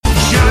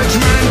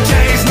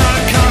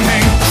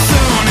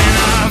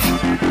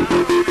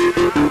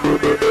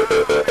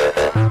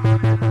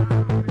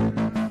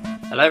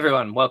Hello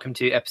everyone, welcome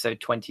to episode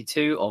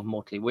 22 of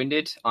Mortally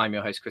Wounded. I'm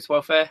your host Chris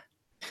Welfare.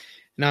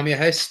 And I'm your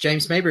host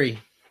James Maybury.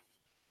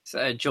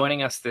 So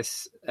joining us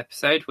this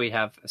episode we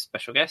have a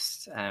special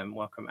guest.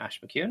 Welcome Ash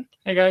McEwen.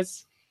 Hey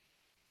guys.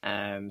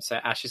 So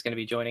Ash is going to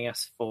be joining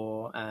us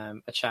for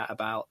a chat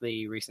about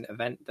the recent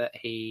event that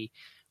he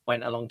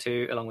went along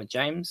to along with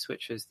James,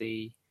 which was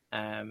the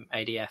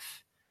ADF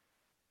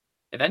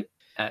event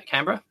at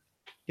Canberra.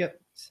 Yep.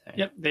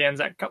 Yep, the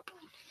Anzac Cup.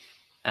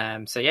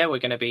 We're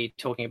going to be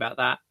talking about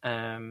that,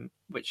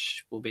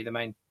 which will be the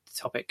main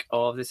topic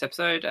of this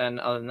episode. And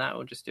other than that,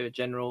 we'll just do a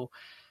general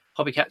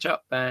hobby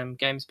catch-up,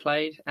 games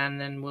played, and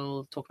then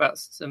we'll talk about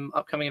some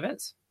upcoming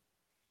events.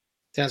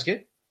 Sounds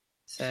good.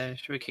 So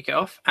should we kick it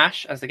off?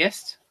 Ash, as the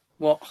guest,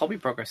 what hobby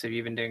progress have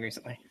you been doing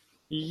recently?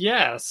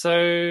 Yeah,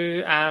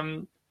 so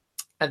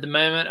at the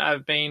moment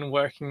I've been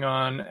working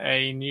on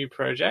a new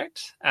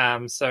project.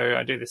 So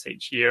I do this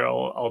each year.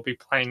 I'll be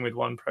playing with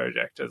one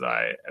project as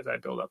I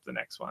build up the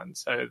next one.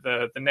 So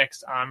the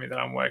next army that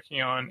I'm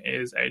working on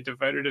is a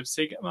Devoted of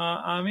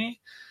Sigmar army.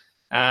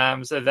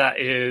 So that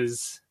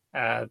is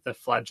the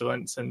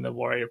Flagellants and the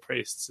Warrior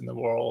Priests and the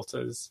War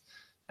Altars.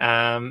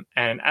 And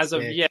as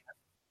of yet,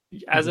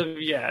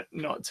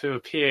 not to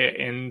appear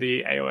in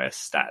the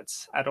AOS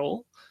stats at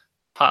all.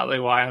 Partly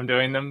why I'm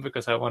doing them,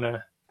 because I want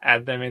to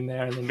add them in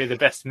there and then be the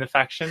best in the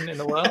faction in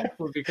the world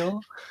would be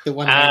cool. The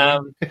one and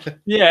only.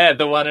 Yeah,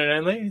 the one and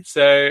only.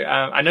 So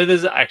I know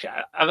there's actually,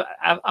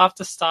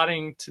 after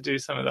starting to do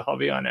some of the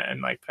hobby on it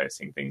and like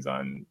posting things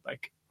on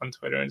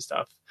Twitter and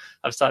stuff,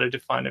 I've started to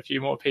find a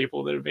few more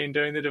people that have been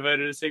doing the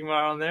Devoted to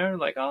Sigmar on there.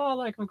 Like,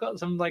 I've got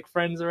some like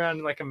friends around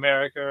in like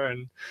America,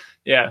 and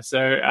yeah.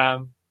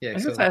 So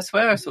I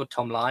swear I saw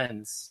Tom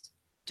Lyons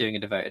doing a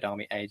Devoted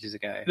army ages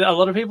ago. A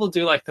lot of people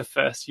do like the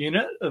first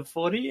unit of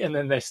 40 and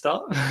then they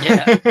stop.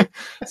 Yeah.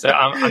 So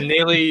I'm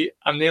nearly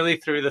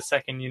through the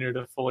second unit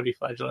of 40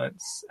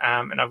 Flagellants,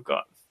 and I've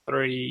got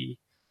three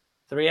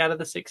out of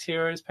the 6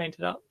 heroes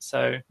painted up.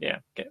 So yeah,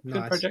 good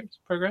project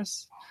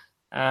progress.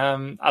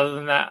 Other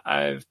than that,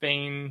 I've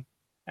been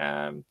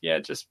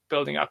just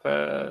building up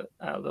a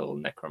little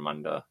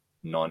Necromunda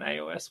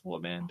non-AOS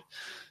warband.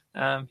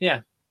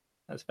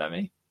 That's about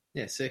me.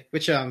 Yeah, sick.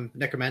 Which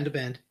Necromunda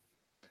band?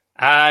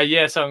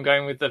 So I'm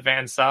going with the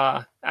Van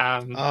Saar.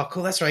 Oh,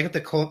 cool. That's right. I got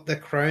the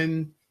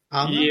chrome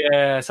armor.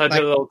 Yeah, so I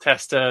did a little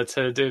tester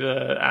to do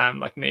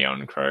the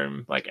neon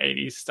chrome,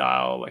 80s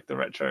style, the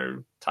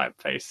retro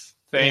typeface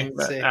thing.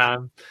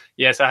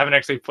 Yeah, so I haven't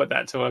actually put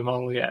that to a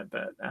model yet,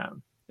 but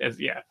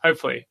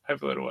hopefully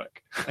it'll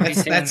work.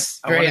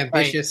 That's very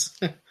ambitious.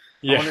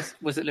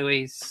 Was it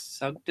Louise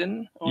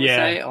Sugden?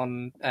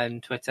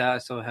 On Twitter, I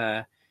saw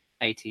her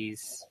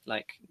 80s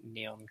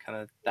neon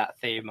kind of that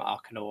theme at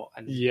Arcanaut,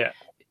 and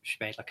she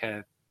made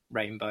a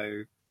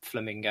rainbow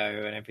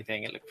flamingo and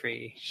everything. It looked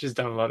pretty. She's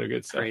done a lot of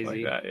good stuff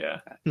crazy. Like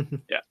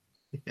that.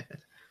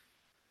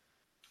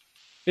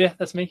 Yeah,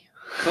 that's me.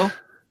 Cool.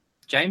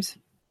 James?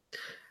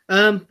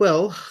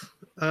 Well,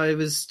 I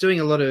was doing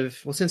a lot of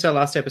since our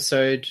last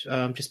episode,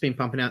 just been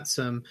pumping out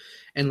some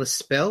endless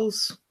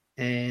spells,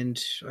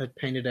 and I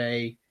painted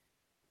the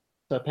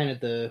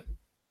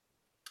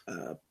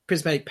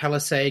Prismatic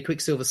Palisade,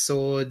 Quicksilver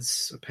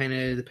Swords. I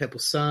painted the Purple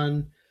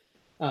Sun.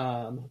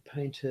 I've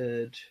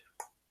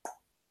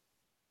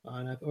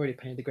already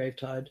painted the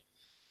Gravetide.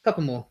 A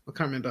couple more. I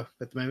can't remember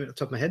at the moment off the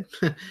top of my head.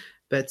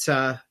 But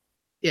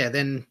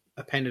then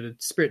I painted a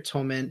Spirit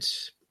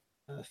Torment.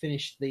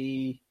 Finished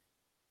the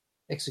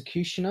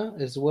Executioner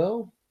as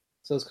well.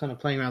 So I was kind of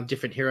playing around with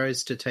different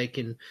heroes to take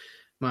in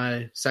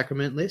my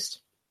Sacrament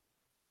list.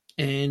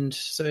 And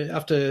so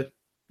after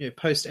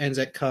post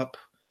Anzac Cup,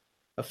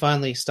 I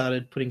finally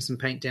started putting some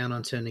paint down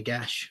onto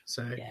Nagash.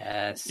 So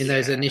in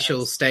those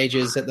initial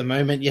stages at the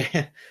moment,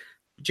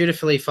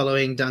 dutifully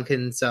following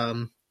Duncan's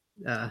Warhammer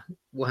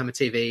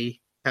TV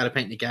How to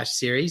Paint Nagash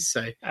series.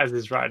 So as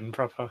is right and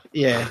proper.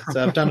 Yeah,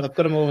 so I've got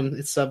them all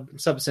in sub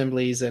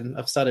assemblies, and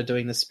I've started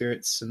doing the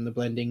spirits and the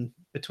blending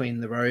between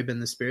the robe and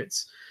the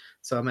spirits.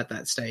 So I'm at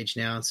that stage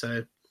now.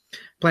 So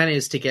plan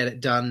is to get it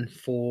done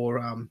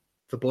for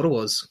Border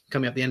Wars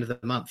coming up the end of the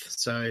month.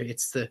 So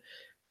it's the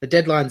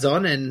deadline's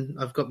on, and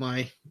I've got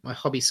my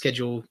hobby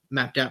schedule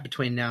mapped out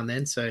between now and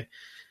then. So,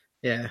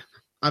 yeah,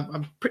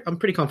 I'm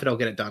pretty confident I'll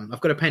get it done. I've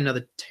got to paint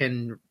another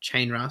 10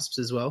 chain rasps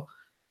as well,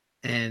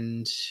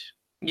 and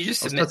you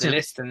just submit the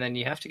list, and then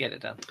you have to get it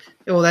done.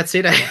 Well, that's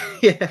it.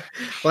 Yeah.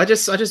 Well, I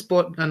just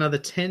bought another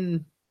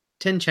 10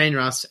 chain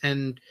rasps,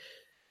 and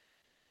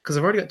because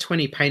I've already got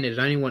 20 painted,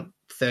 I only want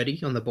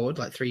 30 on the board,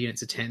 3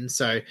 units of 10.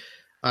 So,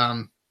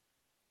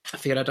 I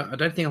figured I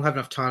don't think I'll have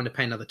enough time to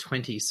paint another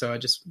 20, so I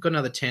just got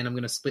another 10. I'm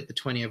going to split the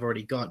 20 I've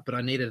already got, but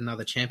I needed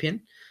another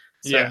champion.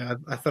 So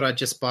I thought I'd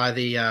just buy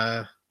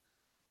the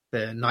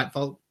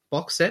Nightvault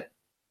box set.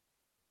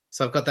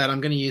 So I've got that.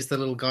 I'm going to use the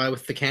little guy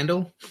with the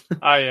candle.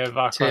 Oh, yeah,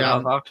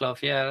 Varklov.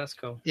 Varklov. Yeah, that's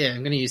cool. Yeah,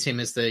 I'm going to use him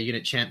as the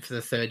unit champ for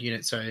the 3rd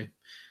unit. So,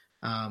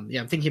 I'm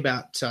thinking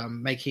about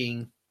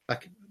making,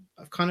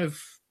 I've kind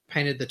of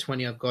painted the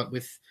 20 I've got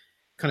with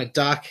kind of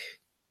dark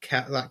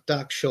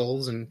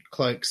shawls and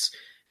cloaks,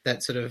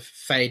 that sort of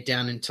fade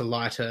down into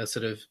lighter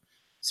sort of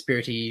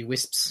spirity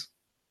wisps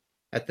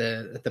at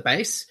the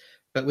base.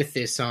 But with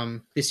this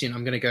unit,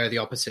 I'm going to go the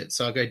opposite.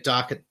 So I'll go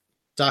dark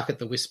at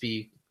the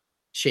wispy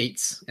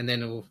sheets, and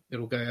then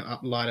it'll go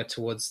up lighter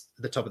towards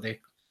the top of their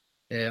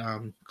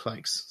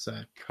cloaks.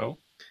 So cool.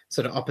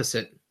 Sort of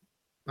opposite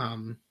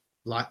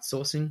light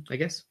sourcing, I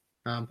guess.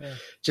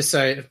 Just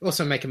so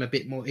also make them a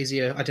bit more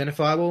easier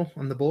identifiable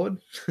on the board.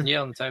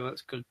 Yeah, on the table,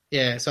 that's good.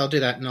 Yeah, so I'll do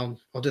that, and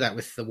I'll do that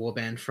with the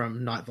Warband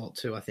from Night Vault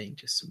too, I think,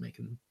 just to make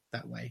them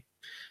that way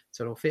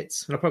so it all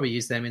fits. And I'll probably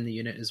use them in the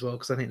unit as well,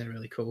 because I think they're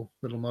really cool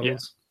little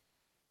models.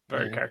 Yeah.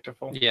 Very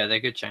characterful. Yeah, they're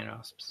good chain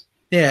rasps.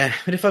 Yeah,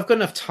 but if I've got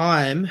enough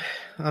time,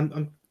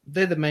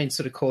 they're the main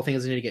sort of core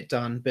things I need to get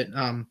done. But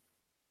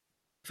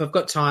if I've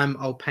got time,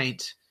 I'll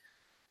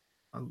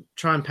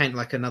try and paint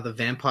like another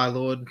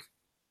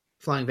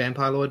Flying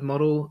Vampire Lord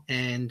model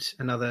and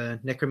another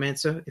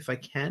Necromancer if I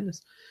can.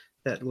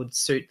 That would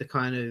suit the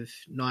kind of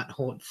Night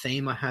Haunt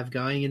theme I have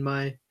going in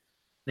my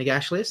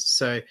Nagash list.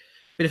 So,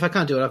 but if I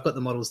can't do it, I've got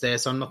the models there,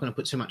 so I'm not going to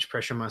put too much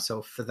pressure on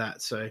myself for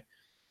that. So,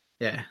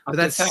 yeah. But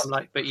that's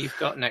but you've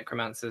got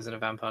Necromancers and a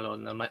Vampire Lord,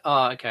 and I'm like,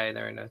 oh, okay,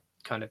 they're in a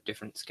kind of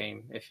different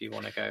scheme if you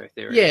want to go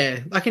Ethereal.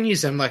 Yeah, I can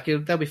use them. Like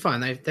they'll be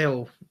fine.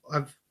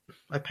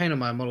 I painted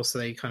my models so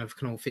they kind of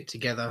can all fit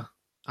together.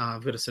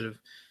 I've got a sort of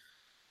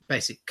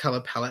basic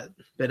color palette,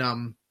 but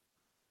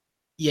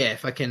yeah,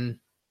 if I can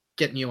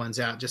get new ones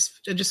out,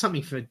 just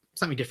something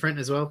different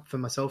as well for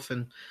myself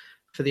and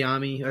for the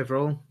army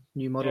overall.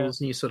 New models,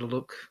 new sort of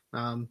look.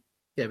 Yeah,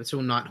 but it's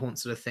all Night Haunt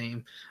sort of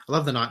theme. I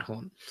love the Night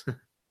Haunt.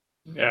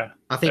 Yeah,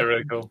 I think they're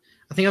really cool.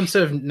 I think I'm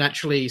sort of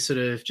naturally sort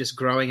of just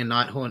growing a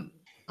Night Haunt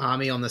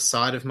army on the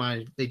side of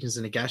my Legions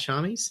of Nagash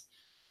armies.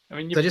 I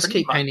mean, so I just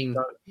keep painting.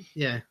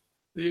 Yeah.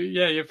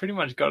 Yeah, you pretty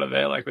much got it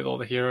there, like with all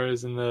the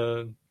heroes and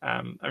the.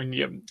 I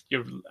mean,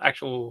 your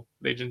actual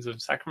Legions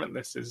of Sacrament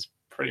list is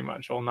pretty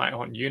much all Night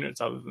Haunt units,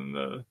 other than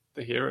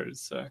the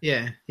heroes. So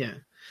yeah.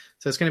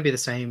 So it's going to be the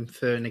same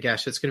for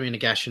Nagash. It's going to be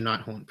Nagash and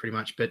Night Haunt pretty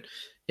much, but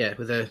yeah,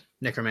 with a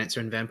Necromancer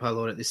and Vampire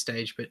Lord at this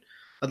stage. But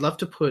I'd love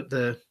to put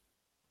the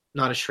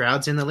Knight of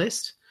Shrouds in the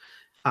list,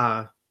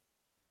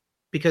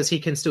 because he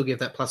can still give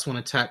that +1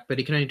 attack, but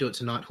he can only do it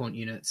to Night Haunt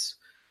units,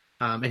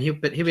 and he'll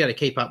be able to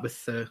keep up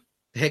with the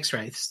Hex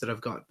Wraiths that I've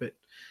got, but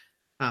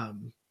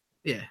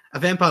yeah, a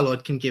Vampire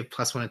Lord can give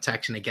 +1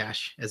 attack to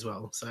Nagash as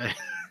well. So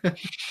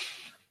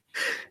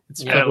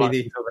it's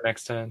probably until the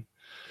next turn.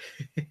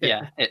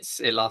 Yeah,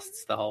 it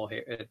lasts the whole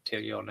till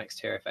your next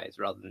hero phase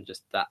rather than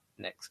just that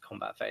next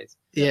combat phase.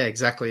 Yeah,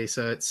 exactly.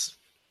 So it's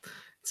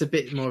a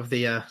bit more of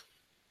the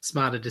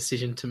smarter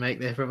decision to make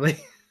there, probably.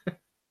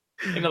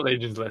 In a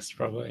Legions list,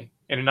 probably.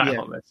 In a Night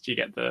Haunt list, you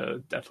get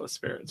the Deathless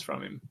Spirits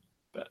from him.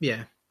 But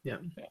yeah.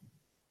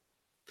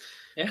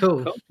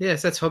 Cool.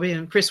 Yes, that's hobby.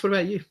 And Chris, what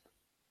about you?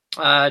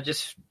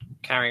 Just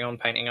carrying on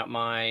painting up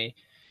my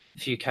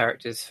few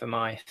characters for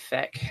my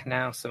FEC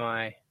now. So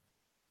my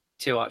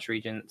 2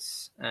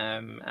 Archregents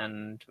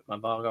and my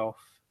Bargolf,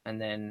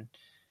 and then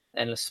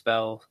Endless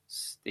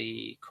Spells,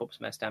 the Corpse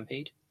Mare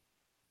Stampede.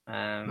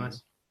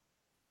 Nice.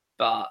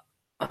 But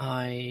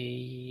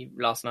I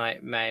last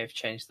night may have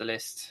changed the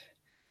list,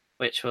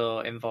 which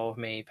will involve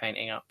me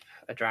painting up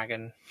a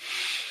dragon.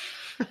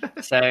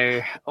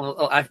 So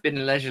I've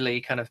been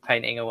leisurely kind of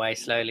painting away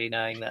slowly,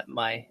 knowing that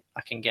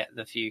I can get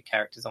the few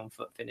characters on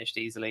foot finished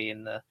easily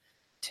in the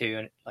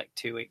 2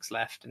 weeks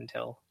left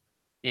until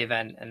the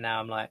event. And now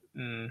I'm like,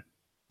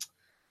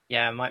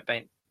 yeah, I might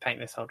paint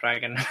this whole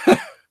dragon.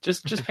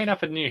 just paint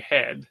up a new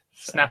head.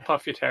 Snap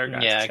off your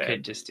Terrorgeist. Yeah, I head.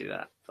 could just do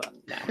that, but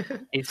no.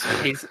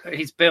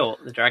 He's built.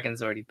 The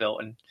dragon's already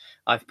built, and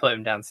I've put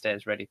him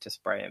downstairs ready to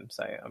spray him.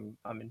 So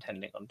I'm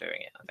intending on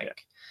doing it, I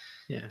think.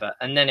 Yeah.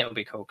 And then it'll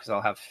be cool because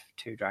I'll have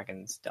 2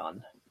 dragons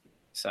done.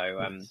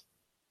 So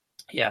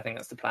yeah, I think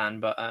that's the plan.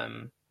 But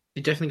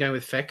you're definitely going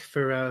with FEC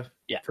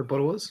for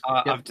Border Wars?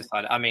 I've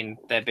decided. I mean,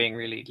 they're being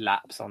really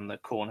lax on the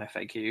Khorne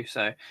FAQ,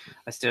 so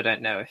I still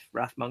don't know if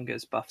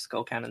Wrathmongers buff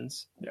Skull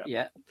Cannons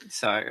yet.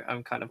 So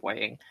I'm kind of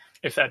waiting.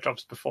 If that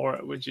drops before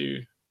it, would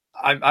you?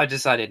 I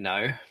decided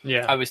no.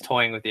 Yeah. I was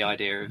toying with the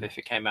idea of if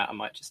it came out, I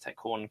might just take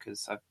Khorne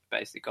because I've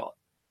basically got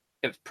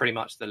it was pretty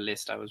much the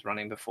list I was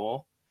running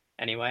before.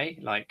 Anyway,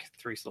 like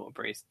 3 Slaughter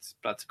Priests,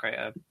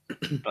 Bloodsecrator,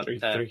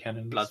 3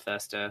 cannons,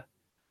 Bloodthirster,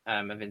 a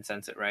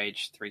Insensate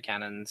Rage, 3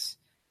 cannons,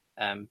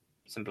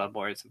 some Blood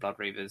Warriors, some Blood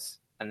Reavers,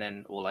 and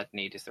then all I'd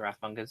need is the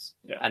Wrathmongers.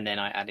 Yeah. And then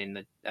I add in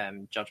the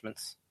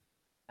Judgments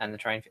and the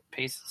train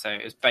piece. So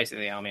it was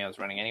basically the army I was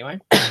running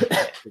anyway.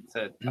 I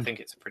think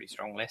it's a pretty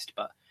strong list,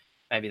 but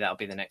maybe that'll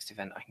be the next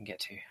event I can get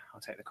to. I'll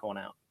take the Khorne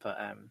out. But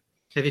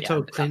have you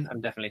told Clint?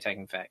 I'm definitely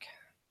taking FEC.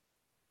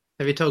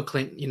 Have you told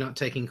Clint you're not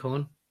taking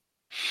Khorne?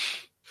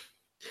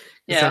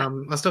 Yeah.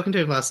 I was talking to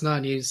him last night,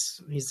 and he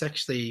was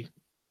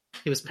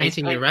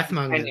painting your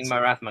Wrathmongers. Painting my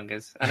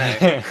Wrathmongers. I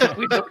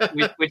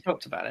know. we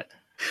talked about it.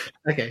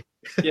 Okay.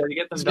 Yeah, to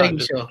get them done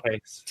just in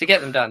case. To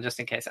get them done just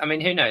in case. I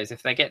mean, who knows?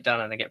 If they get done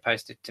and they get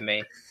posted to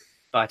me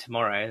by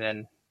tomorrow,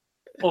 then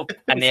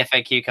and the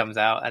FAQ comes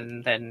out,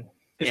 and then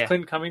is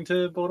Clint coming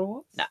to Border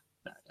Wars? No.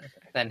 Okay.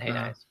 Then who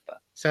knows? But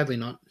Sadly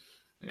not.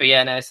 But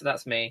yeah, no, so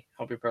that's me.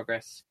 Hobby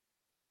progress.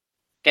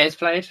 Games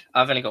played.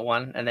 I've only got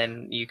one, and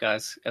then you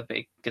guys are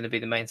going to be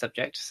the main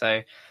subject.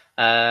 So,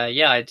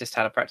 I just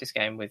had a practice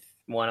game with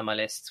one of my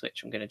lists,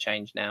 which I'm going to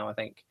change now, I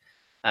think.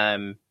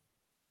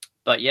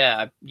 But yeah,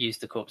 I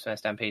used the Corpsemare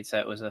Stampede, so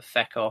it was a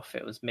feck off.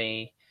 It was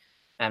me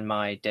and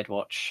my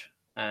Deadwatch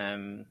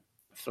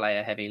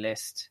Flayer heavy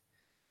list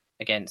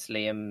against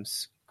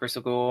Liam's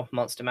Gristlegore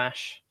Monster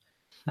Mash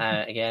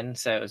again.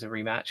 So it was a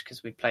rematch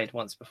because we played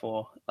once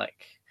before,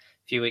 like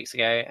a few weeks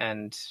ago,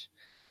 and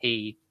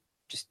he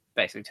just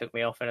basically took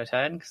me off in a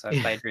turn because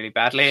I played really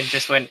badly and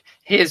just went,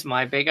 "Here's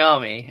my big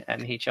army,"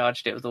 and he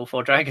charged it with all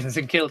 4 dragons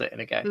and killed it in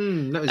a go.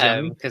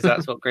 Because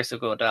that's what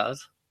Gristlegore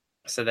does.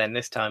 So then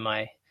this time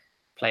I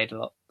played a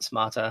lot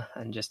smarter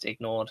and just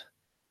ignored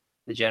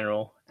the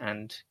general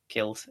and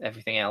killed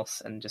everything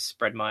else and just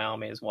spread my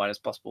army as wide as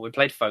possible. We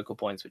played focal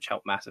points, which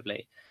helped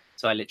massively.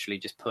 So I literally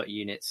just put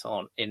units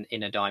on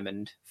in a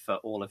diamond for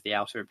all of the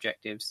outer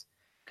objectives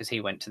because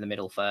he went to the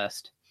middle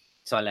first.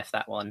 So I left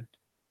that one,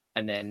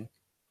 and then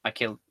I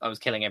was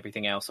killing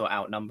everything else or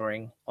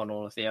outnumbering on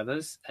all of the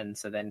others. And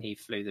so then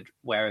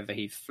wherever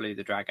he flew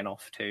the dragon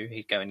off to,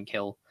 he'd go and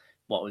kill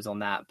what was on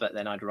that. But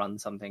then I'd run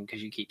something,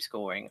 because you keep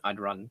scoring, I'd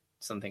run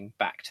something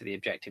back to the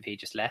objective he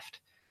just left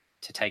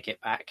to take it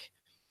back.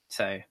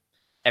 So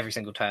every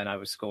single turn I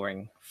was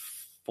scoring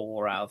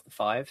 4 out of the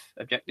 5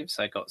 objectives.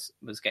 So I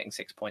was getting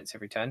 6 points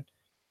every turn,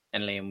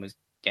 and Liam was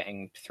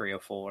getting 3 or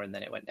 4, and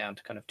then it went down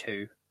to kind of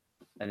 2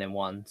 and then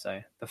 1.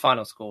 So the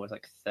final score was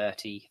like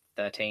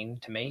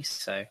 30-13 to me.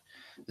 So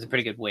it was a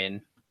pretty good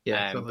win.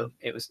 Yeah, but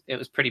it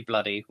was pretty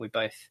bloody. We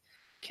both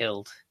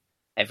killed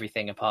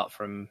everything apart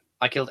from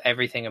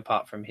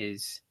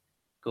his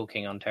Ghoul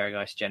King on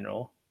Terrorgeist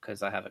General,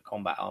 because I have a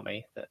combat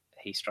army that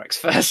he strikes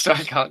first, so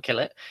I can't kill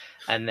it.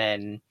 And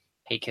then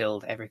he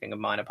killed everything of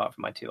mine apart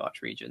from my 2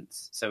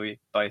 Archregents. So we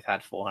both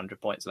had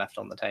 400 points left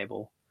on the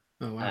table.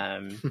 Oh,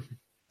 wow.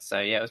 So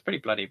yeah, it was pretty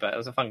bloody, but it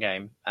was a fun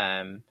game.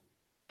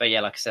 But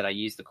yeah, like I said, I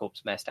used the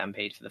Corpsemare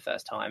Stampede for the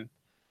first time,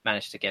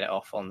 managed to get it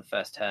off on the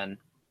first turn,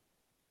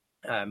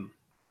 and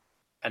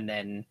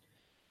then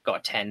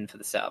got a 10 for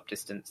the setup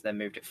distance, then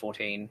moved it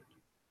 14,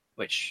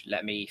 which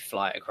let me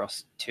fly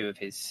across 2 of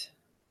his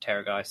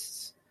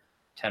Terrorgeists,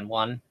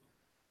 10-1,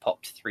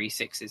 popped 3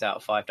 6s out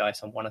of 5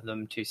 dice on one of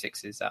them, 2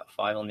 6s out of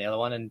 5 on the other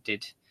one, and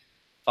did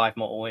 5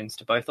 mortal wounds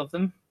to both of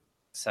them.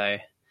 So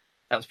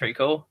that was pretty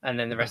cool. And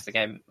then the rest of the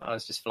game, I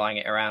was just flying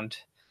it around,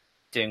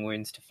 doing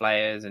wounds to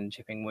flayers and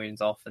chipping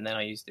wounds off, and then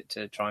I used it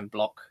to try and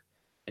block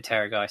a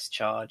Terrorgeist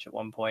charge at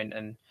one point.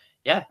 And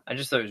yeah, I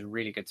just thought it was a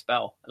really good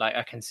spell. Like,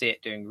 I can see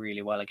it doing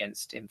really well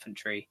against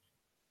infantry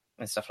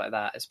and stuff like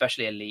that,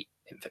 especially elite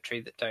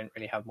infantry that don't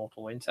really have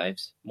mortal wound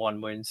saves. 1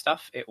 wound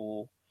stuff, it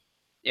will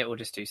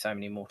just do so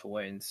many mortal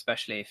wounds,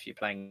 especially if you're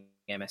playing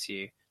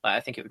MSU. Like, I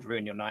think it would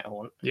ruin your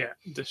Nighthaunt. Yeah,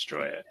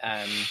 destroy it.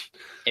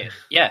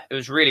 It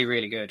was really,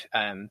 really good.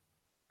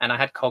 And I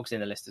had cogs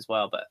in the list as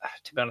well, but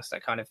to be honest, I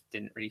kind of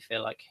didn't really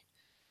feel like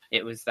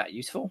it was that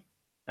useful.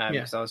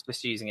 Because I was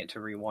just using it to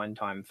rewind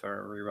time for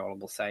a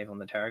rerollable save on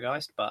the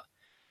Terrorgeist, but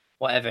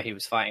whatever he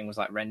was fighting was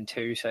like Ren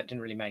 2, so it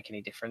didn't really make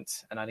any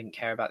difference, and I didn't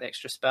care about the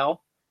extra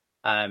spell.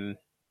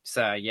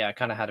 So yeah, I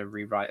kind of had a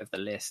rewrite of the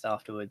list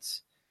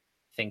afterwards,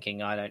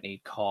 thinking I don't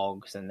need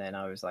cogs, and then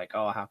I was like,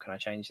 oh, how can I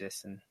change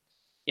this? And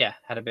yeah,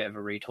 had a bit of a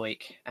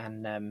retweak,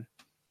 and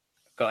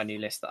got a new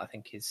list that I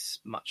think is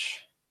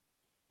much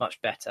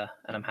better,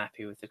 and I'm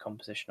happy with the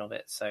composition of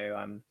it. So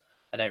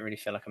I don't really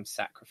feel like I'm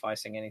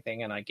sacrificing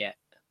anything, and I get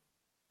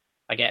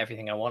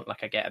everything I want.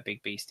 Like, I get a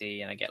big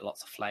beastie, and I get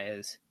lots of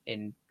flayers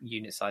in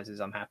unit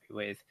sizes I'm happy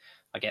with.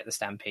 I get the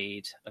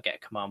Stampede, I get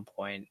a command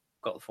point,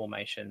 got the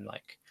formation.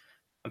 Like,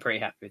 I'm pretty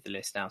happy with the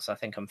list now, so I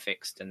think I'm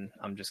fixed, and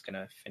I'm just going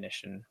to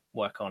finish and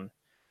work on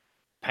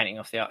painting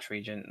off the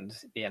Archregent and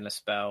the Endless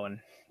Spell, and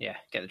yeah,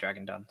 get the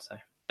dragon done. So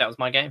that was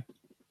my game.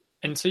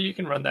 And so you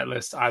can run that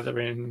list either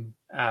in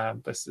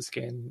Blister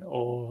Skin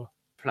or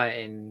play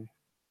it in.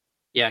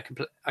 Yeah, I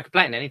could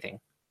play it in anything,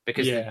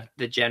 because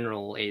the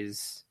general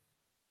is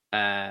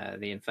the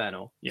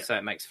Infernal, so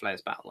it makes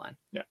Flayer's battle line.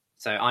 Yeah.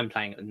 So I'm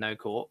playing it with no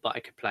court, but I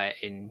could play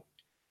it in.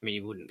 I mean,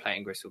 you wouldn't play it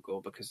in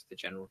Gristlegore because of the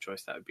general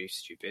choice; that would be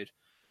stupid.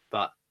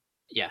 But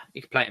yeah,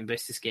 you could play it in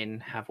Blister Skin,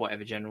 have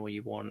whatever general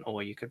you want,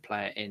 or you could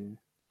play it in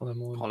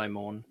Hollow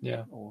Morn.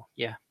 Yeah.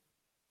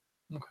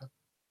 Okay.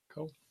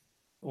 Cool.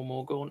 Or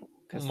Morgaunt.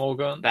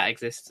 Morgaunt. That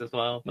exists as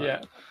well. But...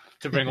 yeah.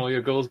 To bring all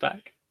your ghouls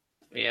back.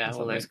 Yeah,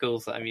 all those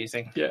ghouls that I'm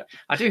using. Yeah.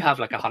 I do have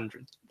like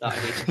 100 that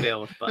I need to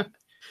build, but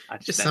I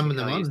just summon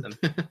them on. Use them.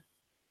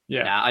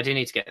 Yeah. Nah, I do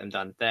need to get them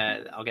done.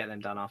 I'll get them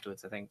done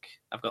afterwards, I think.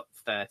 I've got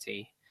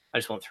 30. I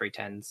just want 3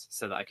 10s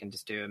so that I can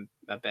just do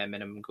a bare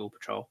minimum ghoul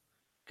patrol,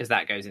 because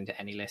that goes into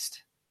any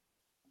list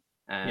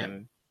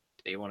that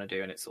you want to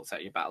do, and it sorts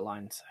out your battle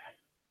line. So.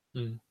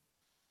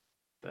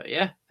 But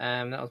yeah,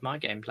 that was my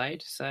game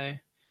played. So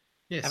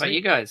how about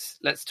you guys?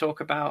 Let's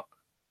talk about,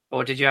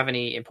 or did you have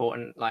any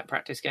important like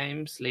practice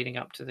games leading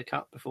up to the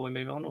Cup before we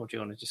move on, or do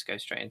you want to just go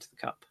straight into the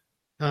Cup?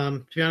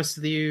 To be honest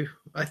with you,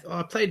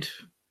 I played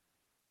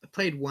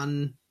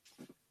one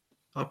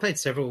I played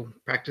several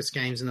practice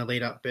games in the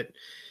lead up, but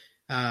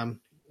I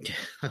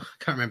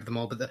can't remember them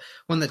all. But the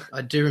one that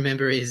I do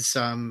remember is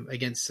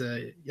against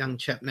a young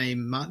chap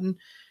named Martin.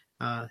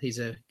 He's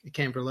a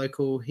Canberra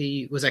local.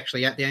 He was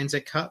actually at the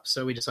ANZ Cup,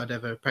 so we decided to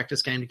have a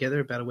practice game together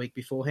about a week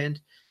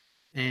beforehand.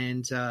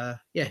 And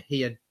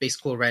he had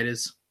Beast Claw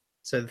Raiders,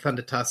 so the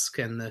Thunder Tusk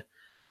and the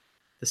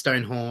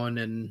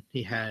Stonehorn, and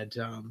he had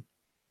a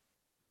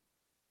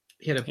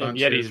bunch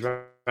Yetis,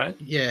 of right?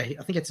 Yeah, I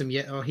think he had some.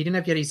 He didn't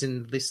have Yetis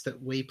in the list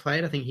that we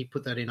played. I think he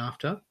put that in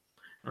after.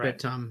 Right.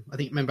 But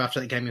remember after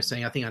that game you were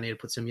saying, I think I need to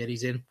put some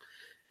Yetis in.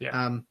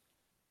 Yeah. And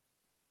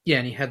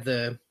he had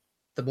the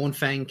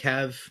Mornfang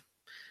Cav.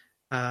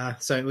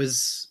 So it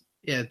was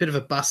a bit of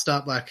a bust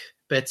up,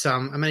 but I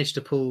managed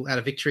to pull out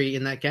a victory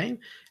in that game,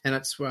 and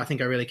that's where I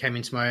think I really came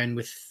into my own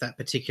with that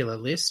particular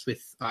list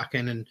with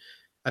Archon, and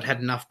I'd had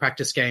enough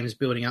practice games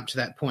building up to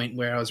that point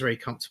where I was very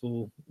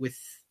comfortable with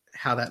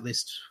how that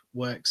list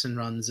works and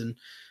runs, and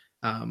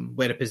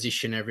where to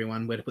position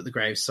everyone, where to put the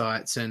grave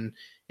sites, and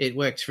it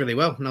worked really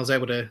well. And I was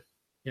able to,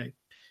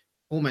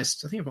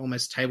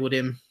 almost tabled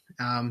him.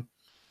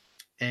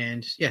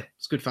 And yeah,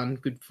 it's good fun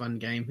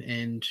game.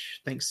 And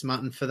thanks to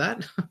Martin for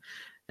that.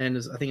 And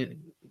I think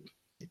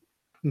it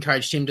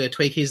encouraged him to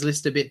tweak his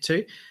list a bit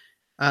too.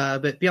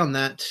 But beyond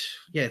that,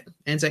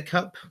 Anzac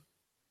Cup.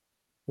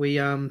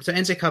 So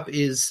Anzac Cup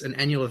is an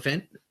annual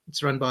event.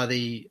 It's run by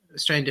the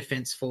Australian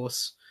Defence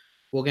Force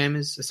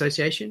Wargamers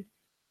Association.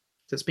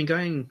 So it's been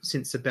going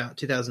since about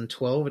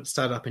 2012. It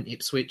started up in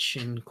Ipswich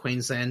in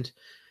Queensland.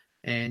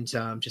 And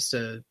just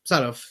to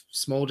start off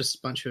small, just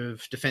a bunch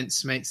of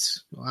defence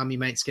mates, army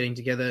mates getting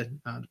together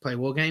to play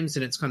war games,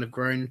 and it's kind of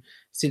grown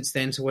since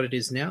then to what it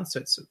is now. So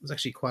it was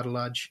actually quite a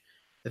large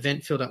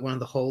event, filled up one of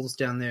the halls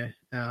down there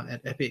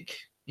at Epic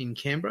in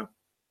Canberra.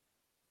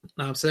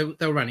 So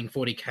they were running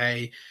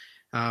 40k,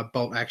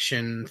 Bolt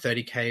Action,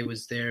 30k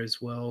was there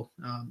as well,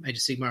 Age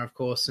of Sigmar, of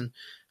course, and a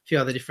few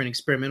other different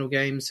experimental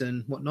games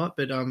and whatnot.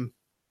 But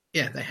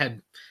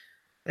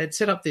they'd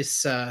set up this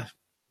sort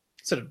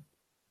of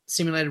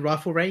simulated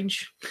rifle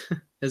range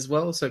as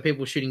well. So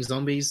people were shooting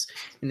zombies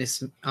in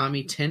this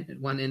army tent at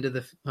one end of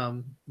the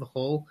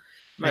hall.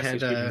 Mostly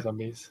shooting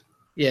zombies.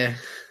 Yeah.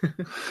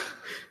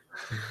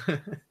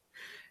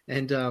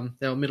 And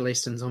they were Middle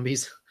Eastern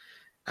zombies.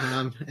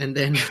 And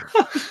then...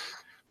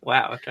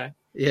 Wow, okay.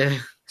 Yeah.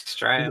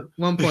 Australia. At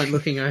one point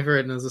looking over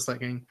it and I was just like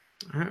going,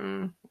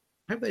 I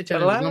hope they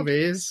turn into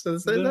zombies.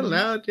 Is that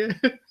allowed? Yeah.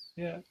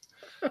 Yeah.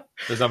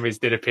 The zombies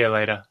did appear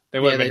later.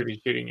 They weren't meant to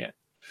be shooting yet.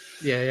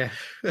 Yeah.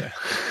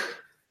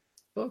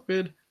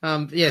 Awkward.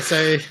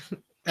 So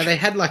they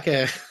had like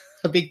a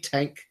big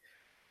tank,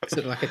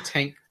 sort of like a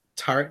tank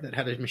turret that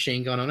had a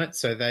machine gun on it.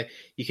 So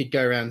you could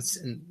go around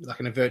in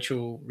a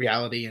virtual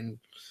reality and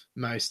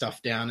mow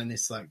stuff down in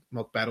this like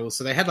mock battle.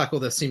 So they had like all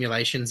the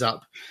simulations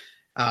up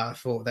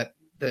for that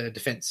the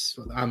defense,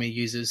 the army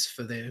uses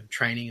for their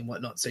training and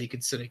whatnot. So you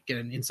could sort of get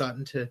an insight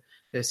into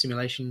their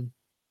simulations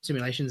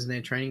and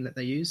their training that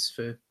they use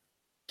for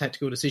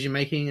tactical decision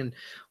making and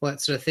all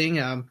that sort of thing.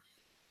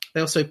 They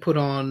also put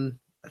on,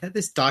 I think,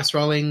 this dice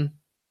rolling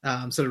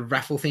sort of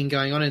raffle thing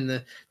going on,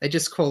 and they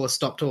just call a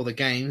stop to all the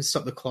games,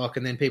 stop the clock,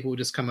 and then people would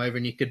just come over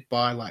and you could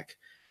buy like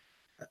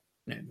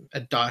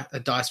a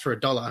dice for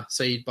 $1.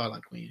 So you'd buy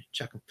like when you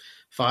chuck a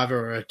 $5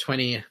 or a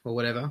 20 or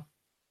whatever.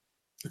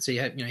 So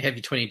you have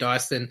your 20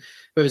 dice. Then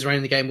whoever's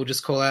running the game will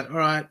just call out, all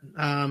right,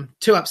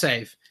 2-up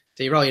save.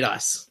 So you roll your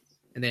dice,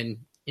 and then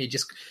you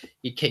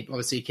keep all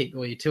your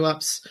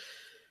 2-ups.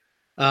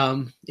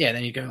 Then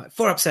you go like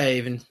 4-up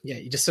save, and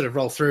you just sort of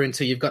roll through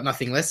until you've got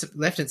nothing left.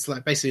 It's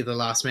like basically the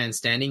last man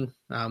standing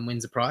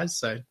wins a prize.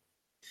 So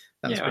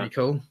that was pretty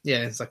cool.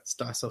 Yeah, it's like this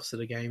dice off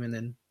sort of game. And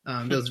then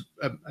there was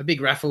a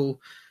big raffle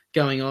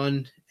going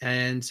on,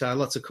 and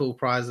lots of cool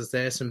prizes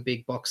there. Some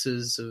big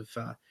boxes of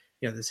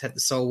they had the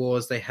Soul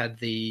Wars. They had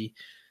the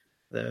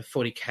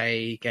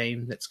 40k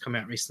game that's come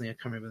out recently. I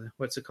can't remember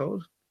what's it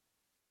called.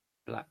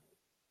 Black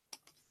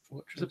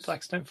Fortress. Is it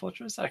Blackstone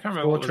Fortress? I can't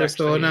remember. Fortress,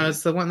 or no,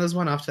 it's the one. There's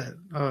one after that.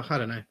 Oh, I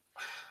don't know.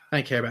 I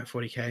don't care about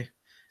 40k.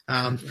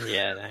 No.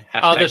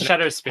 The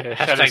Shadow Spear.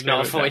 Hashtag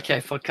not a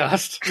 40k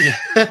podcast.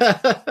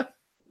 Yeah.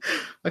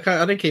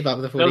 I don't keep up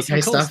with the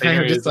 40k stuff.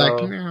 I'm just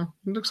like, it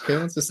looks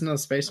cool. It's just another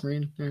Space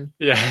Marine.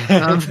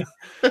 Yeah.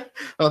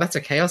 Oh, that's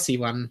a Chaosy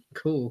one.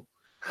 Cool.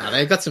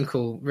 They've got some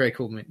very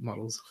cool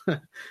models. Yeah,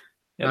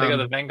 they got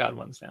the Vanguard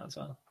ones now as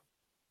well.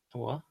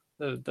 What?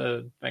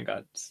 The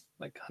Vanguards,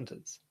 like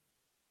hunters.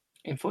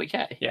 In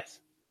 40k? Yes.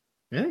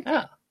 Really?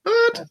 Ah.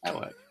 What? How does that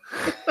work?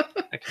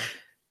 Okay.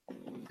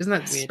 Isn't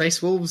that weird?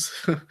 Space Wolves?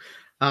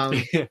 Are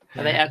they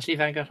actually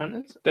Vanguard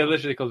hunters? They're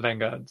literally called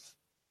Vanguards.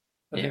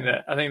 I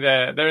think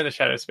they're in the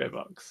Shadow Spear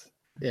box.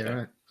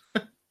 Yeah,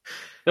 right.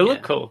 They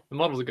look cool. The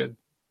models are good.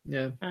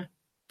 Yeah.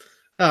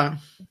 Yeah.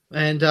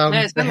 And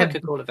it's been like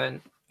a cool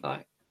event.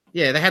 Like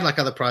Yeah, they had like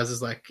other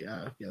prizes like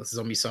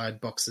Zombicide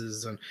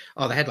boxes, and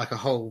they had like a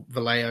whole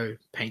Vallejo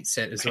paint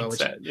set as well,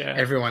 which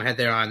everyone had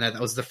their eye on that.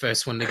 That was the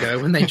first one to go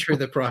when they drew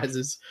the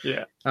prizes.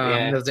 Yeah.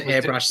 There was an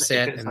airbrush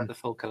set. It's like the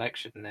full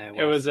collection there.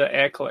 It was an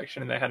air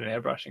collection, and they had an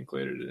airbrush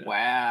included in it.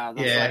 Wow,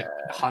 that's like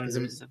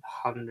hundreds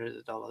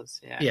of dollars.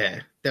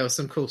 Yeah, there was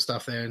some cool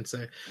stuff there, and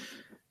so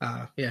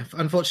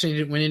unfortunately,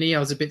 didn't win any. I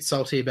was a bit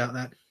salty about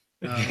that.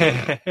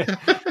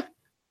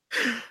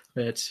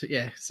 But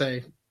yeah, so.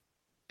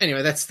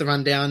 Anyway, that's the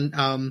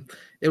rundown.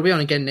 It'll be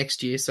on again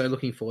next year, so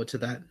looking forward to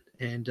that.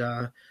 And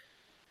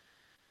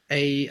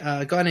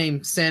a guy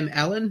named Sam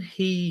Allen,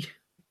 he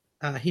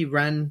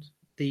ran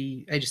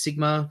the Age of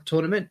Sigmar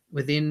tournament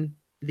within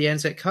the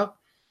Anzac Cup.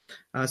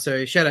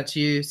 So shout out to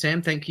you,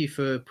 Sam. Thank you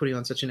for putting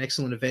on such an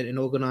excellent event and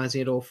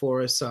organising it all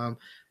for us.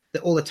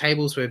 All the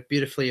tables were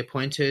beautifully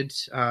appointed.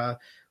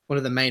 One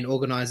of the main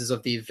organisers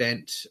of the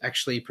event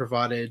actually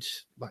provided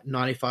like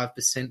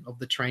 95% of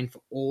the train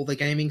for all the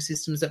gaming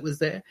systems that was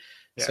there.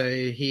 Yeah. So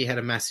he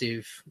had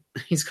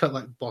he's got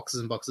like boxes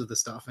and boxes of the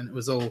stuff, and it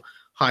was all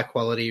high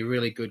quality,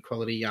 really good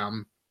quality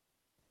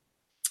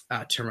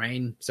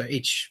terrain. So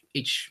each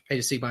Age of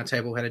Sigmar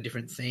table had a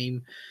different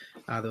theme.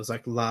 There was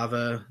like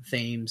lava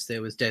themes,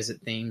 there was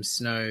desert themes,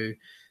 snow,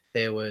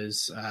 there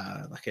was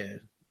like a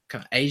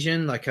kind of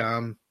Asian, like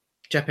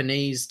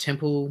Japanese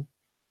temple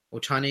or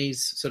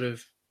Chinese sort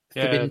of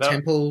forbidden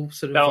temple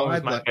sort of that vibe. One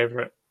was my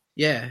favorite.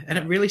 Yeah, and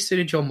it really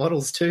suited your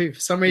models too. For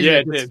some reason,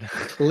 it did.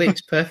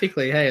 Clicked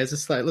perfectly. Hey, I was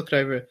just like looked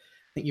over. I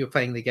think you were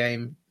playing the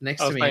game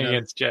next to me. I was playing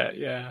against Jet.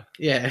 Yeah.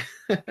 Yeah,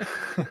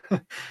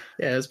 it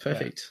was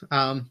perfect.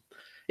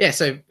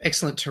 So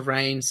excellent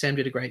terrain. Sam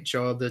did a great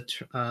job. The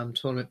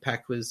tournament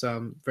pack was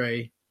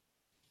very,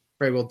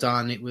 very well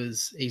done. It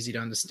was easy to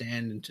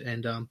understand,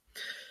 and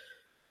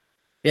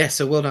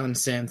so well done,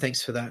 Sam.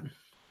 Thanks for that.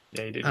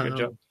 Yeah, you did a good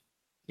job.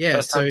 Yeah,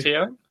 first time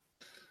TOing?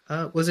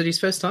 Was it his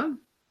first time?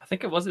 I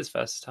think it was his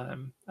first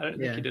time. I don't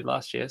think he did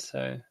last year,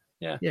 so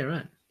yeah. Yeah,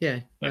 right.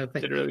 Yeah.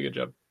 Did a really good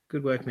job.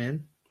 Good work,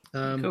 man.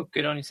 Cool.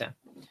 Good on you, Sam.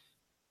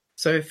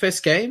 So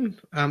first game,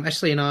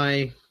 Ashley and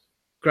I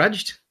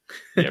grudged.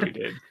 Yeah, we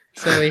did.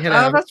 So we had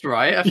that's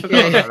right. I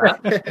forgot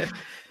about that.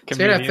 So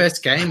we had our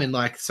first game in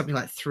something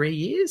like 3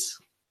 years.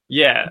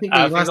 Yeah,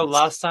 I think the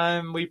last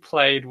time we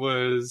played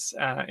was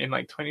in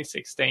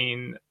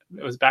 2016.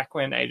 It was back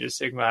when Age of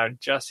Sigmar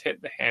just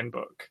hit the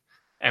handbook.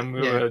 And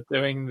we were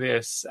doing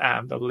this,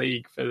 the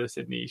league for the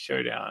Sydney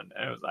Showdown,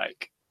 and it was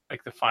like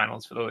the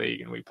finals for the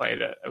league, and we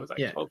played it. It was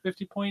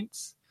 1250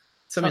 points,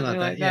 something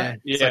like that.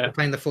 It's like we're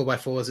playing the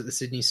 4x4s at the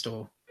Sydney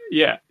store.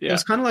 Yeah. It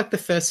was kind of like the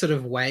first sort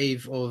of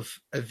wave of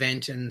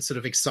event and sort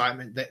of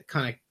excitement that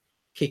kind of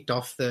kicked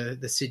off the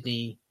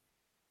Sydney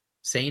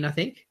scene. I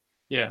think.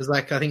 Yeah. It was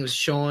I think it was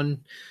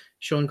Sean.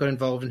 Sean got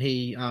involved and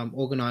he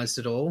organised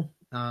it all,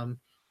 and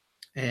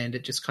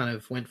it just kind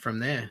of went from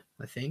there.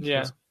 I think.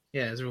 Yeah.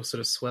 It was a real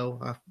sort of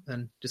swell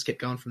and just kept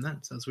going from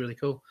that. So it was really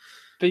cool.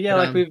 But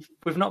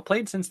we've not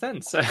played since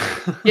then. So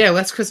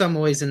that's because I'm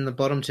always in the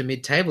bottom to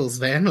mid tables,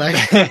 man. Like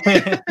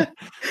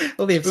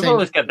we've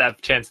always got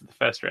that chance at the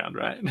first round,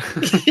 right?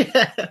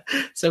 Yeah.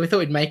 So we thought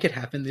we'd make it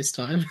happen this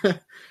time.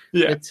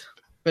 Yeah.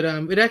 But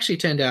it actually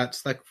turned out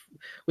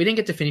we didn't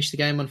get to finish the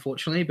game,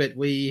 unfortunately. But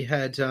we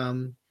had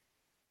it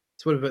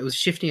was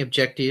shifting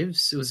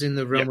objectives. It was in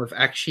the realm of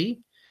Akshi,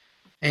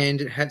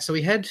 and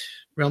we had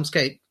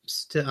Realmscape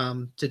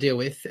to deal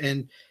with,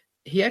 and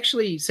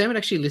Sam had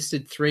actually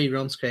listed 3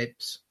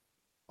 Realmscapes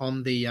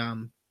on the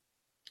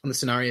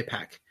scenario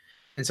pack,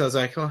 and so I was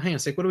like, oh, hang on a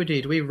sec, what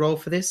do? Do we roll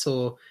for this?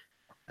 And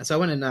so I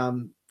went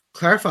and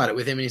clarified it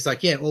with him, and he's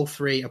like, yeah, all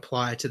 3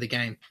 apply to the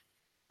game.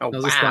 Oh,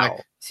 wow.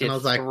 So you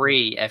had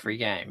 3 every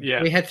game.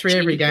 Yeah, we had 3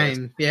 every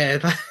game.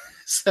 Yeah.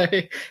 So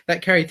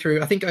that carried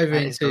through, I think, over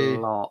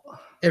into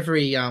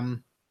every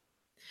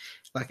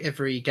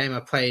every game I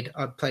played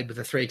with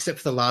the 3, except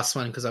for the last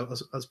one because I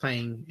was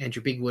playing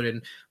Andrew Bigwood,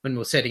 and when we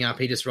were setting up,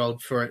 he just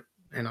rolled for it,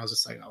 and I was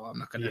just like, oh, I'm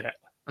not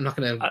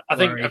gonna. I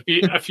think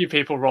a few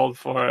people rolled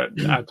for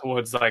it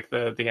towards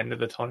the end of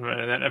the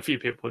tournament, and then a few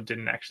people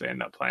didn't actually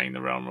end up playing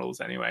the realm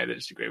rules anyway. They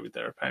just agreed with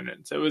their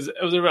opponent. So it was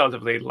a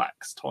relatively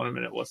lax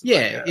tournament. It wasn't.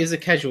 Yeah, it was a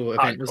casual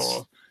event.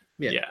 It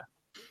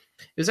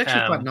was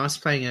actually quite nice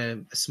playing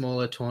a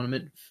smaller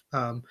tournament.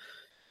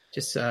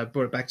 Just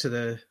brought it back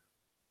to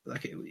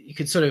you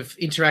could sort of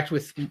interact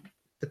with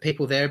the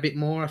people there a bit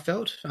more, I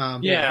felt. How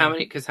many?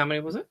 Because how many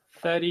was it?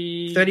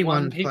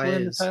 31 people players.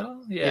 In the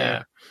total?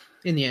 Yeah.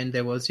 In the end,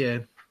 there was,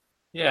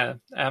 Yeah.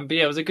 But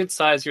it was a good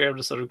size. You were able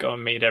to sort of go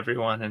and meet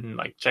everyone and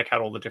check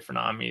out all the different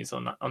armies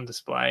on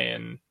display.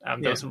 And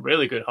there was some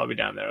really good hobby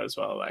down there as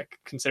well.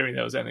 Considering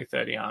there was only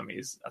 30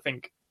 armies, I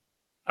think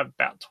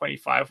about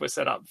 25 were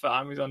set up for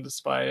armies on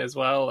display as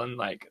well. And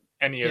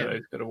any of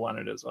those could have won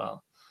it as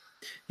well.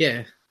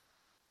 Yeah.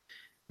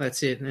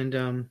 That's it, and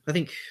I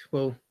think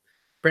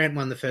Brant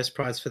won the first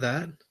prize for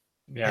that.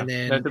 Yeah, and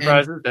then, no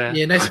surprises there.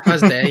 Yeah, no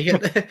surprise there.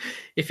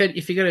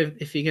 If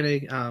you're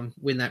gonna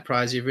win that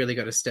prize, you've really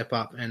got to step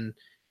up, and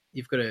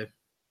you've got to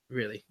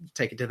really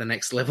take it to the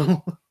next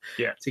level.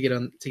 to get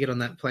on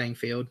that playing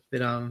field.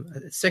 But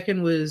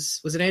second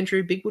was it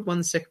Andrew Bigwood won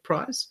the second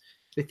prize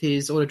with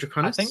his Auto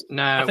Draconis?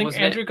 I think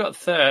Andrew got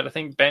third. I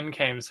think Ben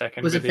came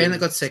second. Was it Ben that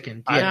got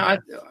second? Yeah.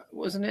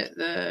 Wasn't it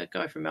the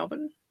guy from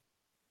Melbourne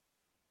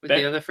with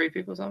the other Free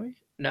People's Army?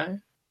 No,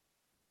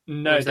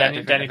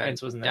 Danny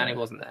Pence wasn't there. Danny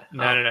wasn't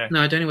there.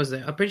 No, Danny was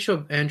there. I'm pretty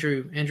sure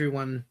Andrew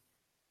won.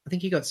 I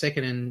think he got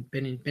second and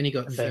Benny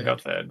got third. Ben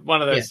got third.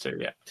 One of those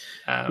two,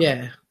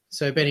 yeah.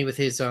 So Benny with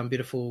his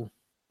beautiful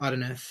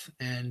Ideneth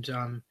and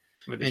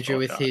Andrew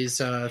with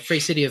his Free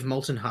City of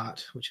Molten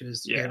Heart, which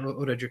is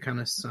Auto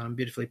Draconis,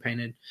 beautifully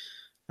painted.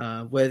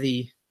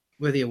 Worthy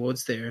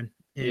awards there.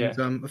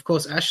 And of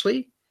course,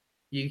 Ashley,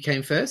 you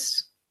came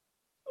first.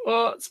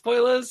 Oh,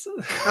 spoilers!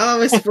 Oh,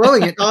 we're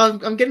spoiling it. Oh,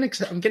 I'm getting. We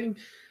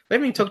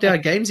haven't even talked our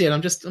games yet.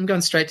 I'm going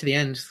straight to the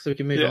end so we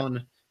can move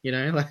on. You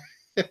know, like.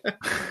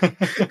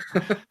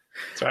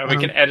 That's right. We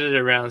can edit it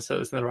around so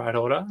it's in the right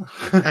order.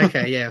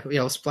 Okay, yeah.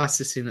 I'll splice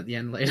this in at the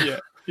end later.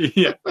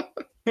 Yeah.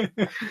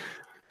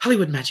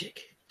 Hollywood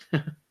magic.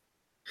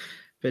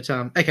 But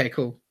okay,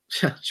 cool.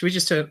 Should we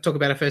just talk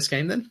about our first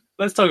game then?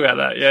 Let's talk about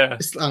that. Yeah.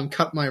 Just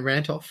cut my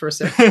rant off for a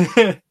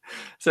second.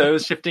 So it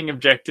was shifting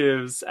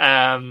objectives.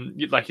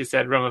 Like you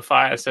said, Realm of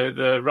Fire. So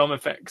the realm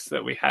effects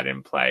that we had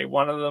in play,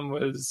 one of them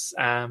was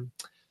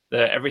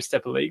the Every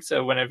Step of League.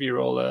 So whenever you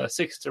roll a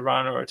 6 to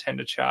run or a 10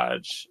 to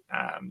charge,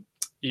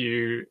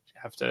 you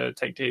have to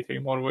take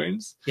D3 mortal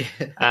wounds.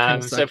 Yeah,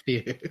 so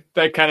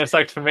that kind of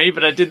sucked for me,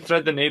 but I did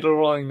thread the needle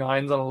rolling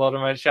 9s on a lot of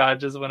my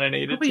charges when I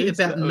needed Probably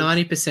to. About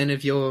 90%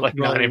 of your like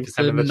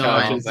 90% of the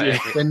charges.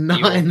 The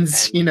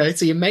 9s, you know,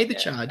 so you made the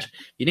charge.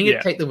 You didn't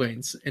get to take the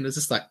wounds, and it was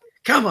just like,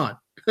 come on.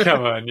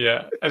 Come on,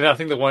 yeah. And I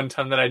think the one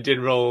time that I did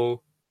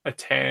roll a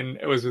 10,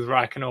 it was with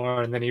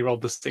Reikenor, and then he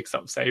rolled the 6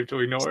 up save to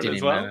ignore it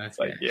as well. It's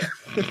like,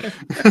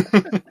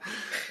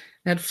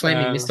 I had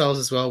flaming missiles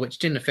as well, which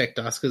didn't affect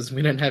us because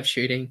we don't have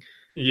shooting.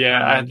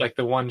 Yeah, I had like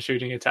the one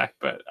shooting attack,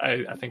 but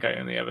I think I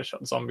only ever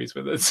shot zombies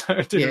with it, so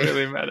it didn't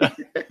really matter.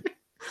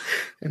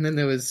 And then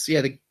there was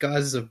the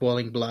Geysers of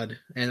Boiling Blood,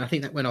 and I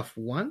think that went off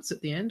once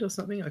at the end or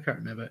something. I can't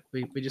remember.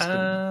 We just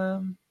I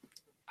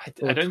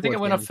don't think it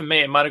went off for me.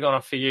 It might have gone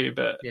off for you,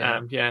 but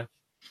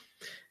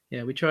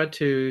we tried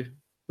to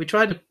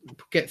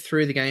get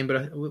through the game,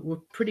 but we're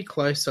pretty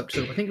close up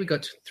to. I think we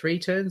got 3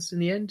 turns in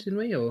the end, didn't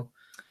we? Or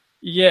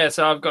yeah,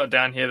 so I've got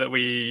down here that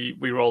we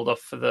rolled off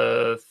for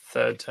the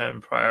 3rd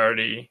turn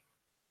priority,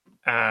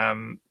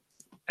 and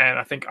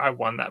I think I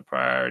won that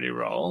priority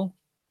roll.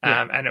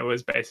 And it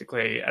was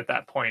basically at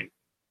that point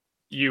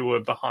you were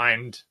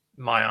behind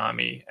my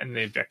army and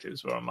the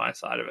objectives were on my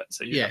side of it,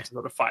 so you had to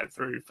sort of fight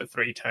through for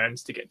 3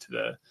 turns to get to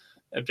the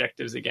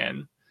objectives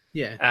again.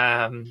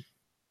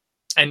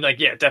 And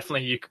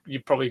definitely you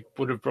probably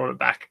would have brought it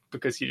back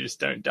because you just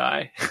don't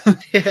die. I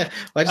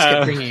just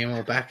kept bringing them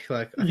all back.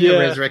 Like I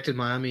resurrected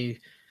my army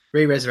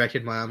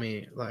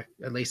like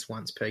at least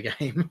once per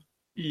game.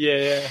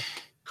 Yeah,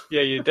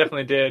 you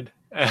definitely did.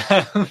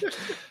 But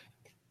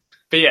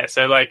yeah,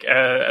 so like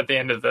at the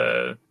end of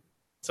the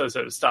sort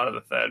of start of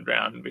the 3rd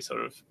round, we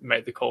sort of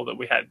made the call that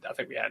we had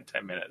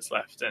 10 minutes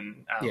left,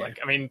 and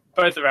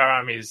both of our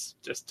armies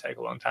just take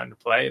a long time to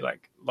play,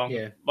 like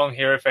long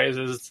hero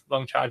phases,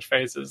 long charge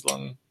phases,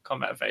 long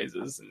combat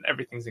phases, and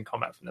everything's in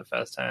combat from the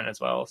first turn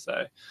as well.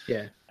 So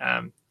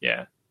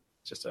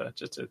just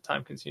a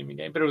time consuming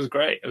game, but it was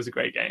great. It was a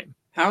great game.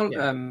 How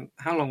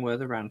long were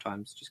the round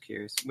times? Just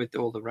curious, with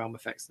all the realm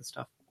effects and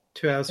stuff.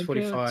 2 hours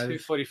 45.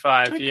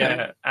 2:45. Okay.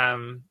 Yeah.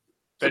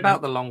 It's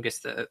about the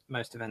longest that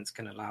most events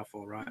can allow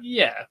for, right?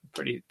 Yeah,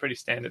 pretty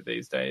standard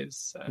these days.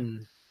 So.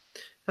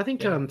 I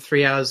think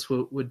 3 hours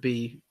would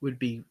be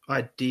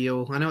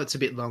ideal. I know it's a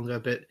bit longer,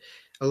 but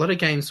a lot of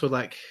games were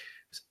like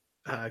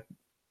a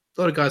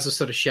lot of guys were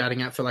sort of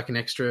shouting out for like an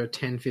extra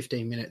 10,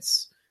 15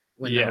 minutes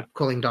when they're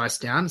calling dice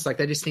down. It's like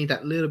they just need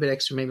that little bit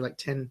extra, maybe like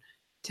 10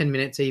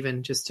 minutes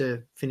even, just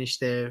to finish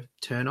their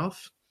turn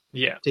off.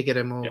 Yeah, to get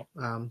a more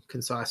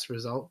concise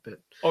result,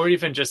 or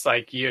even just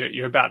like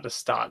you're about to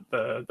start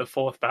the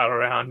 4th battle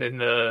round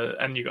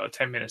and you got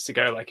 10 minutes to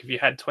go. Like if you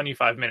had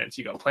 25 minutes,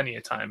 you got plenty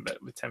of time, but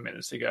with 10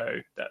 minutes to go,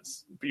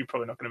 you're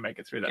probably not going to make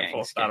it through that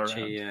 4th battle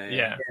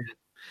round.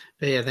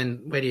 But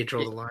then where do you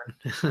draw the line?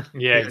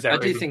 Exactly.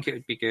 I do think it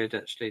would be good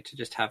actually to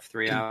just have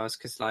 3 hours,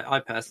 because like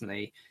I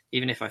personally,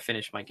 even if I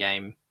finish my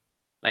game,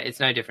 like it's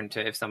no different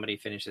to if somebody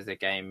finishes a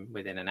game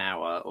within an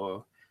hour,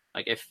 or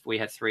like if we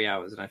had 3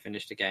 hours and I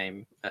finished a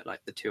game at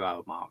like the 2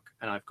 hour mark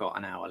and I've got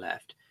an hour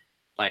left,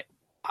 like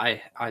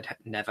I'd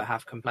never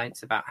have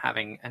complaints about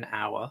having an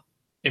hour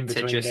in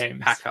between to just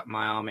games. Pack up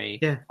my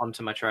army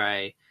onto my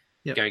tray,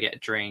 go get a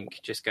drink,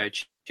 just go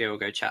chill,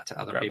 go chat to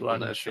other people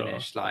that have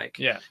finished. Like,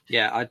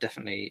 I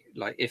definitely,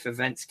 like, if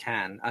events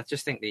can, I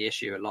just think the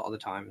issue a lot of the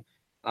time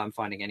I'm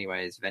finding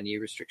anyway is venue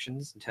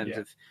restrictions in terms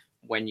of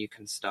when you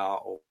can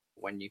start or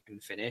when you can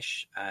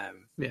finish.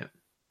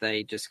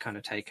 They just kind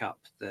of take up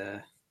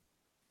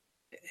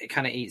it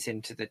kind of eats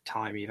into the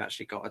time you've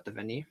actually got at the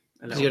venue.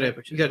 You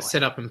got to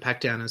set up and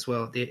pack down as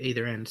well at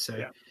either end,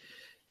 so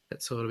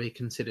that's all to be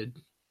considered.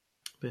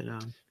 But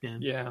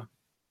Yeah.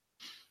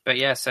 But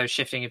yeah, so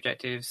shifting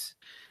objectives.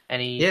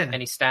 Any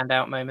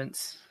standout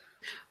moments?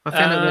 I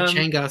found out what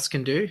chain ghasts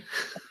can do.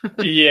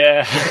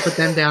 Yeah. Put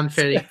them down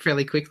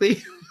fairly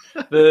quickly.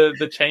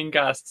 The chain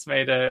ghasts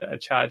made a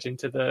charge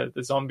into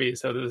the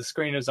zombies. So there's a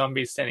screen of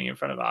zombies standing in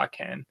front of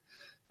Arcan.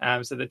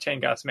 So the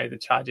chain ghasts made the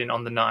charge in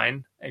on the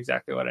 9,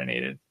 exactly what I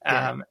needed.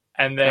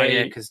 And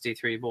they because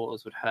D3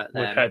 mortals would hurt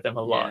them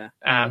a lot.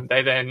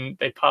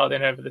 They piled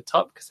in over the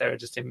top because they were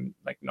just in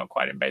not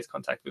quite in base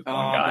contact with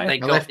one guy. They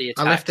got the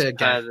attacks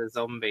by the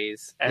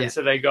zombies, and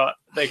so they got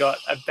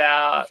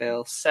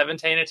about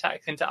 17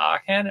 attacks into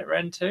Arcan at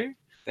Ren 2.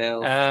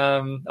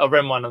 Ren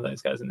 1 of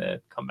those guys in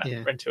the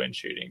combat, Ren 2 in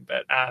shooting,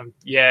 but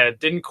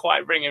didn't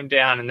quite bring him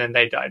down, and then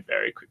they died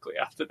very quickly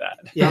after that.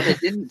 Yeah, they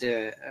didn't do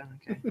it.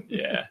 Okay.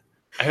 Yeah,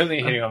 I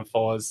only hitting on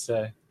 4s,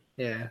 so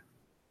yeah.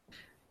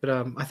 But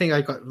I think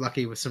I got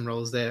lucky with some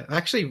rolls there. I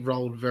actually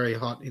rolled very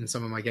hot in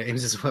some of my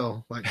games as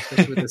well,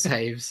 especially with the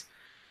saves.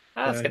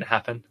 That's going to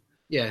happen.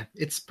 Yeah,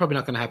 it's probably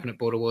not going to happen at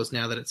Border Wars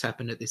now that it's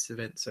happened at this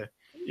event. So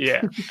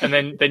yeah, and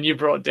then you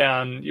brought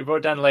down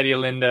Lady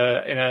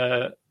Olinda in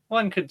a,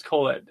 one could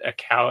call it a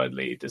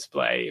cowardly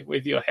display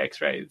with your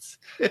hex raids,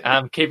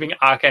 keeping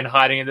Arcan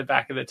hiding in the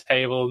back of the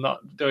table,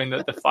 not doing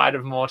the fight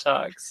of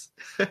Mortarks.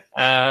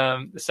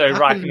 So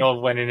Reikenor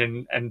went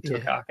in and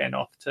took Arcan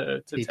off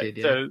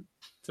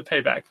to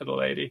pay back for the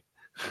lady.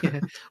 Yeah.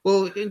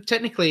 Well,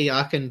 technically,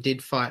 Arcan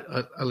did fight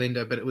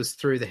Olinda, but it was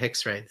through the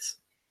hex raids.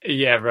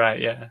 Yeah,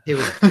 right. Yeah, he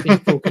was in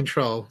full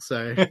control.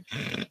 So,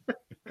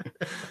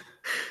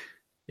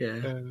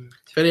 yeah,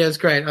 but it was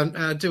great.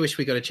 I do wish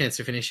we got a chance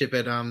to finish it,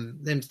 but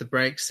them's the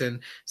breaks,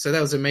 and so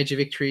that was a major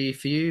victory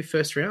for you,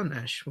 first round,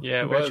 Ash.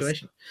 Yeah,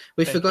 congratulations.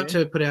 We forgot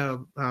to put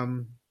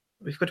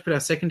our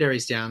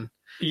secondaries down.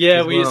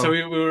 Yeah, we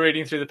were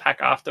reading through the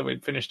pack after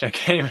we'd finished our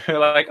game. We were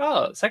like,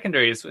 oh,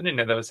 secondaries. We didn't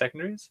know there were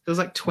secondaries. There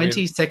was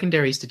 20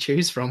 secondaries to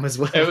choose from as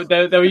well.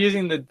 They were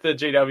using the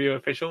GW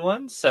official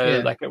ones, so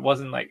it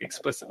wasn't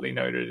explicitly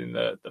noted in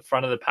the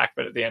front of the pack,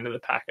 but at the end of the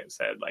pack it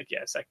said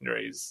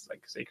secondaries,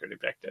 secret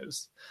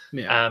objectives.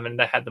 Yeah. And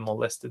they had them all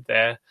listed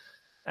there.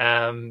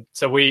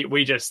 So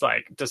we just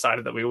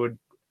decided that we would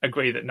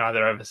agree that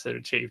neither of us had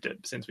achieved it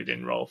since we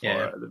didn't roll for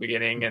it at the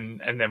beginning,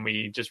 and then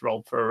we just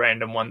rolled for a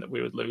random one that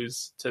we would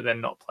lose to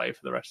then not play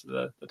for the rest of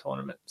the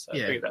tournament. So I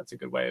figured that's a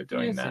good way of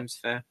doing that. Seems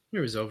fair. We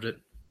resolved it.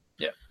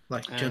 Yeah.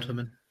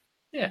 Gentlemen.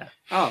 Yeah.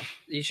 Oh,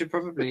 you should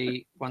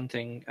probably, one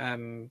thing,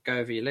 go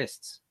over your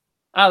lists.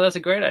 Oh, that's a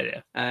great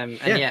idea.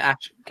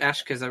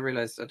 Ash, because I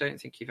realised I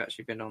don't think you've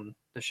actually been on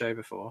the show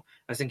before.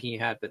 I was thinking you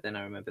had, but then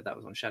I remembered that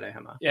was on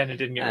Shadowhammer. Yeah, and it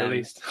didn't get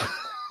released.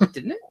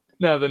 Didn't it?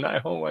 No, the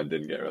Nighthawk one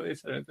didn't get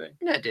released, I don't think.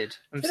 No, it did.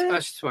 I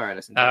swear I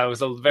listened to it. It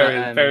was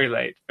very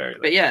late.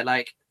 But yeah,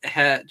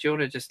 do you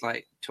want to just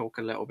talk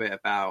a little bit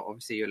about,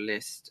 obviously, your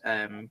list,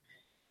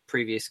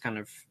 previous kind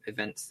of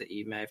events that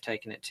you may have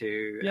taken it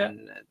to,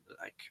 and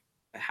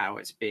how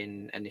it's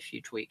been, and if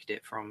you tweaked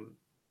it from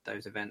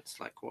those events,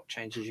 what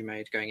changes you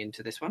made going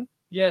into this one?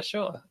 Yeah,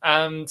 sure.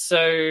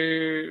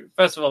 So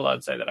first of all,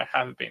 I'd say that I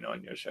haven't been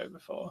on your show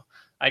before.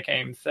 I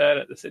came third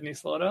at the Sydney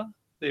Slaughter,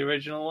 the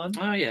original one.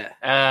 Oh yeah.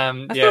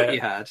 I thought you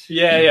had.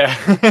 Yeah.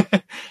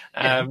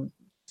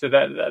 So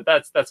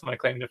that's my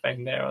claim to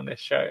fame there on this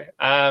show.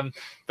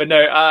 But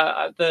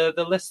no,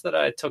 the list that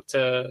I took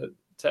to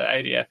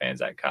ADF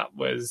Anzac Cup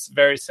was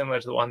very similar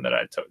to the one that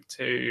I took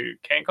to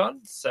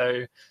CanCon.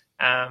 So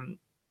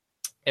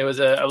it was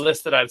a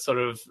list that I'd sort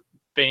of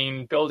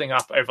been building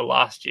up over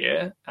last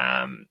year,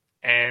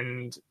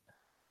 and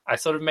I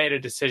sort of made a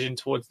decision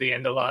towards the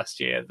end of last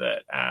year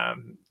that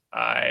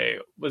I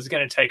was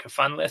going to take a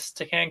fun list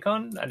to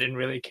CanCon. I didn't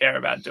really care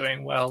about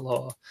doing well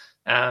or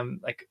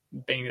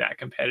being that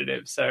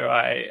competitive, so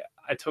I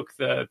took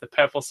the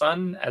Purple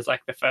Sun as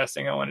the first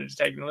thing I wanted to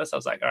take in the list. I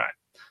was like, all right,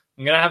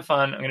 I'm going to have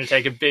fun. I'm going to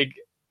take a big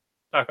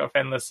fuck off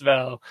endless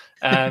spell,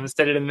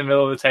 set it in the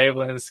middle of the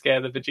table and scare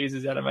the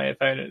bejesus out of my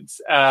opponents.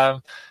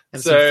 Have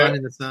some fun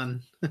in the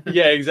sun.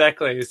 Yeah,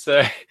 exactly.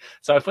 So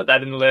I put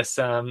that in the list.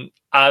 The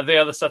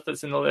other stuff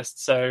that's in the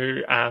list, so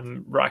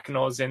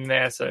Reikenor's in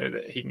there so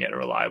that he can get a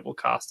reliable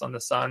cast on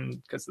the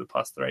sun because of the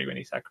 +3 when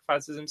he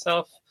sacrifices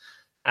himself.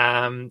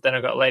 Then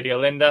I've got Lady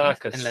Olinda,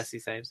 unless he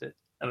saves it.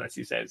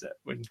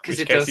 Because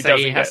it does say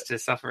he has to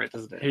suffer it,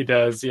 doesn't it? He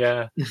does,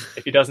 yeah.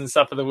 If he doesn't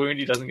suffer the wound,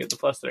 he doesn't get the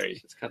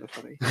 +3. It's kind of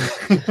funny.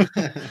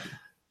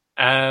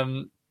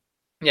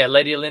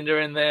 Lady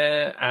Olinda in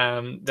there.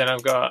 Then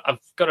I've got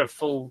a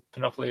full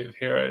panoply of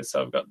heroes.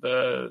 So I've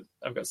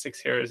got 6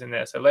 heroes in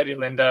there. So Lady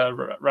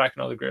Olinda,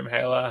 Reikenor the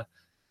Grimhailer,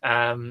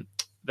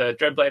 the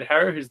Dreadblade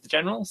Harrow, who's the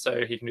general,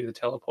 so he can do the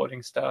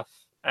teleporting stuff,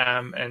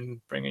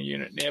 and bring a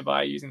unit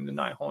nearby using the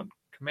Nighthaunt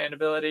command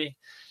ability.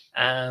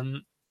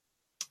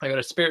 I got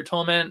a Spirit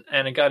Torment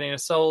and a Guardian of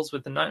Souls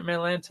with the Nightmare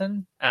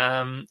Lantern.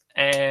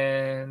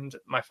 And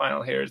my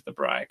final here is the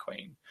Briar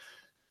Queen.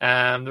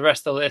 The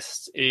rest of the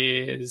list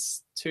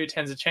is 2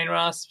 10s of Chain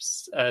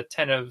Rasps,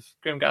 10 of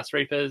Grimghast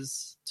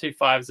Reapers, 2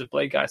 5s of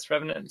Bladegeist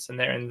Revenants, and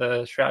they're in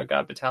the Shroud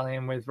Guard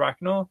Battalion with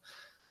Reikenor.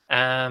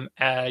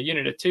 a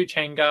unit of 2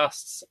 chain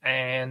ghasts,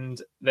 and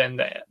then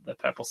the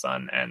Purple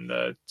Sun and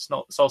the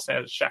Soul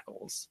Standard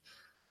Shackles.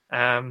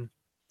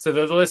 So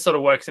the list sort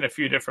of works in a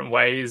few different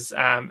ways.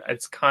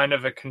 It's kind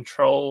of a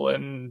control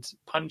and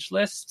punch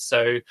list.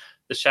 So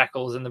the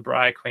Shackles and the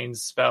Briar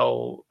Queen's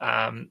spell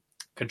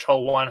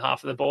control one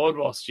half of the board,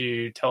 whilst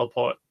you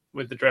teleport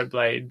with the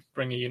Dreadblade,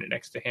 bring a unit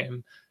next to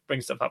him,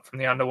 bring stuff up from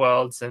the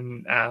underworlds,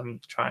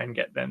 and try and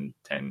get them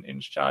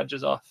 10-inch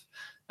charges off,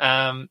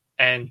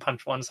 and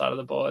punch one side of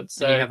the board.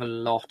 So and you have a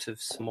lot of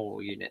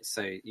small units,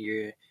 so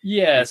you've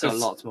got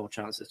lots more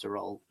chances to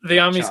roll. The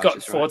army's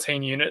got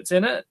 14 units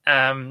in it,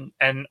 and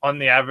on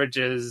the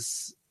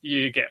averages,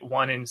 you get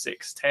 1 in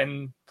 6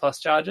 10 plus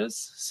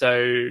charges.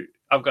 So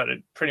I've got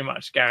it pretty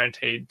much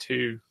guaranteed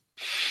 2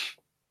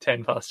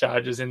 10 plus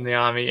charges in the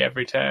army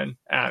every turn,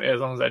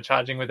 as long as they're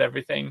charging with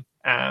everything.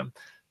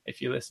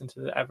 If you listen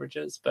to the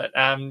averages, but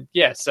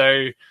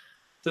so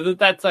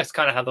that's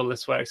kind of how the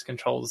list works.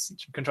 Controls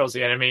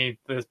the enemy.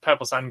 The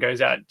Purple Sun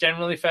goes out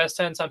generally first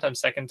turn, sometimes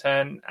second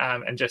turn,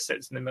 and just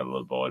sits in the middle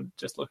of the board,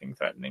 just looking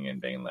threatening and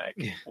being like,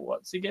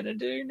 "What's he gonna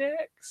do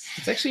next?"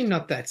 It's actually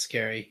not that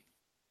scary.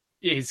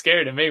 Yeah, he's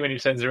scary to me when he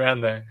turns around,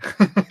 though.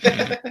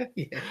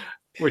 Yeah.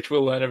 Which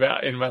we'll learn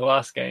about in my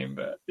last game,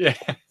 but yeah.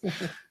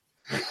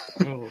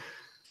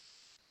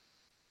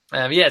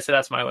 So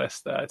that's my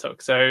list that I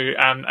took. So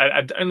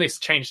I'd only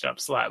changed it up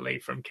slightly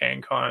from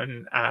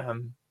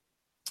CanCon.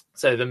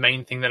 So the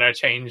main thing that I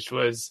changed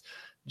was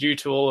due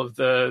to all of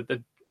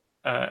the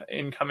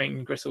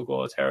incoming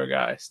Gristlegore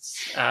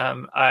Terrorgeists.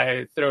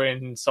 I threw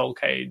in Soul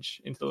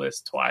Cage into the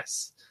list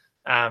twice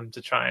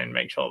to try and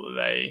make sure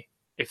that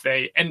if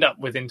they end up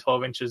within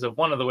 12 inches of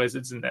one of the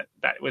wizards and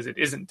that wizard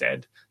isn't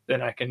dead,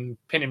 then I can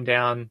pin him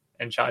down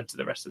and charge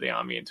the rest of the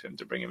army into him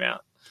to bring him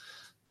out.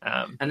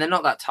 And they're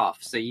not that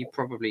tough, so you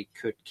probably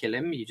could kill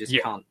him. You just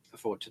can't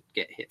afford to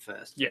get hit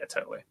first. Yeah,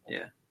 totally.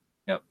 Yeah.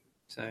 Yep.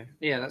 So,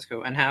 yeah, that's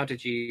cool. And how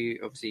did you,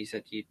 obviously you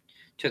said you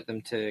took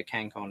them to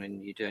CanCon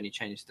and you'd only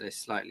changed the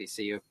list slightly,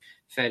 so you're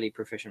fairly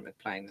proficient with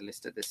playing the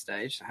list at this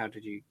stage. So how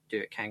did you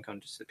do at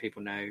CanCon, just so that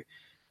people know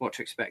what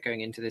to expect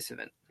going into this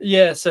event?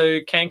 Yeah,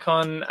 so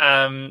CanCon,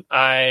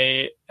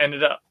 I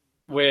ended up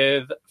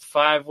with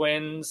 5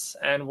 wins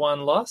and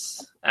 1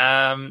 loss,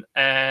 and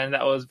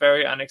that was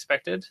very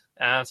unexpected.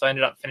 So I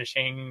ended up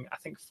finishing, I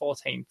think,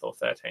 14th or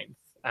 13th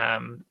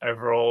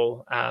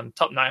overall.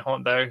 Top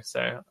Nighthaunt though,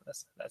 so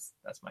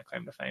that's my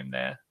claim to fame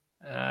there.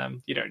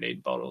 You don't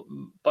need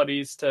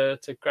bodies to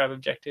grab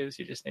objectives.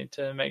 You just need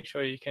to make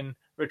sure you can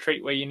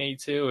retreat where you need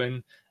to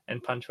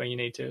and punch where you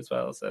need to as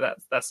well. So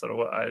that's sort of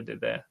what I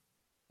did there.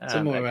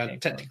 So more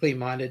tactically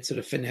minded sort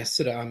of finesse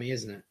sort of army,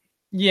 isn't it?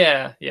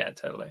 Yeah,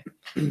 totally.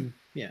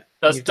 Yeah,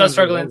 does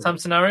struggle in some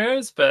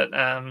scenarios, but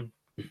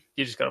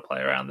you just got to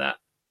play around that,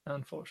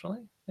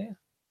 unfortunately.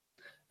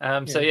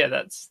 Yeah. So yeah,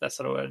 that's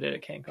sort of what I did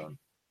at CanCon.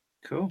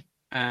 Cool.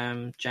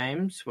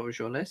 James, what was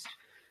your list?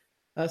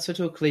 So I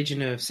took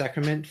Legion of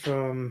Sacrament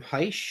from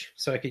Haish,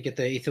 so I could get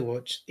the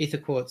Ether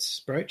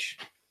Quartz brooch.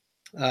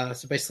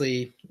 So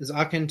basically, there's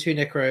Archon, 2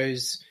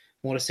 Necros,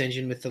 Mortis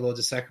Engine with the Lords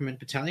of Sacrament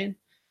Battalion.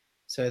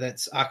 So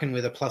that's Archon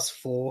with a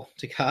 +4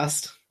 to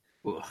cast.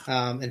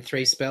 And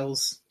 3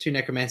 spells, 2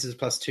 Necromancers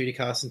 +2 to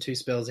cast, and 2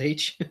 spells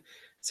each.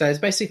 So it's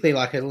basically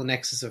like a little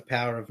nexus of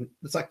power.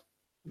 It's like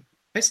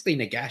basically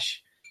Nagash,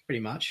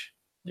 pretty much.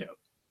 Yeah.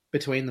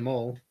 Between them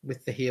all,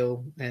 with the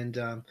heal and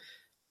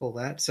all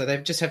that. So they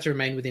just have to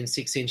remain within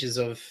 6 inches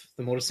of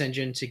the Mortis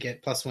Engine to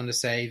get +1 to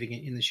save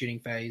in the shooting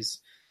phase,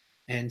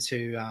 and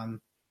to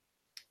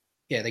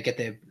they get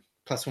their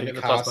 +1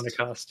 to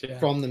cast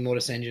from the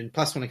Mortis Engine,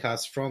 +1 to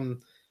cast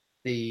from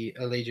the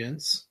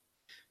Allegiance,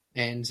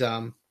 and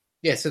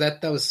so that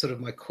was sort of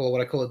my core,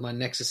 what I call it, my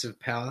nexus of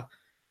power.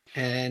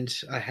 And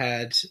I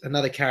had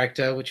another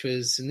character, which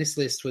was in this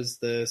list, was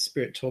the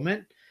Spirit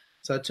Torment.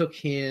 So I took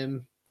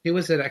him. He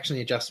was actually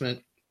an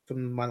adjustment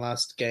from my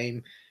last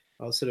game.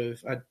 I was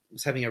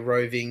having a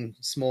roving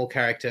small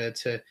character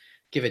to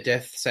give a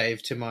death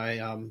save to my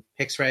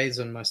Hexwraiths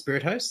and my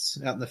Spirit Hosts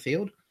out in the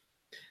field.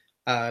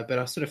 But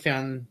I sort of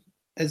found,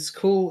 as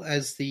cool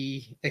as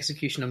the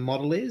Executioner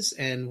model is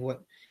and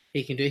what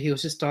he can do, he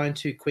was just dying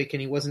too quick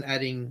and he wasn't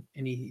adding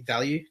any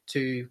value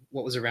to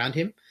what was around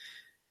him.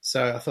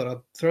 So I thought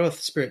I'd throw a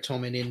Spirit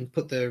Torment in,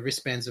 put the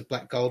wristbands of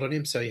black gold on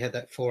him, so he had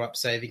that 4-up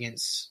save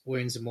against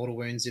wounds and mortal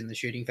wounds in the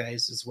shooting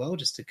phase as well,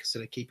 just to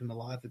sort of keep him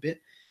alive a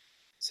bit.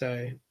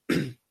 So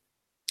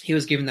he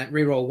was given that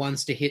reroll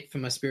 1s to hit for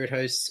my Spirit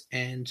Hosts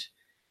and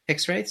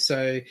Hexwraiths.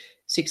 So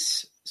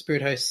 6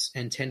 Spirit Hosts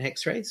and 10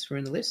 Hexwraiths were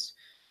in the list.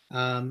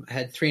 I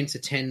had 3 into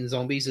 10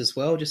 zombies as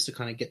well, just to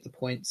kind of get the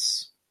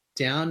points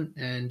down.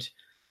 And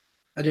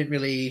I didn't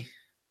really...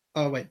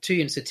 2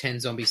 units of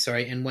 10 zombies,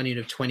 and 1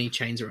 unit of 20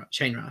 chain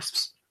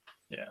rasps.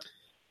 Yeah.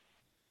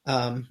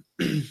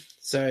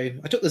 So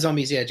I took the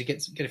zombies, to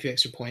get a few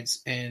extra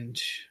points,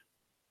 and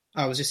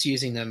I was just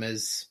using them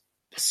as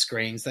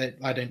screens. I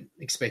don't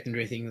expect them to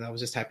do anything. I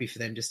was just happy for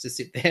them just to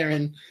sit there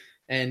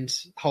and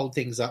hold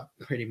things up,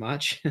 pretty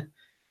much.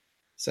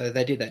 So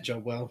they did that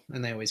job well,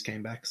 and they always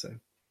came back. So,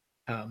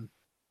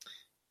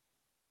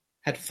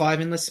 had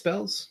 5 endless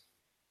spells.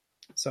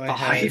 So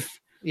I 5?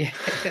 Yeah.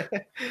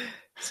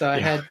 So I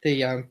had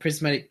the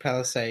Prismatic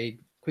Palisade,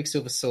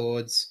 Quicksilver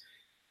Swords,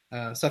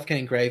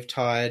 Suffocating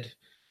Gravetide.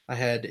 I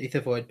had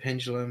Ether Void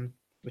Pendulum,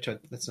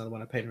 that's another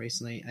one I painted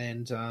recently,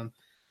 and the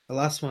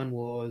last one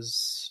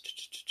was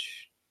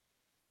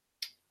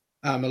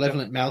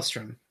Malevolent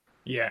Maelstrom.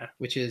 Yeah,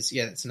 which is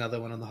that's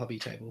another one on the hobby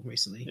table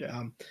recently.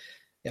 Yeah.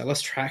 I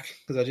lost track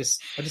because I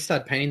just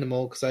started painting them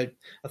all because I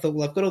thought,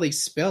 well, I've got all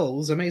these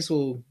spells, I may as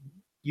well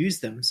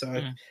use them. So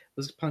I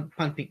was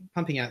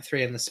pumping out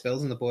 3 in the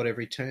spells on the board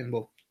every turn.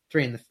 Well,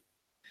 3 in the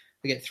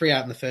I get 3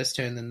 out in the first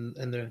turn,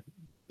 and the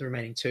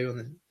remaining 2 on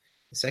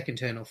the second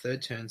turn or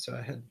third turn. So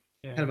I had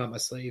them up my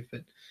sleeve.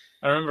 But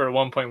I remember at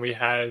one point we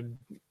had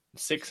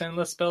 6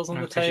 endless spells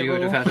on the table. You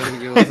would have had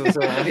all yours as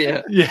well.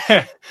 Yeah.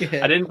 Yeah.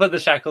 I didn't put the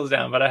shackles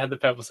down, but I had the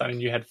Purple Sun,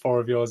 and you had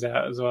 4 of yours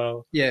out as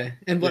well. Yeah,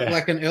 and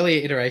like an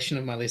earlier iteration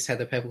of my list had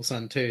the Purple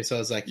Sun too, so I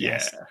was like,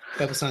 yes,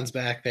 Purple Sun's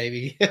back,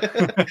 baby.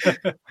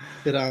 But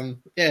no,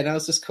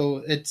 it's just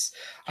cool.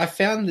 I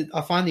find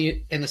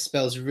the endless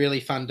spells really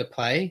fun to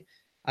play.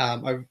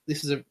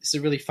 This is a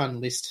really fun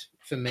list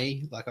for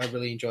me. Like, I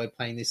really enjoyed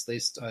playing this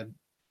list. I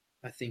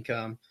think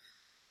I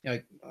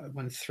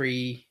won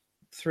 3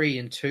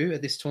 and 2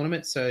 at this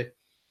tournament, so I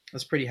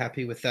was pretty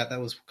happy with that. That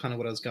was kind of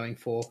what I was going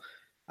for.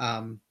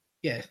 I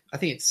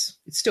think it's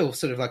still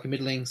sort of like a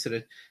middling sort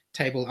of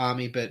table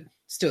army, but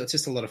still it's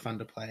just a lot of fun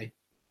to play.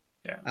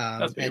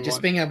 And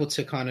just being able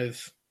to kind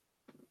of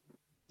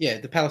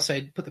put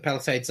the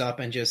Palisades up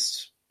and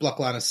just block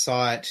line of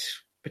sight,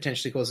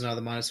 potentially cause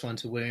another -1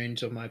 to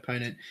wound of my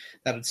opponent.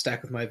 That would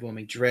stack with my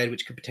Overwhelming Dread,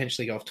 which could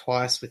potentially go off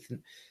twice with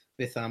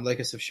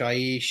Locus of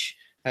Shyish.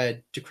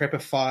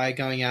 Decrepify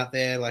going out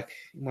there. Like,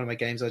 in one of my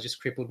games, I just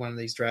crippled one of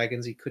these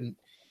dragons. He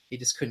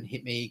just couldn't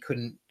hit me. He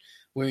couldn't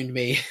wound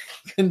me.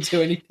 Couldn't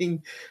do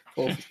anything.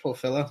 Poor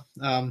fella.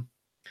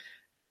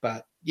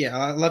 But yeah,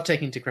 I love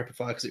taking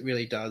Decrepify because it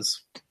really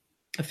does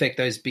affect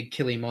those big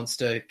killy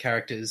monster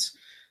characters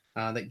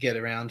that get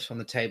around on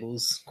the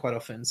tables quite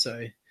often.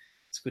 So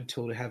it's a good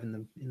tool to have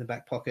in the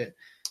back pocket.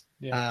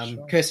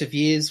 Sure. Curse of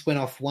Years went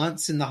off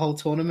once in the whole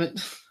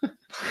tournament.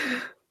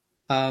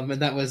 And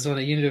that was on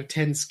a unit of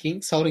 10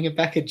 skinks holding a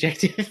back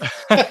objective.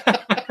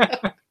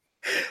 But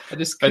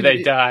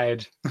they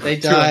died. They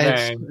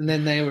died, and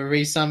then they were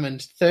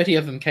resummoned. 30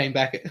 of them came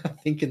back, I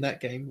think, in that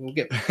game. We'll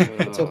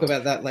talk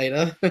about that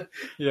later.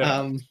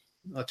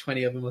 Or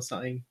 20 of them or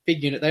something.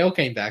 Big unit. They all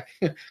came back.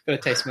 Got to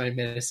taste my own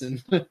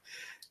medicine.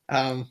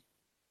 And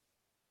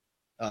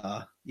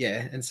so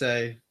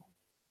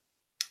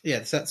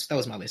that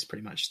was my list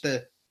pretty much.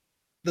 The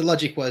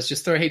logic was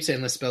just throw heaps of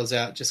endless spells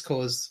out, just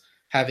cause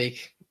havoc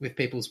with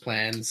people's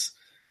plans,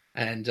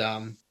 and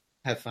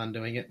have fun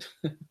doing it.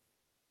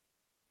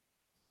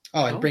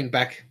 And bring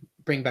back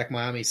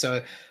my army.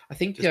 So I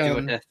think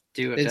just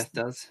do what death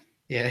does.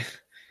 Yeah,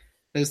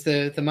 there's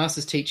the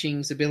Master's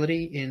Teachings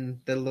ability in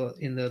the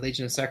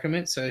Legion of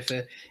Sacrament. So if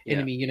an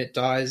enemy unit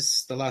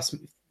dies, the last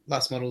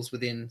models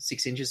within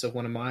 6 inches of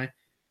one of my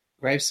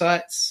grave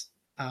sites,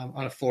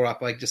 on a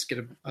 4-up, I just get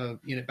a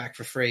unit back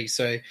for free.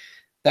 So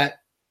that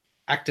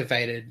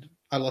activated.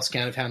 I lost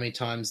count of how many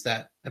times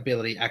that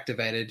ability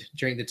activated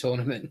during the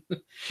tournament.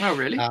 Oh,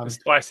 really? It's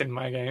twice in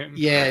my game.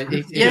 Yeah,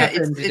 it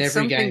happens in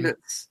every game.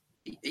 That's,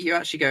 you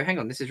actually go, hang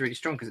on, this is really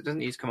strong because it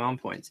doesn't use command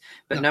points.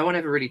 But no one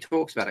ever really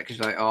talks about it because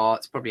you're like, oh,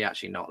 it's probably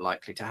actually not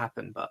likely to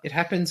happen. But it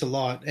happens a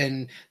lot,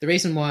 and the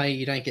reason why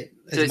you don't get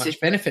as much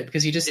benefit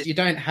because you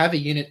don't have a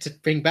unit to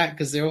bring back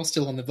because they're all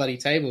still on the bloody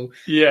table.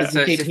 Yeah,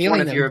 so if one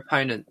of your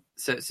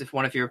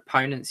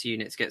opponent's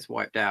units gets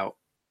wiped out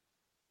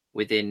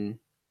within.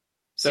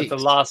 So if the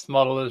last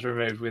model is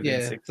removed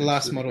within 6 the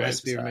last model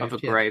has to be removed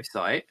of a grave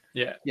site.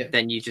 Yeah.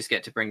 Then you just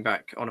get to bring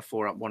back on a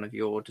 4-up one of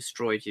your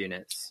destroyed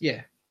units.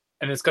 Yeah.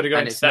 And it's got to go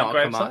into that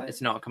grave site?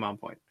 It's not a command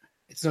point.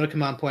 It's not a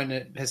command point.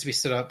 It has to be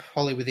stood up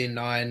wholly within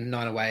 9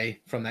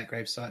 away from that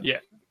grave site.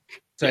 Yeah.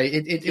 So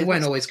it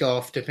won't always go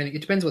off.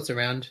 It depends what's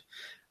around.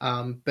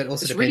 But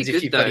also depends really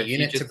if you've got a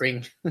unit to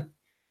bring.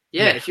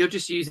 If you're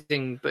just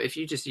using, but if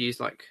you just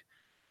use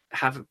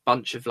have a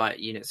bunch of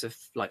units of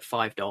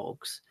 5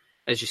 dogs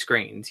as your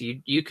screens,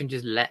 you can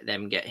just let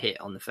them get hit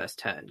on the first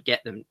turn,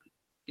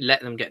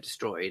 let them get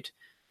destroyed,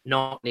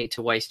 not need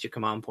to waste your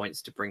command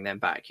points to bring them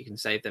back. You can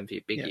save them for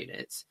your big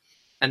units,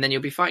 and then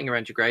you'll be fighting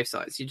around your grave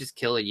sites. You just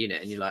kill a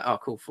unit and you're like, oh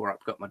cool,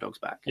 4-up, got my dogs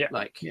back.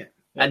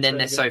 And then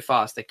they're so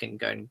fast they can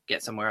go and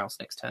get somewhere else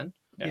next turn.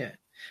 I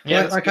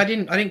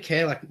didn't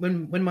care. Like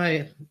when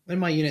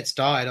my units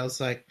died, I was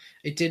like,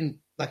 it didn't,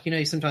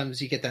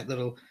 sometimes you get that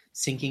little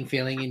sinking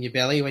feeling in your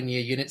belly when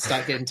your units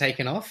start getting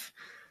taken off.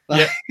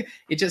 I've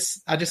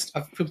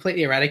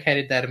completely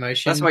eradicated that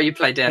emotion. That's why you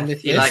play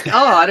death. You're like, oh,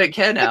 I don't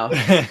care now.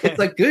 It's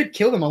like, good,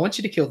 kill them. I want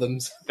you to kill them.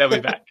 They'll be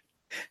back.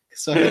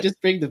 So I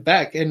just bring them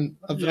back, and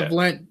I've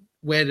learned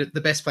where the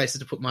best places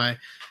to put my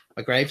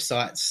grave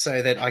sites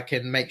so that I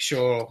can make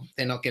sure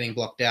they're not getting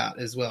blocked out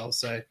as well.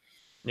 So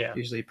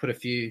usually put a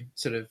few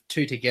sort of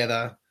 2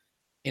 together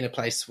in a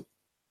place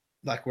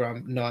like where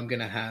I'm going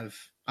to have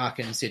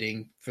Archon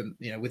sitting from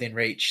within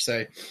reach.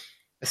 So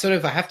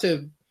I have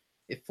to.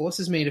 It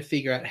forces me to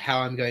figure out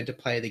how I'm going to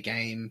play the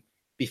game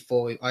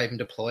before I even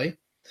deploy.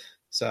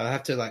 So I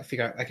have to like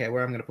figure out, okay,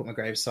 where I'm going to put my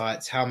grave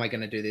sites, how am I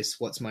going to do this,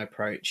 what's my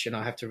approach, and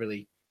I have to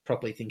really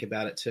properly think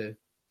about it to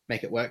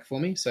make it work for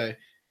me. So it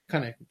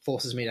kind of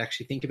forces me to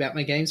actually think about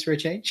my games for a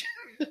change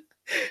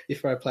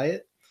before I play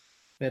it.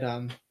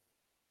 But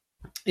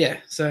yeah,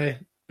 so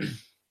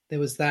there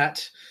was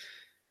that.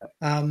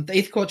 The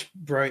Aethercorch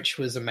Brooch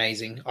was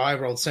amazing. I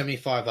rolled so many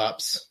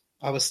 5-ups.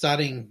 I was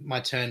starting my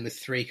turn with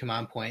 3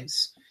 command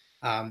points.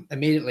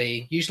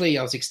 Immediately, usually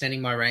I was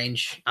extending my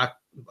range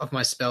of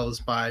my spells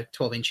by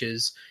 12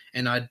 inches,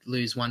 and I'd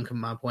lose 1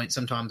 command point.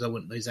 Sometimes I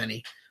wouldn't lose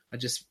any. I'd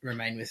just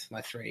remain with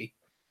my 3.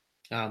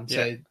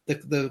 So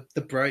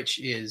the Brooch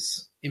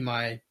is in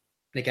my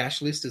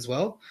Nagash list as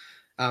well,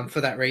 for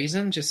that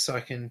reason, just so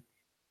I can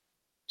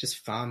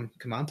just farm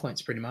command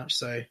points pretty much.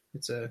 So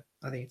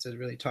I think it's a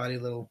really tidy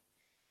little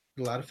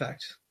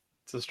artifact.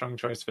 It's a strong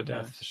choice for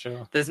Death, for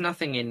sure. There's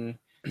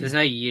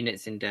no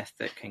units in Death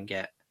that can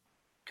get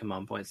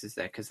command points, is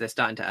there? Because they're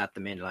starting to add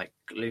them in. Like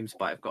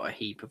Gloomspite have got a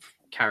heap of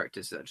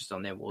characters that are just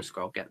on their war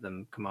scroll get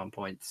them command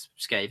points.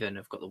 Skaven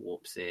have got the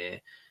Warp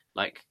Seer.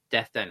 Like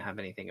Death don't have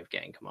anything of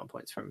getting command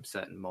points from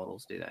certain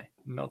models, do they?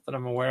 Not that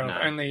I'm aware of. No.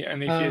 Only if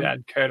you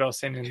add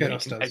Kurdos in and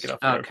Kurdos you can take it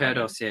off.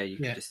 Kurdos, you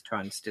can just try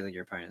and steal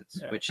your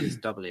opponents, which is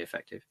doubly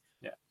effective.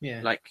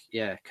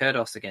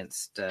 Kurdos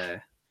against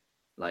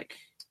like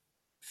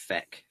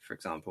Feck, for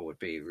example, would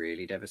be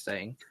really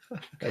devastating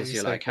because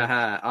you're like,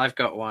 haha, I've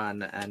got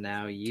one, and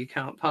now you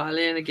can't pile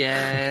in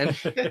again.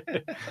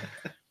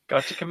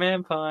 Got your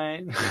command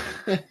point.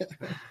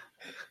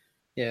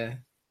 Yeah.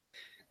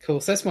 Cool.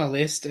 So that's my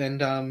list,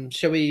 and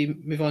shall we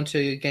move on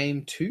to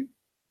game 2?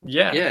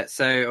 Yeah.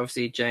 So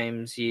obviously,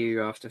 James,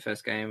 you after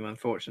first game,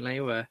 unfortunately,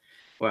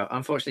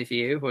 unfortunately for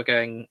you, we're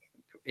going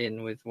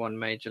in with 1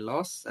 major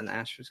loss, and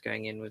Ash was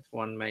going in with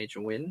 1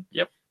 major win.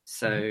 Yep.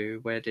 So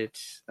where did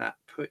that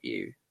put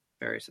you,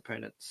 various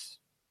opponents?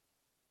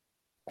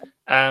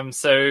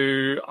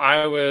 So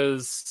I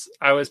was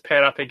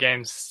paired up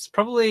against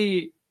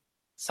probably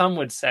some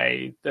would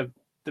say the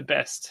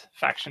best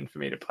faction for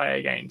me to play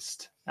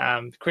against.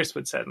 Chris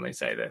would certainly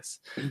say this.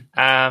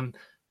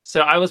 So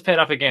I was paired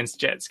up against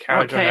Jet's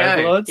Kharadron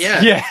Overlords.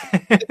 Yeah.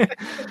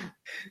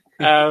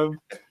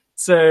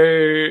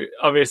 So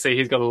obviously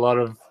he's got a lot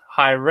of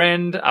high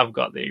rend. I've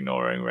got the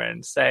ignoring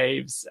rend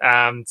saves.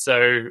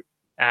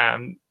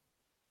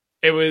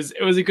 It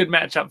was a good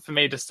matchup for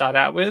me to start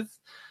out with.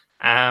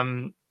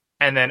 And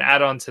then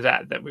add on to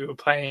that we were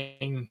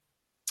playing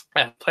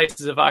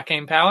Places of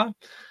Arcane Power.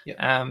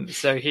 Yep.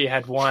 So he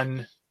had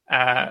 1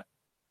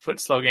 foot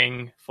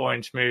slogging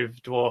 4-inch move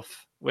dwarf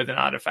with an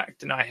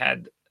artifact, and I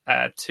had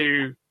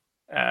 2.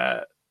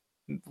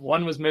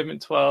 1 was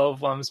movement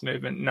 12, 1 was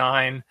movement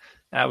 9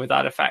 with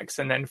artifacts,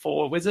 and then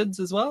 4 wizards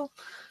as well.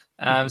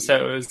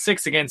 So it was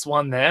 6 against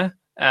 1 there.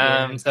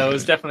 So it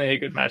was definitely a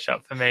good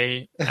matchup for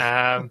me.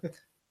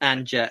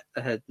 And Jet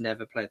had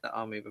never played that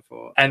army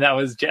before. And that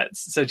was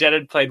Jet's. So Jet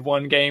had played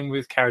 1 game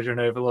with Kharadron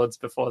Overlords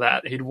before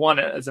that. He'd won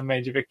it as a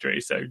major victory,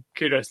 so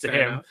kudos to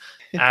him.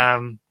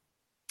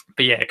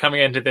 But yeah,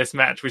 coming into this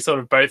match, we sort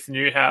of both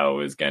knew how it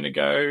was going to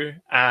go.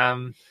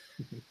 And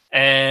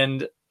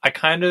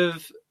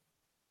I've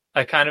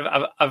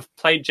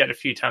played Jet a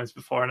few times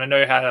before, and I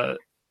know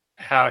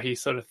how he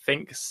sort of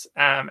thinks.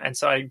 And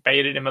so I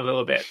baited him a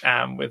little bit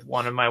with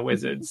 1 of my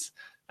wizards.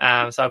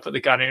 So I put the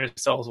Guardian of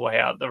Souls way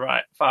out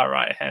the far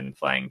right hand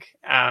flank.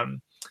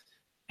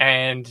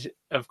 And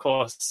of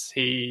course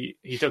he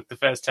took the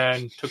first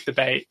turn, took the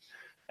bait.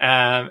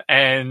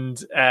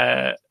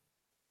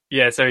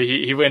 So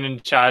he went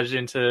and charged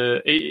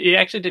into. He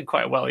actually did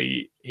quite well.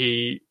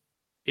 He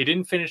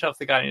didn't finish off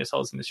the Guardian of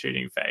Souls in the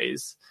shooting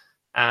phase,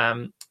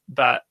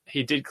 but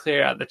he did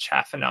clear out the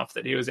chaff enough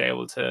that he was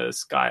able to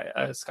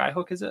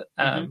skyhook, is it?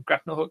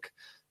 Grapnel hook,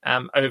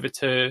 over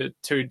to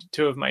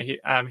two of my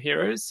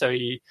heroes. So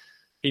he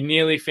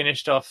nearly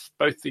finished off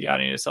both the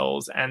Guardian of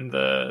Souls and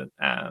the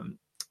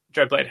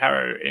Dreadblade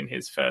Harrow in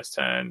his first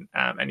turn,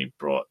 and he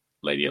brought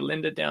Lady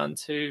Alinda down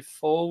to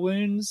 4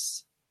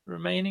 wounds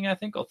remaining, I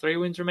think, or 3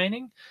 wounds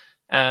remaining.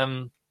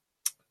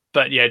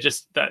 But yeah,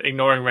 just that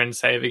ignoring rend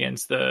save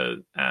against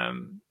the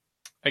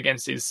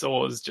against his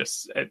swords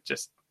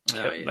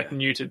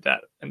neutered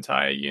that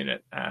entire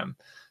unit.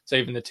 So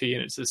even the 2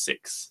 units of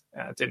 6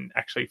 didn't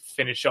actually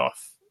finish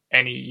off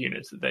any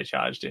units that they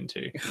charged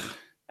into.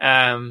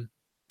 And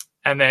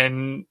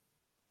then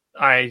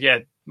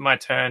my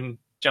turn,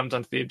 jumped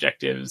onto the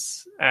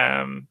objectives.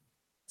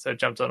 So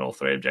jumped on all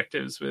 3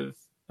 objectives with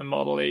a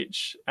model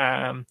each.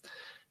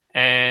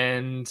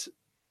 And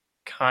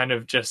kind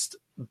of just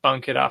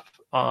bunkered up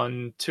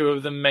on 2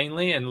 of them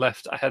mainly, and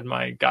left. I had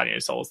my Guardian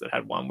of Souls that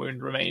had 1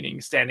 wound remaining,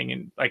 standing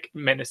in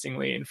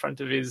menacingly in front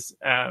of his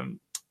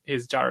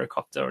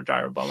gyrocopter or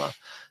gyrobomber.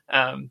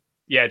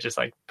 Just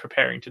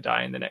preparing to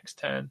die in the next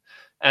turn.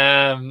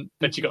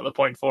 But you got the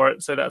point for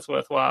it, so that's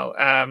worthwhile.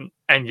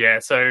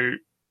 So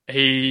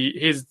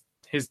his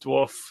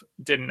dwarf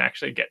didn't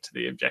actually get to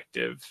the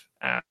objective.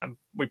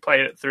 We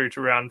played it through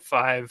to round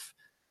 5.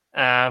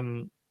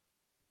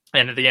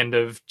 And at the end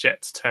of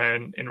Jet's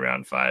turn in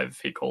round 5,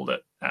 he called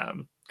it.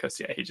 Because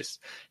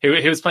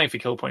he was playing for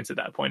kill points at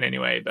that point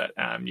anyway, but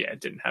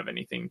didn't have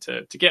anything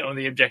to get on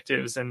the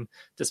objectives, and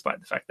despite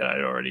the fact that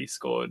I'd already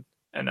scored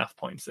enough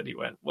points that he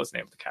wasn't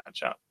able to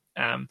catch up.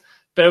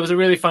 But it was a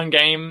really fun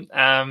game.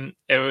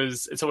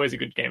 It's always a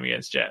good game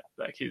against Jet.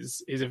 Like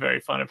he's a very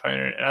fun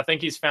opponent, and I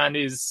think he's found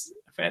his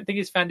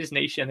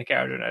niche in the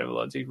Kharadron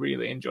Overlords. He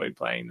really enjoyed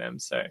playing them,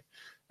 so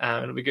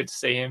it'll be good to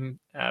see him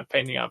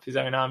painting up his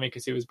own army,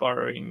 because he was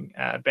borrowing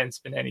Ben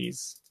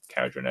Spinetti's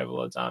Kharadron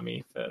Overlord's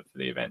army for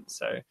the event.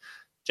 So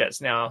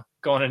Jet's now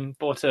gone and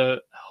bought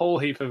a whole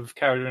heap of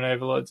Kharadron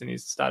Overlords, and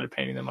he's started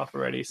painting them up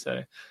already. So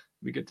it'll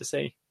be good to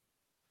see.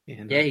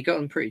 Yeah, he got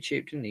them pretty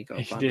cheap, didn't he? Got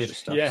a bunch of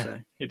stuff. Yeah, so.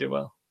 He did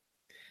well.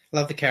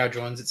 Love the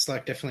Kharadrons. It's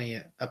like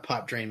definitely a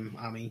pipe dream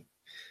army.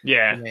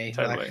 Yeah,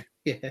 totally. Like,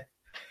 yeah.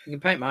 You can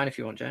paint mine if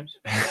you want, James.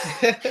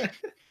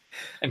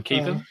 And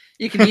keep them.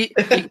 You can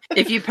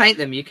if you paint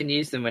them, you can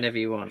use them whenever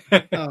you want.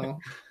 Oh,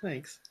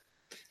 thanks.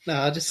 No,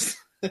 I just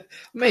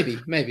maybe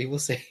we'll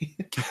see.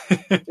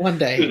 One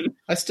day.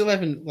 I still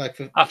haven't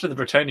after the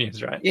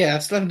Bretonnians, right? Yeah, I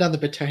still haven't done the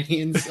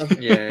Bretonnians.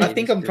 I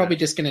think I'm probably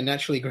just going to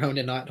naturally grow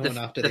into Nighthorn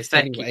after this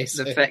anyway.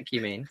 So. The Feck, you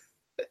mean?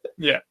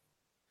 Yeah.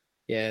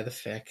 Yeah, the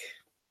Feck.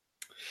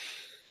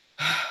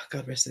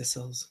 God rest their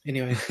souls.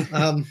 Anyway,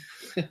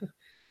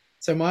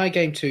 so my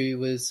game 2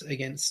 was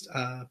against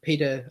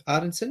Peter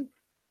Ardenson,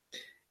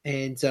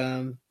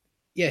 and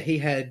he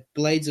had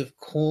Blades of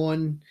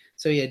Corn.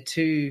 So he had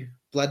 2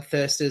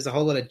 Bloodthirsters, a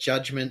whole lot of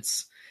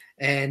Judgments,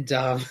 and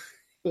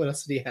what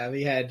else did he have?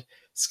 He had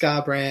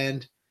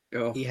Scarbrand.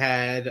 Oh. He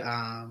had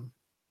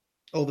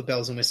all the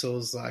bells and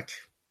whistles, like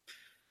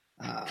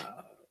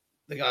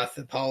the guy at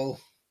the pole,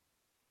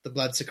 the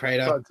Blood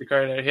Secretor.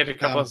 He had a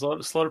couple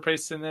of slaughter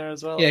priests in there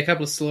as well. Yeah, a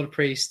couple of slaughter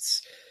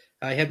priests.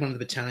 He had one of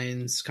the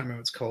battalions. Can't remember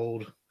what it's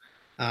called.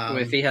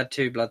 If he had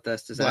 2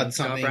 Bloodthirsters and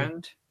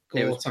Scarbrand,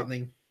 it was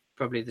something.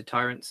 Probably the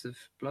Tyrants of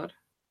Blood.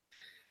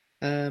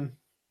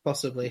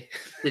 Possibly.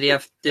 Did he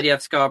have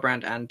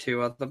Scarbrand and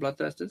 2 other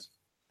Bloodthirsters?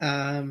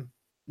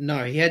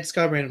 No, he had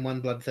Scarbrand and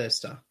 1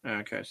 Bloodthirster.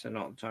 Okay, so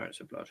not the Tyrants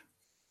of Blood.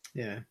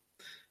 Yeah.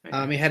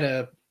 Okay. He had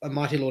a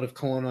Mighty Lord of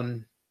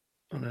Khorne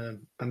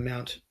on a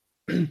mount.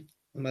 It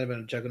might have been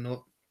a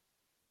Juggernaut.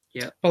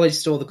 Yeah. Probably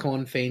just all the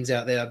Khorne fiends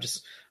out there. I'm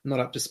not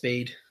up to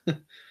speed.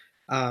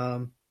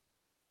 The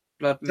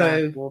Blood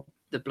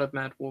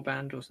Mad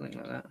Warband or something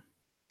like that.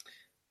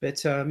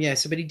 But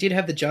but he did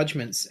have the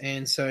Judgments,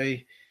 and so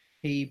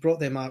he brought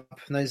them up,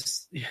 and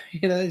those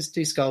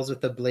 2 skulls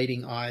with the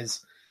bleeding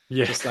eyes,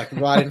 just like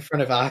right in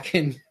front of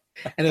Arkan,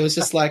 and it was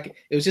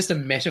just a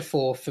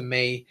metaphor for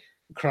me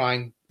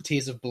crying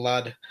tears of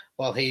blood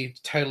while he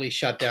totally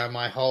shut down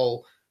my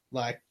whole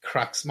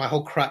crux. My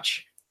whole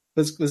crutch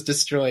was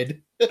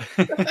destroyed.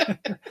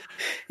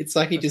 It's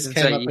like he just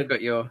came up. You've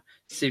got your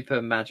super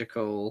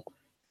magical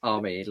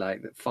army,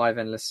 like 5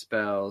 endless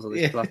spells, all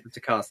these pluses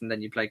to cast, and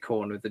then you play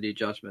Khorne with the new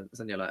Judgments,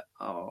 and you're like,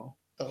 oh.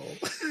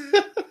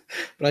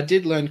 But I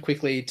did learn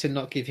quickly to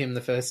not give him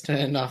the first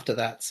turn after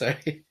that, so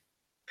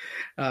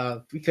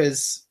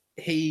because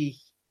he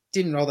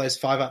didn't roll those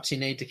 5-ups you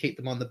need to keep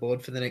them on the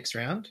board for the next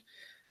round.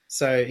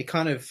 So it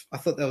I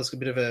thought that was a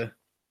bit of a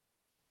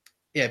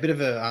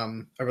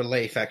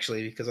relief,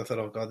 actually, because I thought,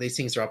 oh god, these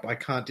things are up. I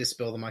can't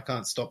dispel them. I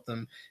can't stop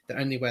them. The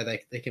only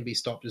way they can be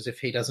stopped is if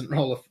he doesn't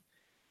roll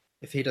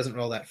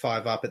that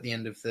 5-up at the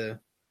end of the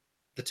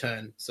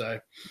turn. So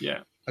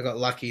yeah, I got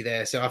lucky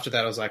there. So after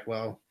that, I was like,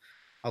 well,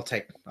 I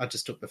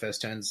just took the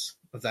first turns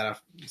of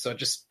that, so I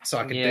do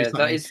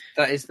something.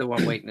 That is the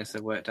one weakness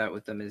I've worked out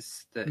with them,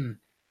 is that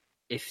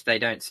if they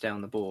don't stay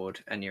on the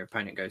board and your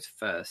opponent goes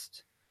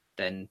first,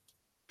 then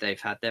they've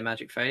had their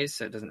magic phase,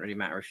 so it doesn't really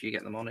matter if you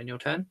get them on in your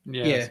turn.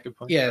 Yeah, that's a good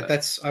point. Yeah,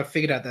 I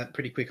figured out that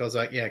pretty quick. I was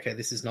like, yeah, okay,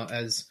 this is not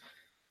as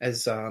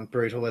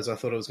brutal as I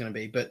thought it was going to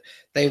be, but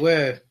they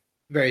were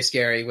very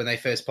scary when they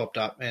first popped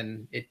up,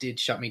 and it did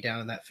shut me down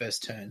in that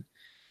first turn.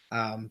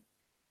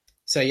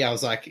 So yeah, I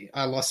was like,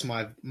 I lost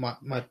my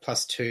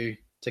 +2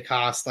 to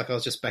cast. Like I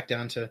was just back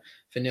down to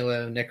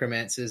vanilla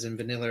Necromancers and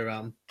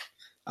vanilla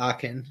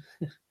Arkan.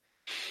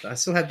 I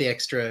still had the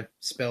extra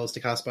spells to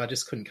cast, but I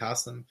just couldn't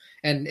cast them.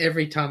 And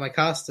every time I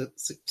cast a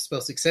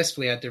spell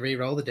successfully, I had to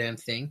re-roll the damn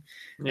thing.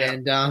 Yeah.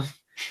 And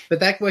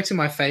but that worked in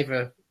my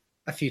favor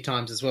a few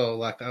times as well.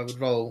 Like I would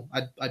roll,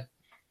 I'd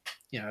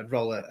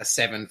roll a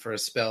 7 for a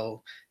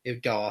spell. It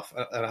would go off.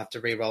 I'd have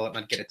to re-roll it, and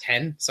I'd get a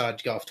 10, so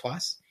I'd go off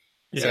twice.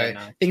 Yeah,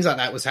 so things like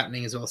that was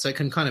happening as well. So it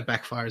can kind of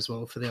backfire as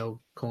well for the old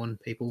Khorne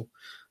people.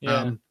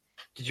 Yeah.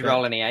 Did you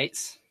roll any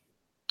 8s?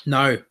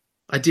 No,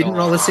 I didn't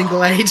roll a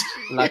single 8.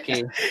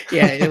 Lucky.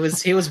 Yeah,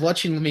 he was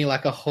watching me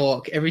like a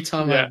hawk. Every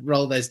time I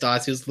rolled those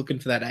dice, he was looking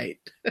for that 8.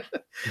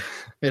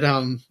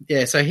 But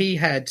so he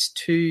had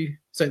 2.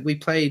 So we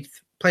played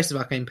Place of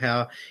Arcane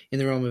Power in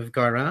the realm of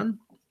Ghyran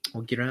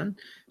or Giran.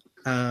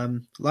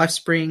 Life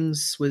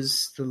Springs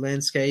was the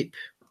landscape,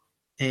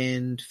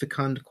 and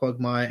Fecund,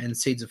 Quagmire, and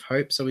Seeds of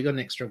Hope. So we got an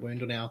extra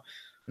wound on our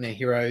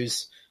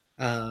heroes.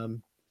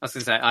 I was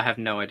going to say, I have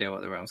no idea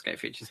what the Realmscape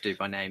features do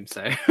by name,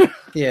 so...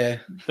 Yeah.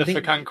 The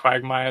Fecund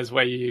Quagmire is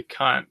where you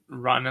can't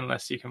run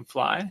unless you can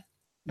fly.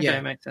 Okay,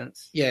 makes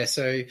sense. Yeah,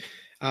 so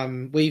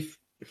we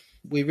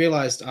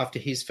realised after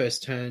his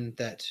first turn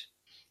that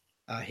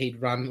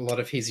he'd run a lot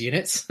of his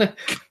units.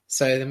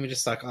 So then we're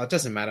just like, oh, it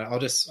doesn't matter.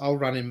 I'll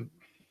run him.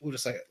 We'll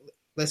just like,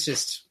 let's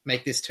just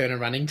make this turn a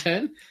running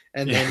turn,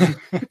 and then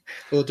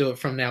we'll do it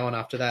from now on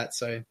after that.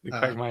 So the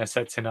Quagmire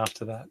sets in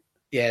after that.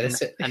 Yeah,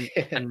 that's it.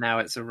 And now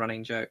it's a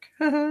running joke.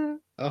 Chris,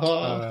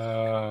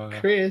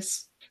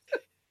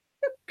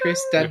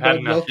 Dad, had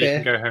enough. You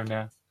can go home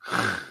now.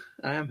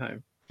 I am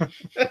home.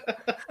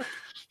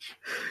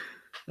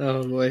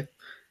 Oh boy.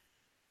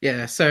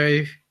 Yeah,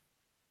 so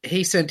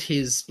he sent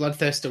his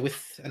Bloodthirster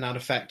with an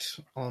artifact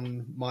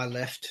on my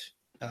left,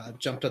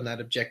 jumped on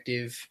that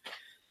objective.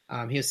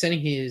 He was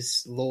sending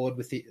his Lord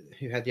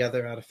who had the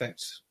other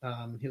artifact.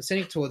 He was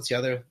sending it towards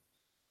the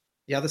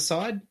other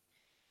side,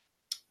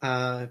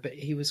 but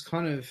he was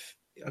kind of,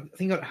 I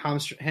think, got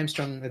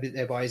hamstrung a bit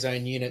there by his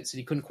own units, and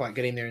he couldn't quite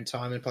get in there in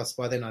time. And plus,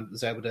 by then, I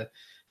was able to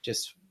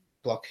just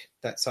block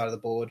that side of the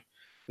board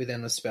with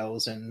endless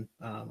spells, and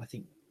I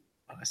think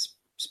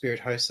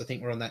Spirit Hosts, I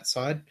think, were on that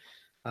side,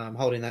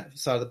 holding that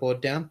side of the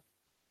board down.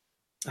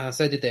 So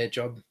they did their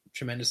job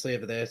tremendously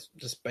over there,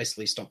 just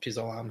basically stopped his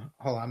whole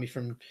army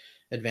from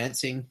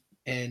advancing,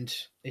 and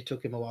it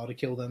took him a while to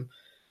kill them.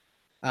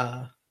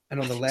 And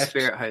on the left,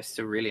 Spirit Hosts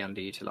are really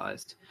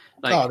underutilized.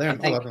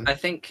 I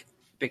think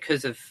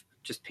because of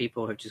just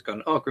people have just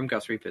gone,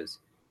 Grimcast Reapers,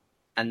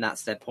 and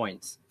that's their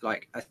points.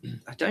 Like,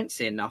 I don't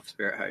see enough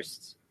Spirit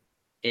Hosts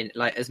in,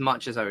 like, as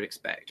much as I would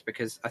expect,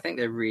 because I think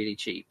they're really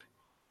cheap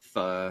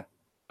for,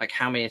 like,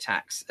 how many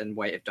attacks and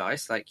weight of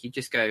dice. Like, you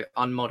just go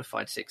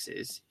unmodified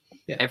 6s,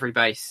 every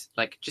base,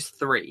 like,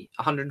 just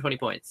 120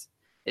 points.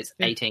 It's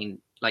 18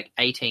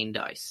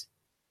 dice.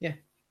 Yeah.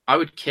 I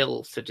would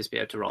kill to just be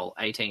able to roll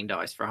 18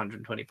 dice for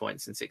 120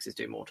 points and 6s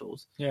do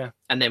mortals. Yeah.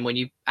 And then when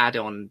you add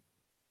on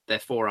their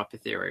 4-up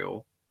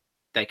ethereal,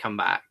 they come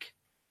back,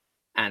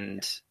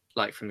 and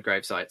like from the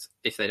grave sites,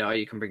 if they die,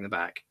 you can bring them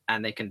back,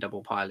 and they can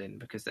double pile in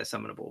because they're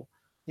summonable.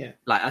 Yeah.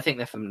 Like, I think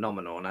they're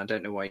phenomenal, and I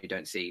don't know why you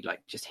don't see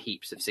like just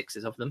heaps of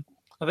 6s of them.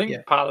 I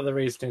think part of the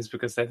reason is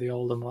because they're the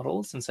older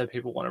models, and so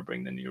people want to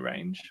bring the new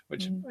range,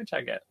 which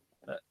I get.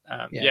 But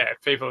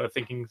if people are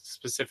thinking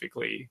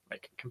specifically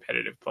like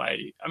competitive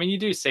play, I mean, you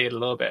do see it a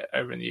little bit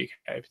over in the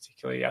UK,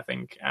 particularly. I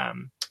think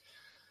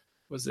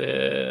was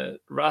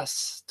it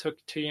Russ took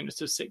 2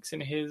 units of 6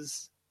 in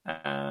his.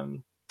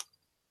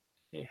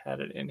 He had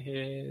it in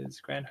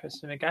his Grand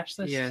Host and Nagash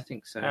list. Yeah, I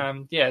think so.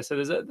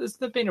 So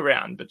they've been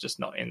around, but just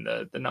not in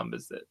the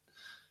numbers that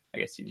I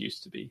guess you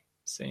used to be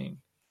seeing.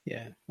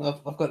 Yeah,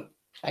 well, I've got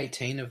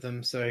 18 of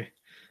them, so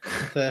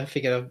I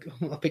figured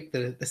I'll pick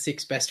the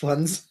 6 best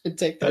ones and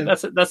take them.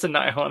 That's a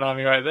Nighthorn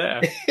army right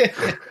there.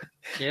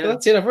 Yeah, well,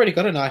 that's it. I've already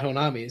got a Nighthorn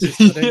army. It's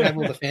just I don't have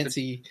all the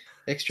fancy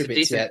extra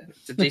bits yet.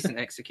 It's a decent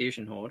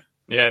execution horde.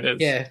 Yeah, it is.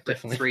 Yeah,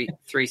 definitely.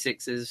 Three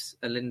 6s,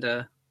 a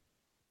Linda.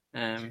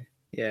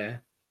 Yeah.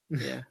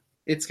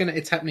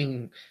 It's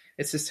happening.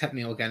 It's just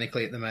happening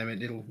organically at the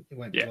moment. It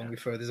won't be long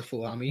before there's a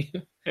full army.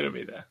 It'll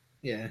be there.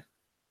 Yeah.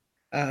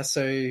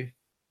 So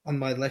on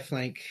my left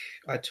flank,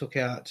 I took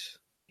out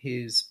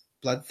his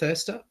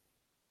Bloodthirster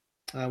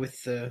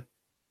with the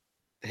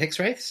Hex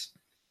Wraiths.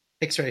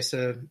 Hex Wraiths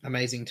are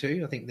amazing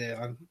too. I think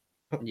they're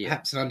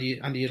perhaps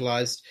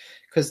underutilized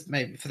because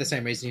maybe for the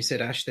same reason you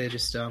said, Ash. They're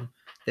just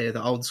they're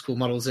the old school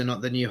models. They're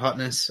not the new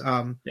hotness.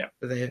 But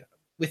they're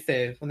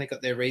when they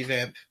got their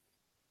revamp.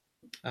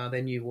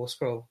 Their new War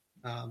Scroll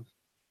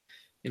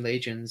in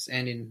Legions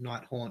and in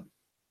Nighthaunt,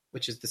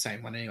 which is the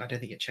same one anyway. I don't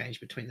think it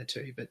changed between the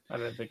two, but I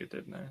don't think it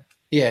did. No.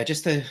 Yeah,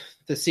 just the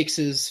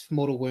 6s,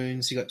 mortal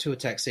wounds. You got 2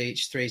 attacks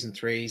each, 3s and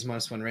 3s,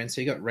 -1 rend.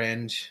 So you got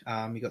rend.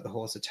 You got the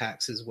horse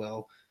attacks as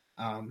well.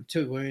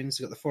 2 wounds.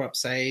 You got the 4-up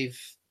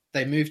save.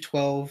 They move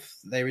 12.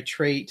 They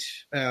retreat.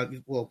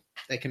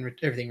 They can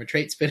everything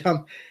retreats, but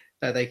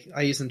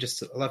I use them I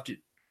love to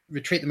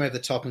retreat them over the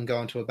top and go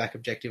onto a back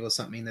objective or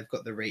something. They've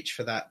got the reach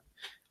for that.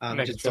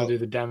 They can still do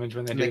the damage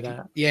when they do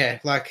that. Yeah,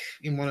 like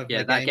in one of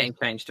the that game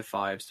change to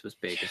 5s was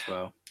big as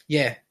well.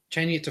 Yeah,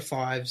 changing it to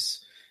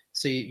 5s.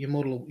 So your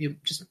mortal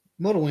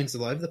wounds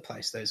all over the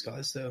place. Those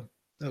guys, they're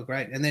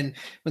great. And then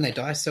when they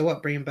die, so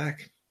what? Bring them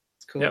back.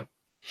 It's cool. Yep.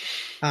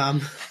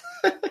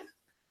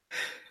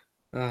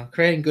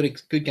 Creating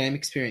good game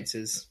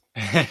experiences.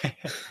 Killed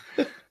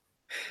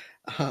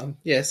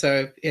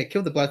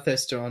the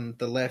Bloodthirster on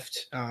the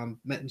left.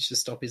 Managed to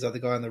stop his other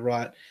guy on the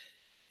right,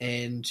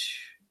 and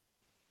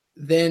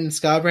then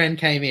Skarbrand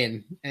came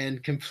in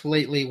and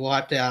completely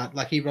wiped out.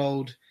 Like, he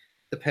rolled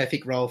the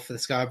perfect roll for the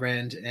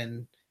Skarbrand,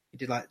 and he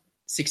did like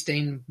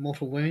 16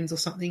 mortal wounds or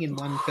something in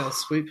one fell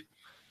swoop.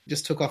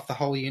 Just took off the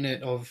whole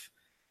unit of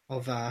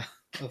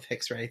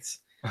Hex Wraiths.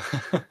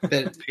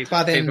 But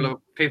by then,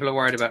 people are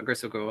worried about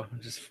Gristlegore.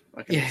 Just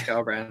like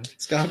Skarbrand.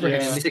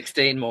 Skarbrand,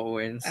 16 mortal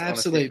wounds.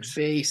 Absolute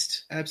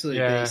beast.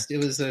 It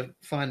was a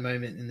fine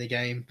moment in the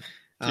game.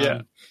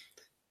 But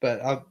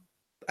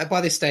by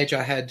this stage,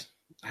 I had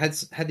had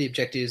the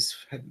objectives,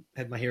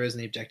 had my heroes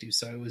and the objectives,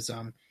 so it was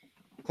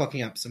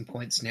clocking up some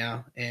points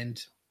now,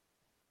 and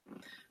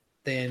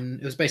then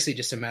it was basically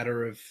just a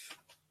matter of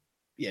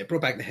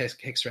brought back the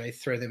Hexwraith,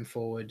 throw them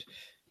forward,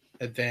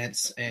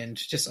 advance, and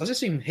I was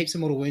just doing heaps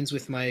of mortal wounds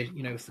with my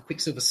with the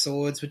Quicksilver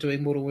swords were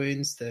doing mortal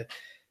wounds, the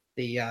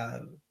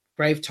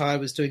Gravetide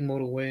was doing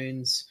mortal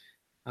wounds,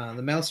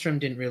 the Maelstrom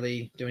didn't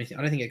really do anything.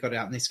 I don't think it got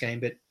out in this game,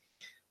 but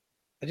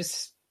I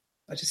just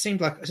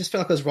felt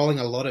like I was rolling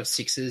a lot of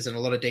 6s and a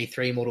lot of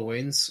D3 mortal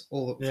wounds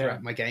all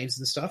throughout my games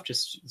and stuff.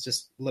 Just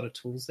a lot of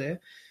tools there.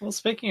 Well,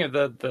 speaking of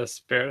the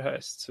Spirit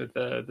Hosts with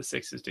the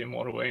 6s do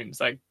mortal wounds,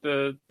 like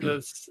the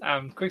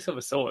Quicksilver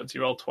swords,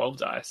 you roll 12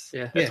 dice.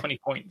 Yeah, 20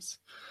 points.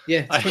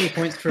 Yeah, it's 20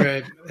 points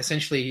for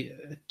essentially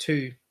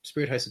 2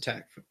 Spirit Host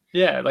attack.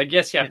 Yeah, like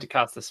yes, you have to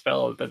cast the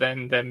spell, but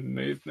then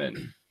movement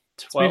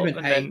 12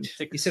 movement and 8. then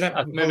 6. You set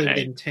up movement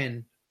 8 and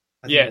 10.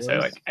 So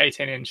like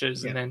 18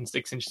 inches and then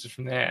 6 inches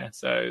from there.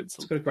 So it's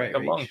got a great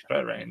long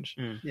throw range.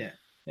 Yeah.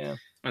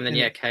 And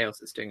then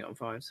Chaos is doing it on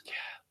 5s.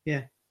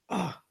 Yeah.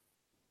 Oh,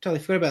 totally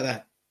forgot about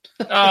that.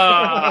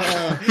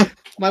 Oh.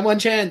 My one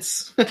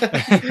chance.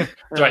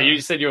 Right,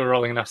 you said you were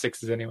rolling enough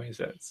 6s anyway,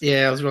 so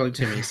I was rolling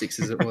too many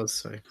 6s. It was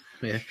so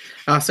yeah.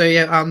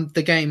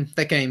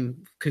 That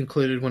game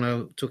concluded when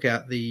I took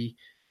out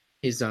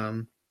his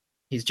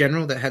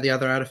general that had the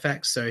other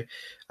artifacts. So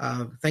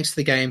thanks to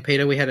the game,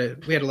 Peter, we had a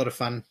lot of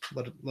fun, a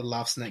lot of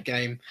laughs in that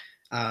game.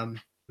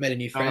 Met a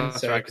new friend.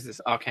 That's right, because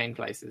it's arcane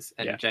places,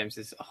 and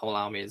James's whole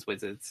army is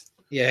wizards.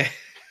 Yeah.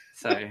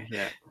 So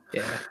yeah.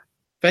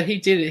 But he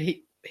did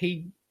it.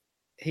 He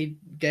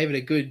gave it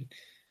a good.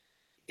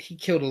 He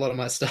killed a lot of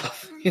my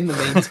stuff in the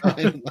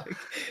meantime.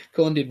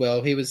 Khorne did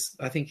well.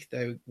 I think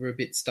they were a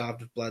bit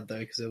starved of blood though,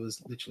 because there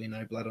was literally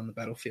no blood on the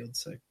battlefield.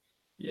 So.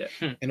 Yeah,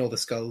 and all the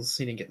skulls.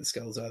 He didn't get the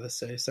skulls either.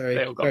 So sorry,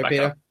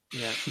 Peter. Up.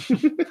 Yeah.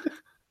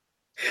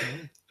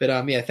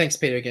 But thanks,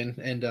 Peter, again,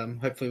 and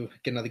hopefully we'll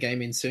get another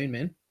game in soon,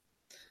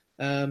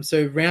 man.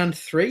 So round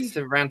 3.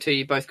 So round 2,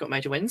 you both got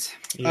major wins.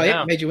 Yeah. Oh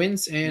yeah, major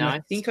wins, and nice.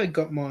 I think I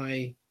got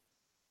my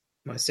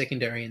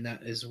secondary in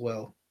that as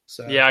well.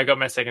 So yeah, I got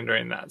my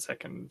secondary in that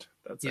second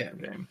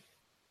game.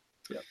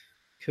 Yeah,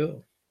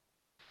 cool.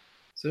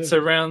 So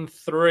round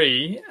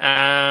 3.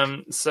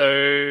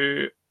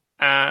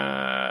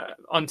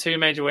 On 2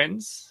 major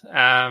wins,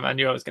 I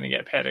knew I was going to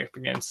get paired up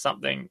against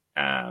something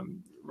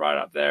right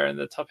up there in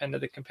the top end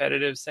of the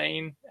competitive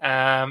scene.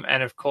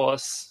 And of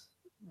course,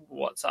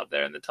 what's up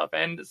there in the top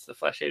end is the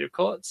Flesh Eater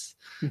Courts.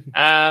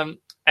 And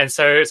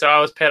so I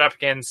was paired up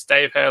against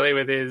Dave Hurley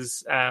with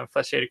his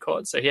Flesh Eater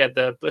Courts. So he had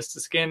the Blister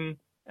Skin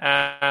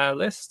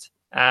list.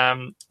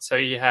 So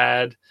you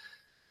had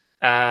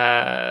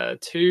 2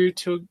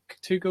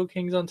 Ghoul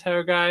Kings on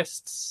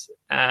Terrorgeists,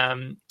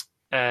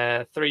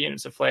 3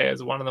 units of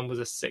flares. One of them was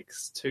a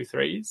 6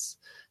 2/3s,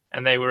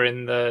 and they were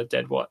in the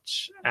Dead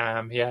Watch.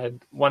 He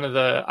had one of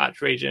the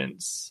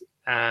Archregents,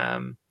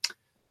 and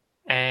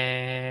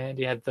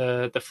he had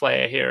the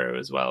Flare Hero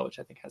as well, which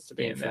I think has to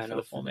be in there for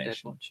the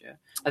formation. Watch, yeah.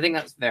 I think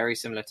that's very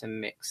similar to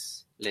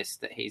Mick's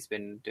list that he's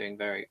been doing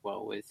very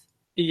well with.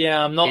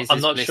 Yeah, I'm not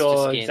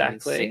sure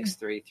exactly.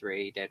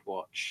 6/3/3 Dead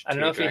Watch. I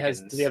don't know if dragons.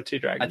 He has. Does he have 2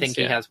 dragons? I think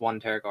he has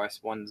 1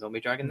 Terrorgeist, 1 Zombie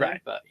Dragon. Right,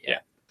 there, but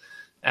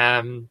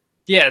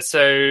yeah.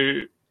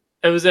 So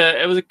it was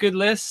a good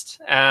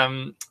list,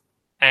 and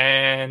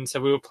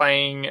so we were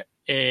playing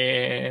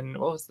in,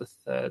 what was the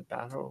third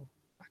battle?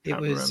 It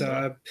was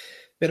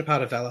Better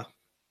Part of Valor.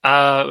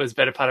 It was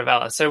Better Part of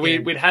Valor. So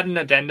we'd had an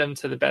addendum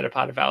to the Better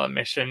Part of Valor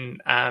mission.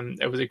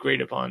 It was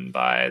agreed upon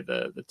by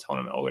the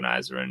tournament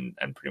organizer and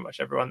pretty much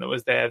everyone that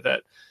was there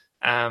that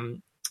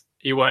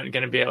you weren't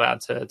going to be allowed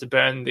to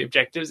burn the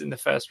objectives in the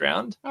first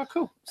round. Oh,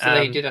 cool. So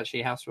they did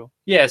actually house rule.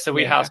 Yeah, so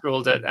we house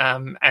ruled it,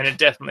 and it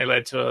definitely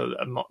led to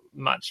a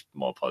much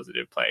more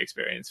positive play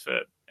experience for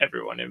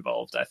everyone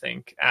involved, I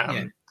think.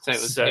 So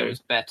it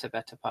was better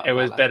part of Valor. It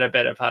was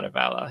better part of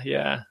Valor,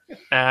 yeah.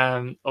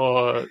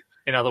 Or,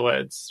 in other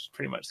words,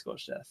 pretty much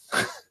scorched death.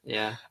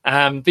 Yeah.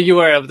 But you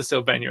were able to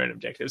still burn your own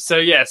objectives. So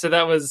yeah, so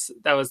that was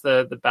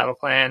the battle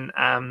plan.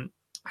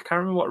 I can't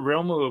remember what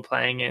realm we were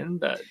playing in,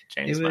 but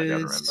James might be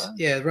able to remember.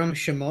 Yeah, realm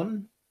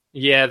Shamon.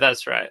 Yeah,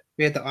 that's right.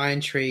 We had the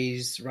Iron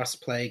Trees,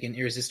 Rust Plague, and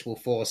Irresistible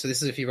Force. So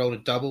this is if you rolled a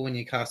double when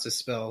you cast a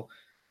spell,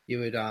 you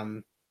would,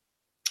 I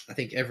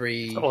think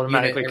every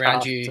automatically unit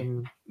around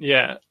you,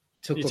 you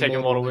take a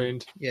mortal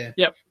wound. Yeah.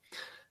 Yep.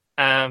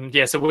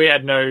 So we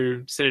had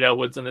no Citadel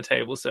Woods on the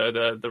table, so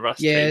the Rust.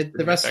 Yeah,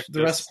 the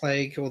Rust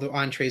Plague or the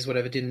Iron Trees,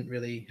 whatever, didn't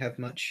really have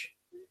much.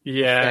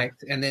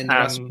 Effect. And then the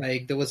Rust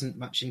Plague, there wasn't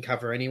much in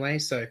cover anyway,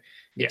 so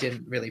it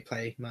didn't really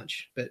play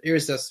much. But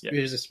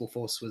Irresistible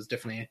Force was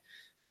definitely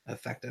a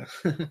factor.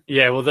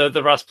 Yeah, well,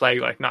 the Rust Plague,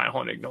 like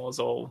Nighthorn, ignores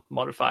all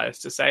modifiers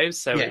to saves,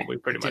 so we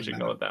pretty much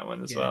ignored that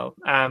one as well.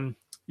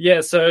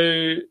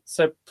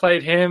 So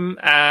played him.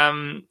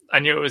 I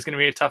knew it was going to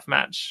be a tough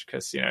match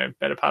because,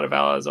 Better Part of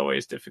Valor is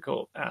always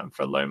difficult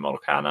for a low model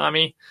count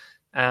army.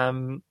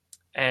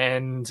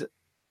 And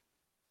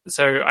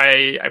so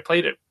I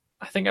played it.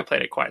 I think I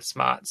played it quite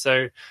smart.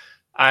 So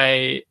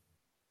my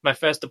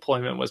first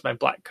deployment was my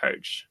Black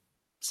Coach.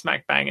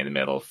 smack bang in the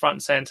middle,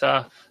 front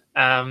center.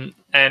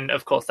 And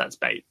of course that's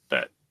bait,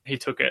 but he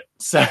took it.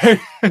 So,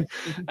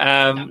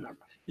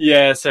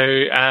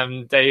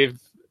 so Dave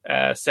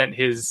sent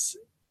his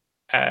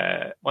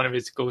one of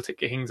his Ghoul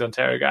Kings on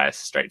Terrorgeist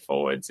straight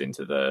forwards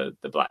into the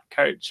black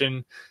coach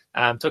and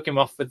took him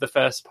off with the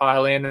first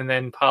pile in, and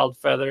then piled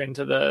further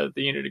into the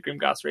unit of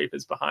Grimghast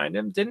Reapers behind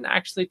him. Didn't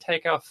actually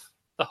take off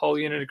the whole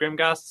unit of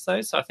Grimghasts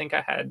though, so I think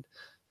I had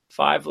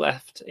 5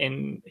 left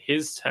in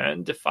his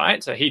turn to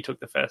fight. So he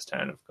took the first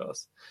turn, of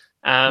course.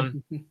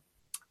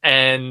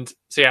 And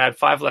so I had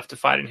 5 left to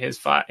fight in his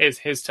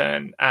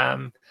turn.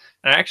 And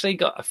I actually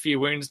got a few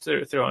wounds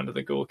through onto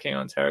the Ghoul King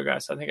on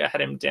Terrorgeist. So I think I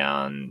had him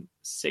down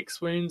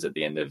 6 wounds at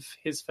the end of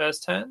his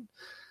first turn.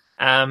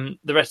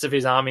 The rest of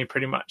his army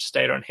pretty much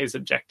stayed on his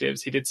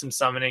objectives. He did some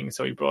summoning,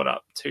 so he brought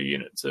up 2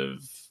 units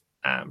of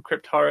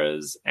Crypt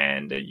Horrors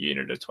and a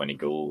unit of 20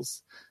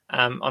 ghouls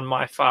on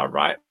my far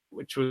right,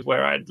 which was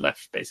where I'd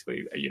left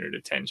basically a unit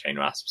of 10 Chain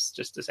Rasps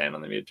just to stand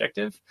on the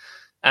objective.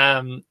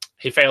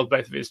 He failed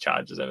both of his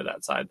charges over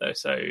that side, though,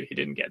 so he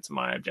didn't get to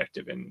my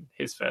objective in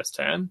his first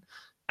turn.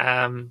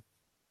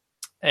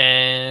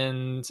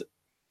 And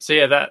so,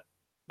 yeah, that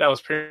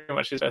was pretty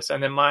much his first.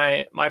 And then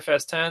my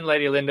first turn,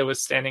 Lady Linda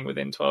was standing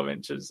within 10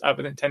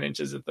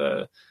 inches of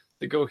the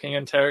Ghoul King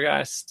and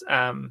Terrorgeist.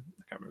 I can't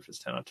remember if it's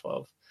 10 or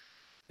 12.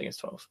 I think it's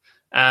 12.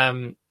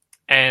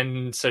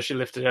 And so she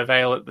lifted her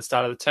veil at the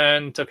start of the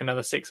turn, took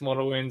another 6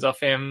 mortal wounds off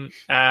him.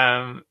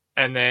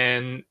 And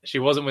then she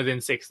wasn't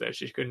within 6, though.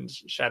 She couldn't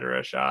shatter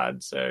her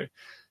shard. So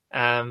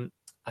I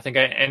think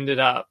I ended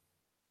up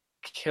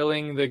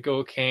killing the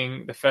Ghoul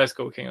King, the first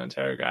Ghoul King on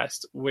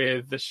Terrorgeist,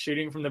 with the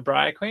shooting from the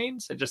Briar Queen.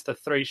 So just the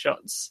 3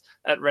 shots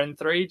at Ren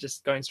 3,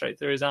 just going straight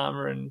through his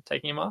armor and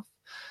taking him off.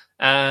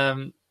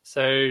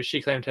 So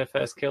she claimed her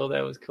first kill.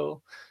 That was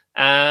cool.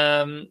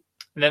 And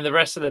then the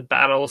rest of the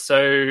battle,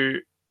 so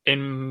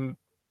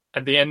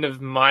at the end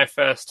of my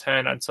first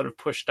turn, I'd sort of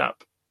pushed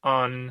up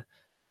on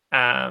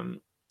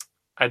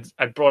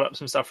I'd brought up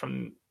some stuff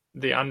from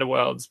the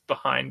Underworlds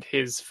behind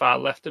his far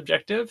left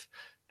objective,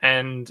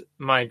 and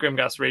my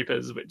Grimghast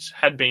Reapers, which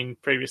had been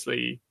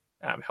previously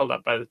held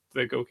up by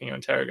the Ghoul King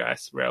on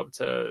Terrorgeist, were able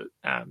to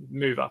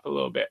move up a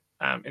little bit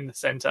in the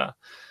center.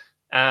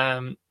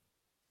 And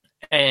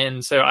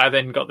so I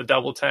then got the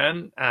double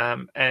turn,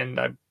 and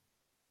I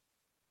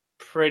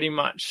pretty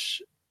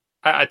much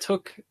I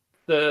took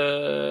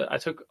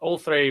all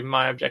 3 of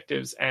my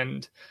objectives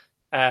and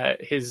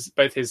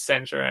both his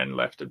center and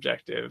left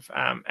objective.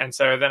 And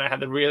so then I had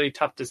the really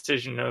tough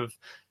decision of,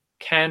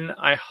 can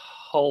I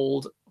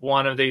hold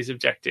one of these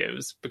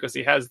objectives, because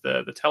he has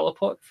the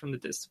teleport from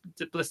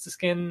the Blister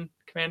Skin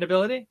command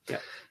ability. Yeah.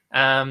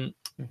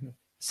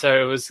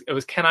 So it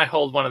was can I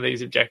hold one of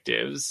these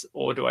objectives,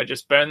 or do I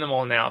just burn them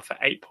all now for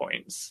 8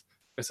 points,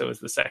 because it was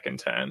the second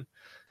turn,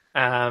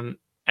 and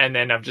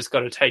then I've just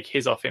got to take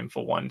his off him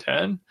for 1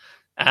 turn.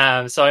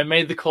 So I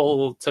made the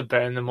call to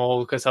burn them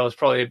all, because I was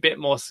probably a bit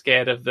more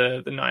scared of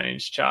the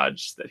 9-inch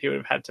charge that he would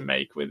have had to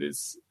make with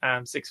his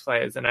 6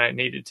 players than I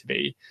needed to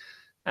be.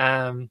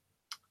 And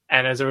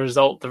as a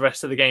result, the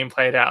rest of the game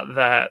played out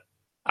that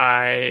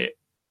I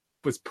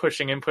was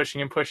pushing and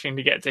pushing and pushing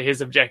to get to his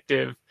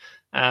objective,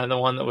 the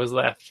one that was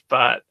left,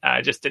 but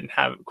I just didn't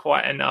have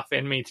quite enough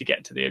in me to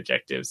get to the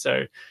objective.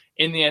 So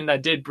in the end, I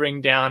did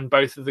bring down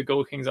both of the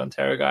Ghoul Kings on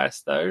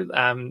Terrorgeist, though.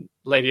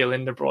 Lady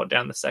Alinda brought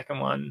down the second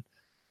one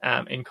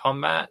in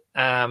combat,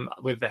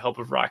 with the help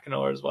of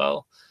Reikenor as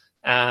well.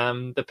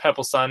 The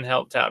Purple Sun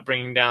helped out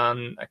bringing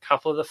down a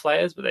couple of the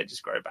flayers, but they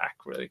just grow back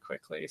really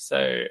quickly.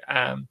 So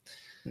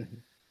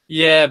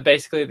yeah,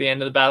 basically at the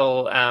end of the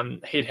battle,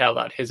 he'd held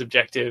out his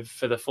objective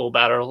for the full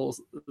battle,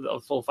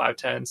 the full 5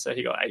 turns, so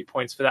he got 8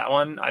 points for that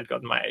one. I'd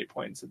gotten my 8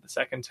 points at the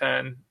second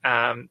turn,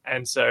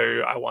 and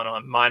so I won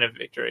on minor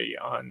victory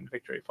on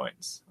victory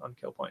points, on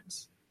kill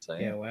points. So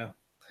yeah, wow.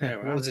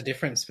 What was the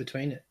difference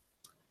between it?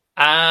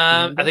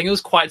 I think it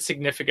was quite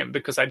significant,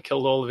 because I'd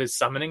killed all of his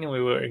summoning, and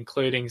we were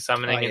including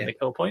summoning in the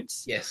kill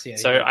points. Yes, yeah.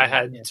 So I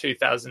had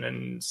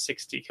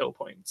 2,060 kill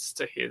points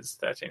to his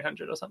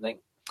 1,300 or something.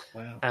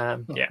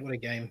 Wow. What a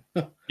game.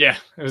 Yeah,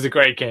 it was a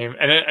great game,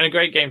 and a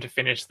great game to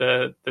finish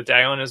the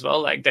day on as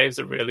well. Like, Dave's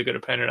a really good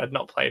opponent. I'd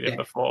not played him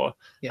before.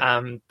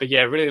 Yeah. But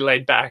yeah, really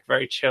laid back,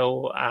 very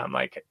chill,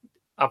 like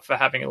up for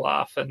having a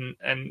laugh, and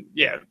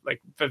yeah,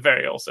 like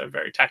also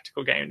very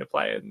tactical game to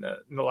play in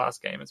the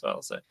last game as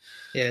well. So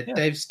yeah.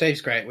 Dave's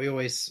great.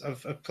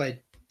 I've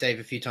played Dave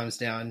a few times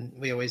now, and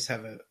we always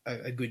have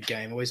a good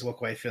game. Always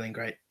walk away feeling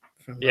great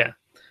from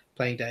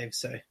playing Dave.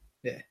 So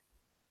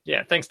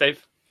yeah. Thanks,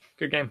 Dave.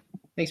 Good game.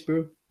 Thanks,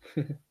 bro.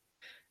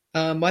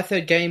 My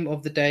third game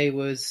of the day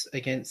was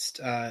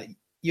against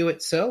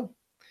Hewitt Searle.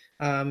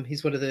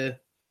 He's one of the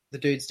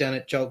dudes down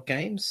at Jog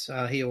Games.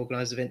 He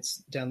organised events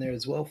down there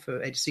as well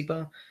for Age of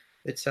Sigmar.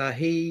 But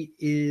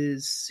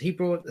he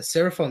brought a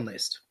Seraphon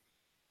list.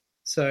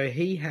 So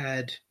he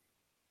had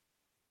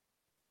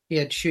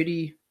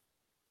shooty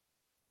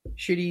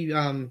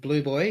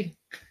blue boy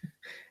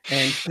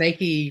and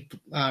snaky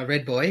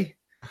red boy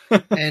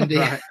And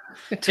right.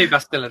 2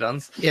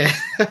 Bastiladons. Yeah.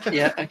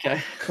 Yeah,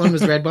 okay. One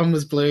was red, one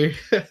was blue.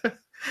 He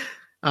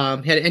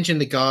had Engine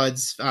the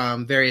Gods,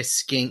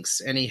 various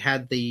skinks, and he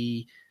had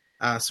the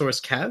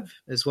Saurus Cav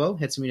as well.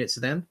 Had some units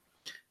of them.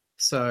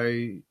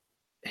 So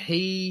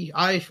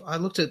I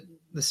looked at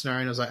the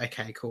scenario and I was like,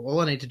 okay, cool.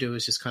 All I need to do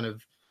is just kind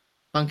of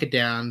bunker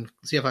down,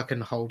 see if I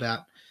can hold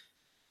out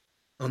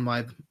on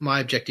my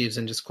objectives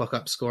and just clock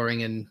up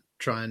scoring and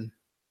try and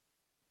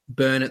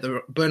burn him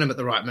at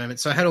the right moment.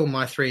 So I had all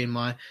my 3 in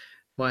my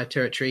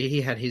territory.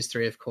 He had his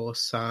 3, of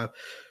course. I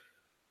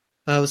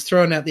was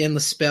throwing out the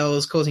endless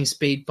spells, causing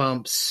speed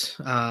bumps,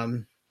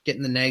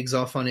 getting the nags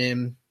off on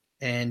him,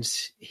 and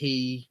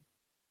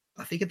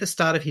I think at the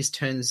start of his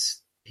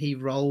turns, he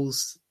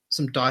rolls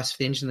some dice for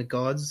the Engine of the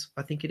Gods,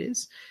 I think it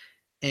is,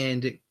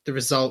 and the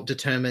result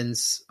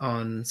determines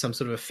on some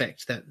sort of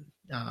effect that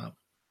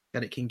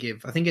it can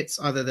give. I think it's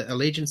either the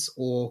Allegiance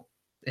or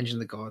Engine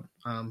of the God.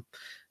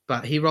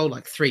 But he rolled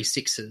like 3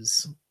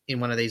 6s in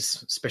one of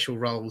these special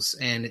rolls,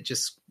 and it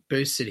just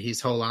boosted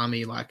his whole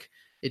army. Like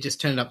it just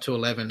turned up to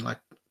 11, like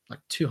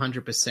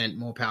 200%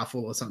 more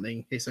powerful or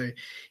something. So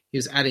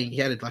he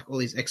added like all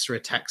these extra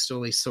attacks to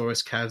all these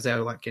Saurus Cavs. They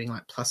were like getting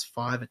like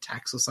 +5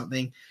 attacks or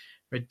something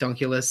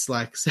redonkulous.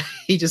 Like, so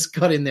he just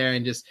got in there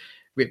and just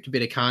ripped a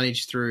bit of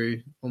carnage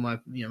through all my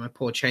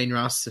poor chain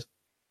rust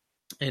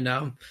and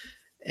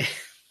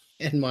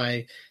and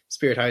my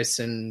spirit hosts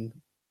and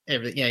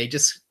everything. Yeah,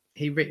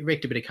 he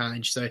wreaked a bit of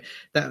carnage. So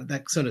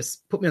that sort of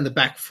put me on the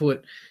back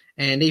foot.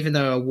 And even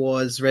though I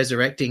was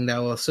resurrecting, they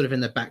were sort of in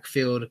the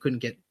backfield. I couldn't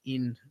get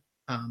in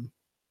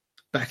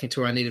back into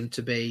where I needed them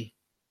to be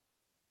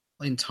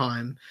in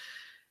time.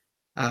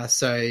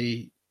 So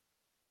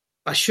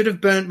I should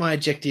have burnt my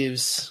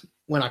objectives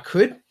when I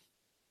could,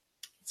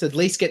 to at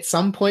least get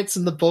some points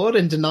on the board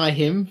and deny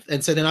him.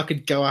 And so then I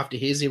could go after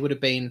his. It would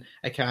have been,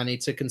 okay, I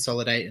need to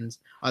consolidate and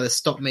either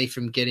stop me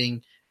from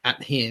getting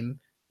at him,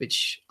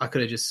 which I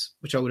would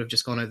have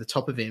just gone over the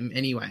top of him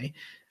anyway.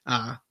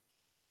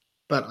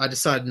 But I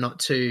decided not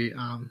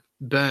to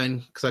burn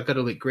because I got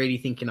a bit greedy,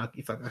 thinking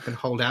if I can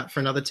hold out for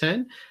another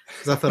turn.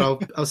 Because I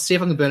thought I'll see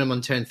if I can burn him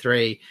on turn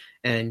 3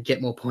 and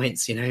get more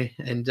points,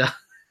 And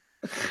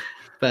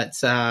but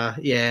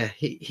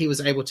he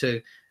was able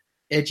to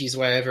edge his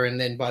way over, and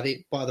then by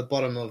the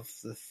bottom of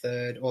the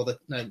third,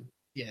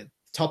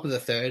 top of the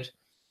third,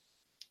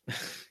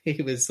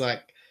 he was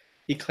like,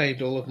 he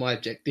claimed all of my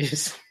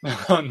objectives.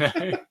 Oh no.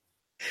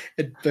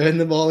 And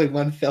burned them all in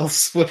one fell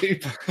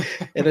swoop.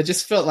 And I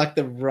just felt like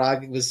the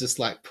rug was just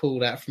like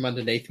pulled out from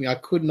underneath me. I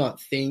could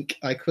not think.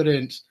 I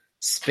couldn't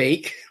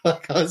speak.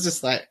 Like I was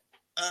just like,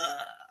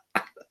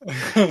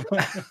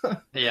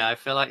 Yeah, I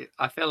feel like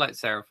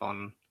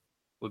Seraphon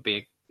would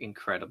be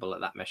incredible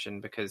at that mission,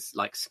 because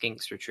like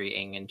Skink's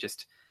retreating and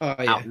just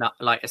like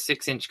a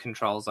 6-inch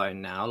control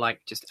zone now,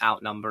 like just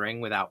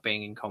outnumbering without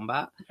being in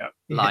combat. Yep.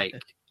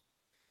 Like,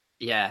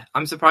 yeah,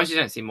 I'm surprised you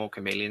don't see more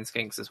chameleon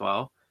Skinks as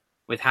well,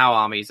 with how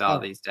armies are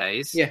these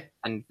days. Yeah.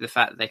 And the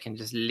fact that they can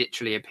just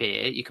literally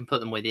appear. You can put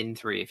them within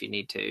 3 if you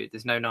need to.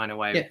 There's no 9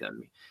 away with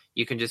them.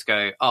 You can just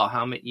go,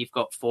 how many? You've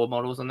got 4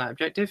 models on that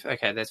objective?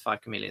 Okay, there's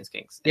 5 chameleon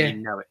Skinks. And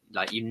you know it.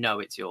 Like,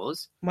 it's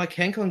yours. My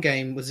CanCon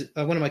game was,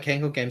 one of my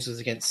CanCon games was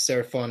against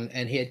Seraphon,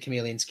 and he had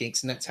chameleon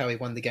Skinks, and that's how he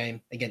won the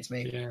game against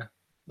me. Yeah.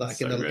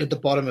 Like at the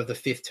bottom of the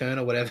 5th turn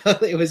or whatever.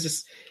 It was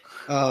just,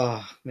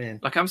 oh,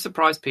 man. Like, I'm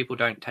surprised people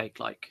don't take,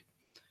 like,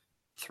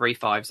 3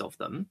 5s of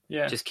them.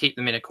 Yeah. Just keep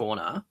them in a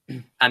corner,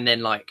 and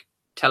then, like,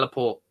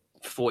 teleport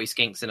 40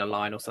 Skinks in a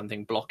line or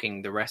something,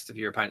 blocking the rest of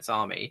your opponent's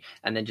army,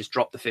 and then just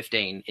drop the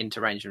 15 into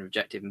range of an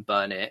objective and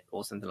burn it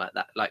or something like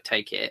that. Like,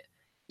 take it,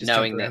 just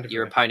knowing that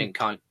your opponent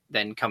can't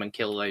then come and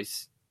kill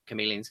those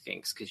chameleon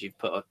Skinks because you've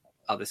put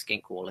other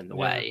skink wall in the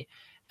way,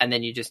 and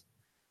then you just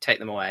take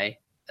them away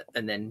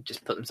and then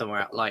just put them somewhere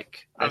out.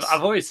 Like,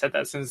 I've always said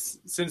that since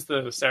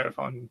the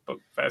Seraphon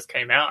book first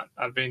came out.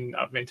 I've been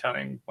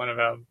telling one of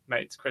our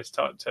mates, Chris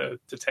Todd, to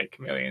take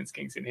chameleon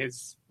Skinks in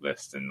his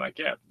list, and like,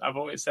 I've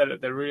always said it.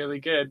 They're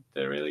really good.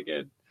 They're really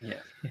good.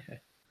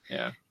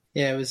 Yeah.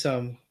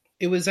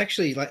 It was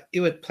actually like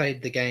Iwit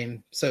played the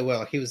game so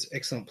well. He was an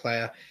excellent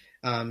player.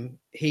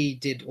 He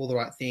did all the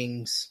right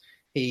things.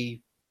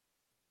 He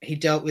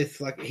dealt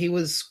with, like, he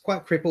was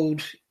quite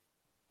crippled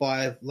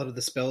by a lot of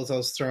the spells I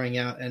was throwing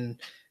out, and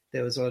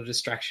there was a lot of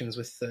distractions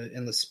with the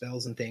endless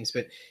spells and things,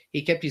 but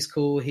he kept his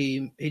cool.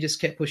 He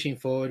just kept pushing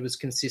forward, was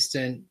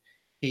consistent.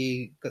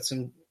 He got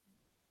some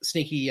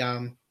sneaky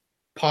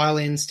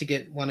pile-ins to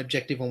get one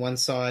objective on one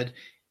side.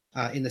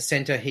 In the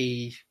center,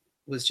 he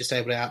was just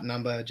able to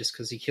outnumber just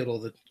because he killed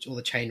all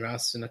the chain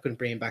rust, and I couldn't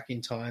bring him back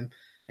in time.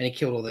 And he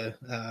killed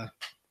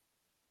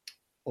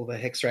all the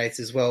hex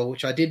wraiths as well,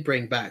 which I did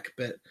bring back,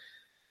 but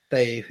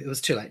it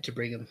was too late to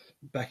bring them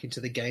back into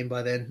the game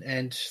by then.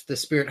 And the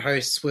spirit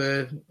hosts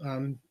were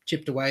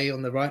chipped away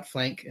on the right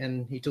flank,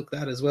 and he took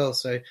that as well.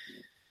 So,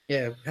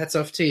 yeah, hats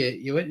off to you.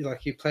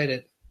 You played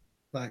it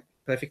like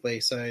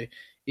perfectly. So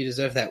you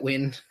deserve that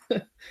win,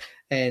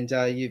 and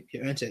you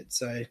earned it.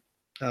 So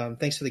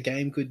thanks for the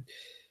game.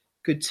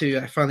 Good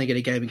to finally get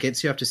a game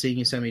against you after seeing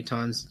you so many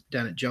times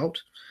down at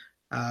Jolt.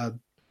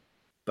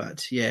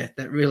 But yeah,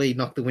 that really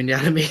knocked the wind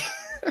out of me.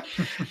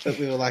 But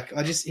we were like,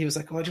 he was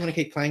like, oh, do you want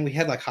to keep playing? We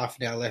had like half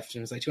an hour left, and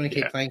he was like, do you want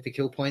to keep playing for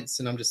kill points?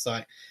 And I'm just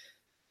like,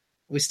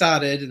 we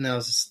started, and I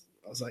was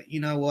like, you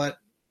know what?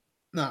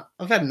 No,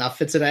 I've had enough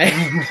for today.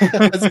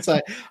 It's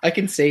like, I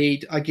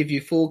concede. I give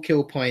you full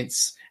kill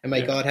points, and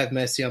may God have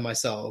mercy on my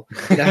soul.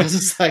 And I was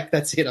just like,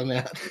 that's it. I'm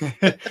out.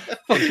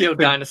 Fuck your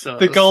dinosaurs.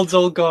 The gold's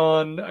all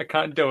gone. I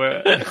can't do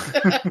it.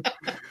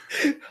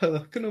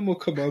 Can I more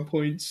command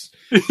points?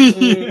 I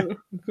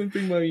couldn't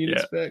bring my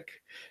units back.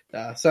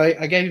 So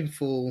I gave him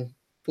full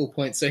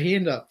points. So he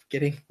ended up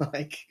getting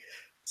like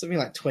something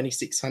like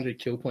 2,600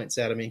 kill points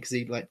out of me because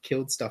he like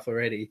killed stuff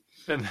already.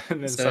 And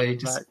then so he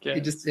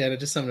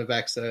just summoned it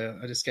back. So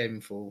I just gave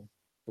him full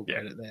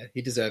credit there.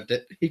 He deserved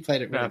it. He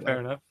played it really well. Fair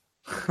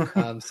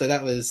enough. So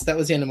that was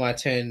the end of my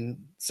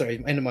turn.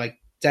 Sorry, end of my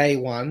day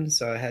one.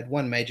 So I had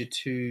 1 major,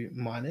 2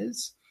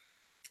 minors,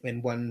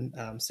 and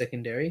 1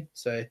 secondary.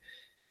 So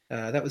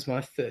that was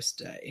my first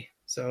day.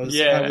 So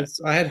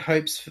I had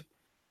hopes.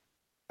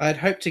 I had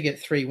hoped to get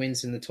 3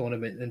 wins in the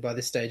tournament, and by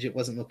this stage it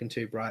wasn't looking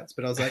too bright.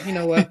 But I was like, you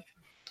know what?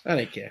 I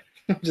don't care.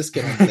 I'll just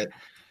get on with it.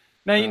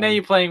 Now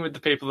you're playing with the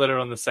people that are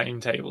on the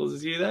same tables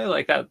as you, though.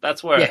 Like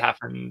that's where it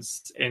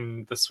happens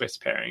in the Swiss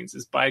pairings.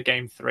 Is by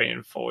game 3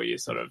 and 4, you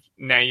sort of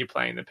you're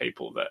playing the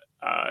people that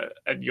are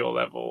at your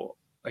level,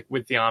 like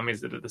with the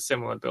armies that are the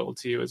similar build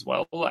to you as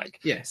well. Like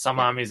some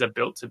armies are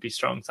built to be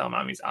strong, some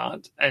armies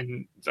aren't.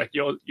 And like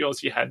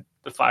yours, you had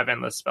the 5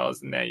 endless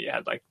spells, and there you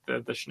had like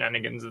the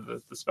shenanigans of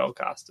the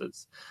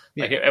spellcasters.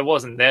 Yeah. Like it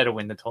wasn't there to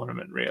win the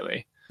tournament,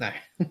 really. No,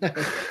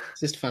 it's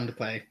just fun to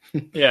play.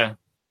 Yeah.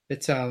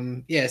 But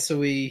so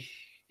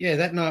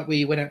that night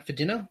we went out for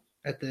dinner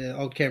at the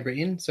Old Canberra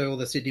Inn. So all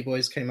the Sydney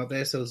boys came up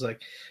there. So it was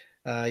like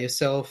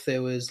yourself,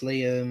 there was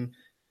Liam,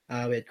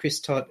 we had Chris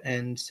Tott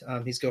and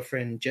his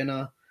girlfriend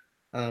Jenna,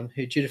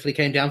 who dutifully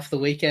came down for the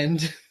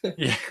weekend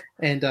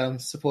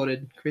and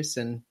supported Chris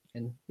and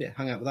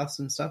hung out with us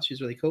and stuff. She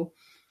was really cool.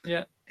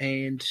 Yeah.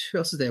 And who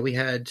else was there? We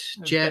had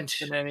Jet,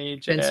 Ben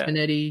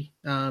Spinetti,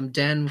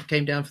 Dan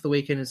came down for the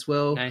weekend as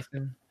well.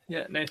 Nathan.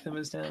 Yeah, Nathan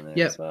was down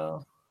there as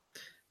well.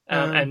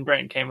 And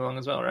Brent came along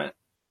as well, right?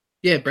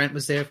 Yeah, Brent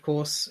was there, of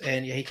course,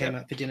 and he came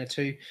up for dinner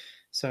too.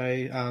 So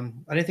I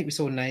don't think we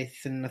saw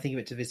Nathan. I think he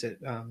went to visit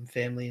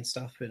family and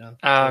stuff.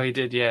 But he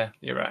did. Yeah,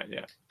 you're right.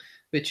 Yeah,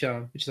 which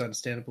is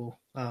understandable.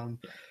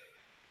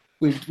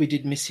 We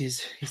did miss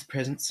his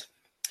presence,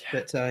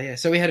 but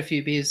so we had a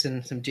few beers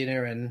and some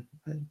dinner, and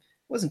it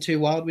wasn't too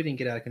wild. We didn't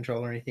get out of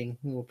control or anything.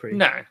 We were pretty.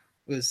 No,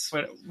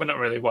 we're not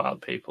really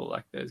wild people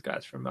like those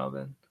guys from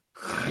Melbourne.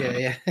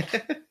 Yeah.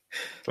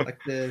 Like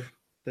the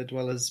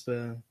dwellers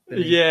the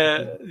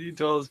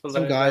dwellers below.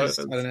 Some guys,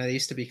 I don't know, they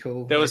used to be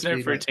cool. There was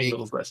no fruit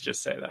tingles, let's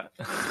just say that.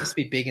 Used to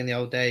be big in the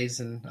old days,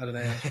 and I don't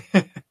know.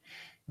 I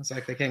was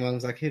like, they came along, I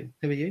was like, who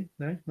are you?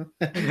 No?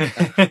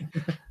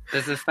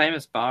 There's a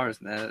famous bar,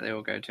 isn't there, that they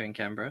all go to in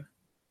Canberra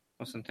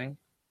or something?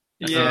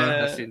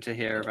 I seem to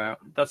hear about.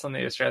 That's on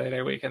the Australia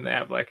Day weekend. They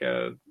have I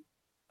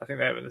think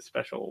they have a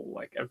special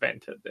like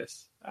event at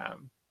this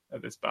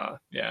bar.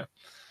 Yeah.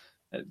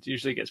 It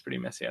usually gets pretty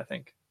messy, I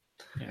think.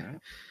 Yeah.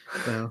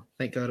 Well,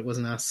 thank God it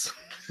wasn't us.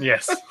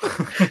 Yes.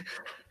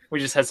 We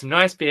just had some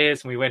nice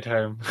beers and we went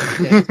home.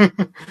 Yeah.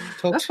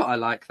 That's what I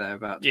like though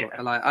about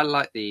I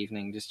like the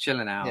evening, just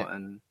chilling out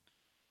and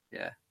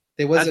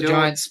There was a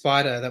giant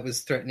spider that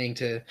was threatening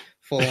to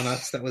fall on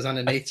us that was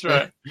underneath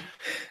the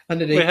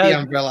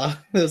umbrella.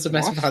 There was a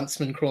massive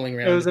huntsman crawling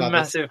around. It was a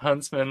massive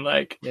huntsman,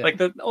 like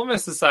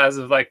almost the size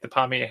of like the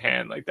palm of your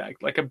hand, like that,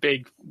 like a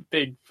big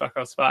fuck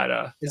off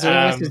spider. It's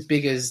almost as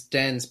big as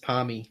Dan's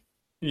palmy.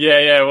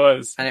 Yeah, it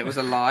was. And it was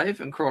alive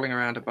and crawling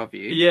around above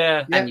you.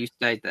 Yeah. And you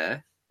stayed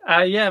there.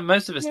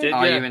 Most of us did.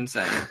 Are you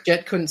insane?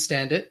 Jet couldn't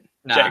stand it.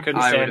 No, Jet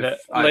couldn't stand it.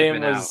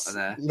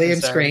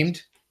 Liam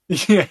screamed.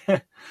 Yeah.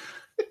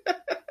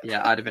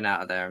 Yeah, I'd have been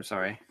out of there. I'm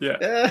sorry.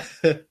 Yeah.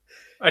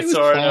 I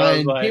saw it and I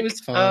was like, he was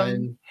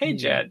fine. Hey,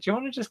 Jet, do you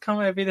want to just come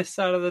over this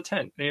side of the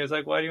tent? And he was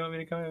like, why do you want me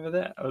to come over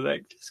there? I was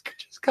like,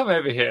 just come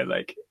over here.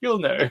 Like, you'll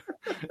know.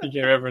 He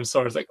came over and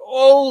saw it. It's like,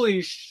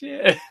 holy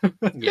shit.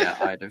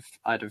 Yeah,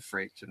 I'd have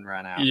freaked and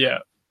ran out. Yeah.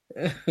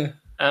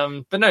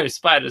 But no,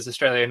 spiders,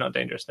 Australia, not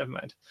dangerous. Never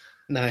mind.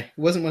 No, it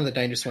wasn't one of the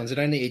dangerous ones. It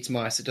only eats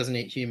mice. It doesn't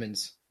eat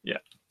humans. Yeah.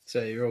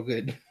 So you're all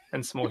good.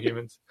 And small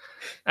humans.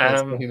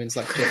 Small humans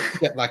like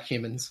Jet like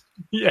humans.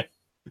 Yeah.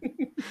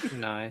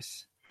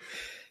 Nice.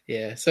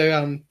 Yeah.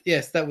 So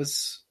yes, that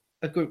was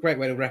a great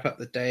way to wrap up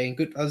the day, and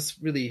good. I was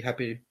really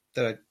happy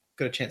that I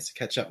got a chance to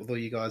catch up with all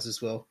you guys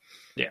as well.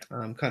 Yeah.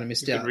 Kind of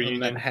missed out on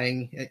that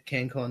hang at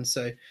CanCon,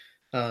 so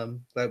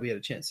glad we had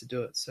a chance to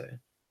do it. So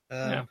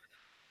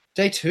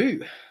Day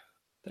 2.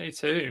 Day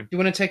 2. Do you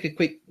want to take a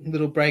quick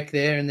little break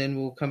there, and then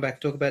we'll come back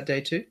and talk about Day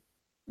 2?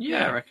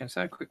 Yeah, I reckon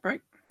so. Quick break.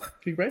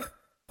 Quick break.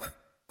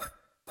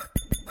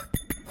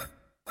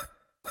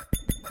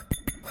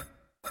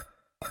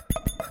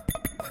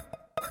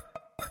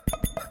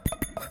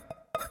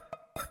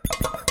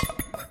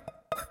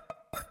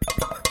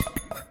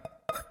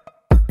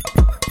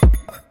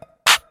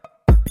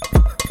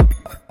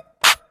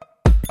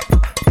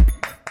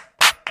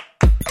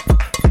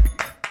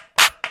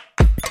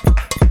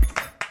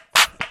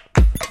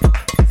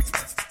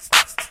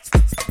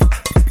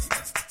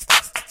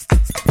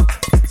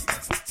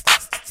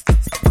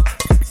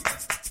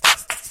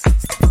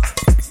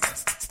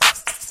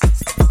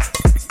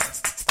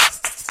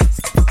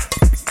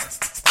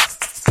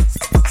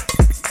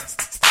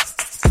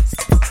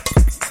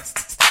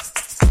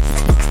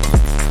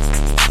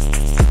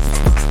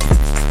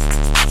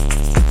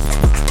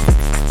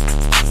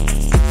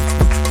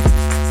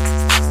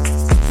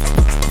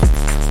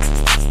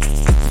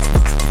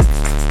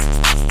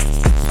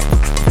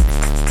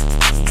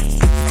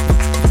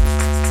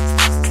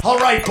 All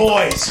right,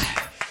 boys.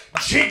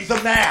 Jig the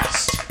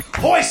mast.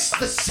 Hoist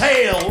the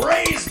sail.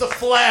 Raise the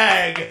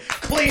flag.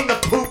 Clean the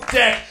poop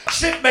deck.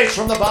 Shipmates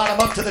from the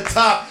bottom up to the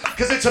top,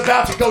 because it's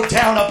about to go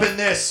down up in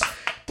this.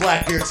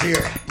 Blackbeard's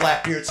here.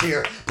 Blackbeard's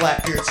here.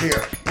 Blackbeard's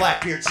here.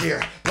 Blackbeard's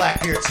here.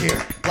 Blackbeard's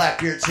here.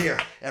 Blackbeard's here.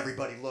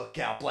 Everybody look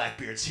out.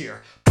 Blackbeard's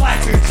here.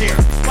 Blackbeard's here.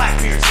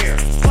 Blackbeard's here.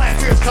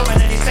 Blackbeard's coming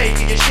and he's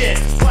taking your shit.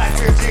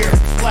 Blackbeard's here.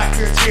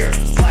 Blackbeard's here.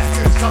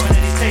 Blackbeard's coming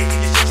and he's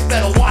taking your shit. You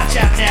better watch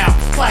out now.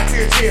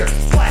 Blackbeard's here.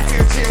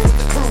 Blackbeard's here with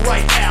the crew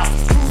right now.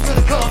 Who's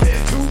gonna come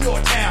into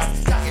your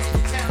town? Knocking in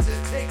your towns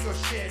and take your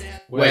shit.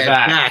 We're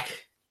back.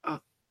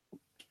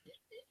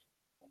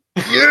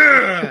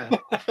 Yeah.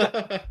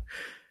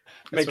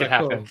 Make it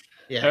happen.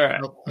 Yeah, all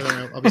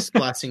right. I'll be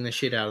splicing the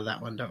shit out of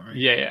that one. Don't worry.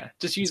 Yeah.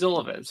 Just use all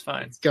of it. It's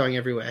fine. It's going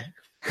everywhere.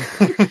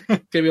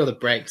 Gonna be all the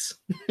breaks.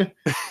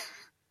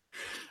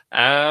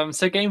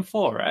 So game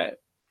 4, right?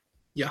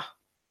 Yeah.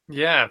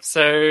 Yeah.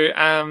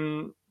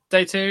 So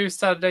day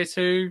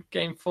 2,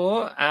 game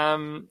 4.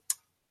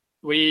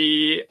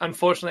 We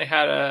unfortunately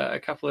had a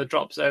couple of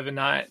drops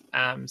overnight.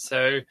 And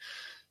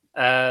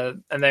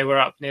they were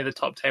up near the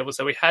top table.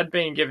 So we had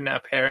been given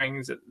our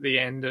pairings at the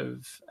end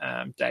of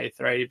game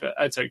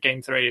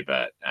 3,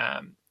 but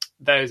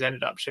those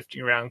ended up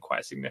shifting around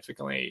quite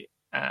significantly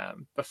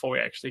before we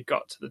actually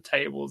got to the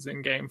tables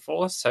in game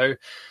 4. So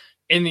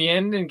in the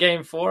end, in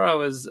game 4, I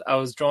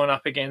was drawn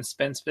up against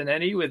Ben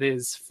Spinetti with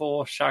his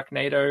 4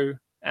 Sharknado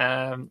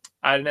Idoneth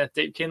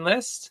Deepkin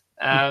list.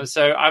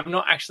 So I've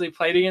not actually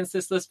played against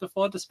this list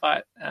before,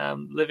 despite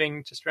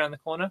living just around the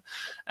corner.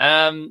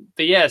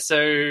 But yeah,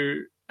 so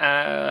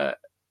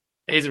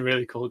he's a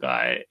really cool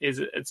guy.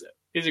 He's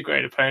a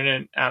great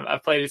opponent.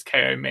 I've played his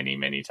KO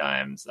many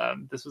times.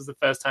 This was the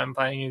first time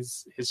playing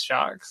his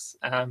Sharks.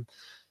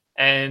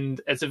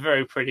 And it's a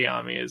very pretty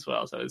army as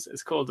well. So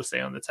it's cool to see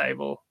on the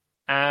table.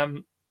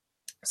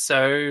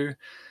 So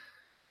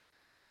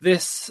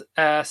this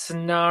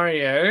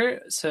scenario,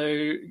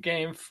 so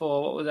game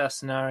 4, what was our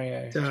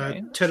scenario?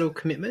 Total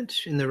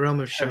commitment in the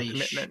realm of Shamish.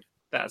 Commitment.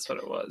 That's what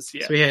it was,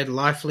 yeah. So we had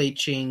Life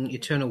Leeching,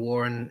 Eternal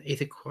War, and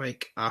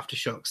Aetherquake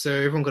Aftershock. So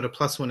everyone got a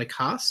 +1 to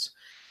cast.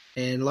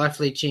 And Life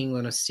Leeching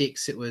on a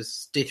 6, it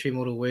was D3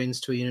 mortal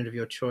wounds to a unit of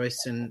your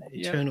choice. And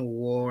Eternal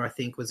War, I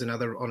think, was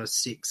another on a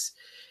 6,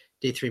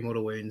 D3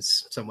 mortal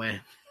wounds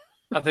somewhere.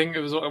 I think it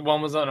was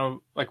one was on a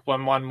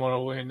 1/1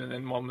 mortal wound, and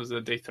then one was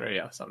a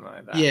D3 or something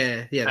like that.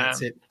 Yeah,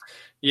 that's it.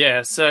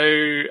 Yeah,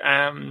 so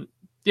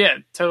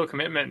total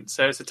commitment.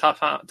 So it's a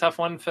tough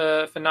one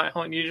for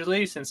Nighthaunt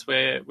usually, since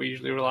we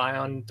usually rely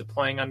on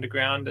deploying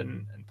underground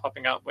and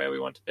popping up where we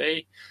want to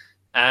be.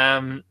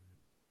 But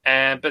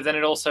then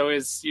it also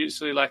is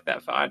usually like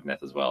that for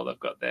Idoneth as well. They've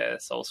got their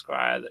Soul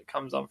Scryer that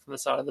comes on from the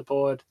side of the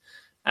board.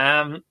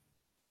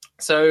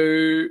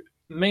 So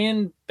me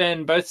and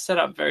Ben both set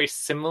up very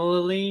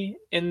similarly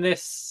in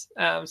this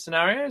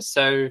scenario.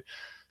 So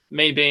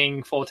me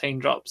being 14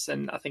 drops,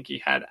 and I think he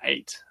had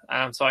 8.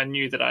 So I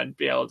knew that I'd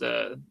be able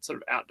to sort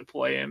of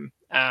out-deploy him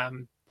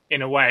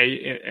in a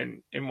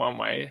way, in one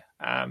way.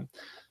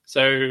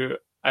 So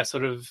I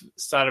sort of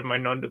started my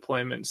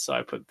non-deployment. So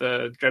I put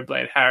the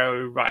Dreadblade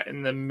Harrow right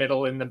in the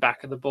middle, in the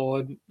back of the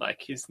board.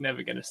 Like, he's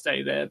never going to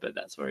stay there, but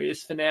that's where he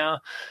is for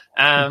now.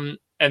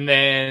 And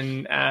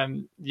then,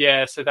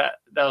 so that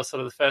was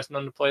sort of the first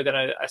non-deploy. Then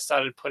I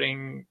started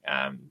putting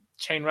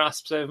Chain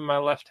Rasps over my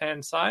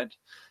left-hand side.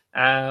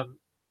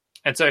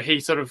 And so he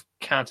sort of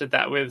countered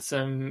that with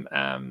some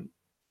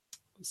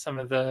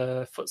of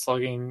the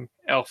foot-slogging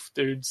elf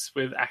dudes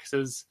with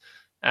axes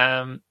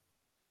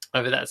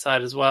over that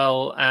side as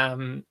well.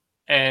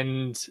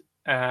 And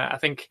I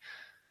think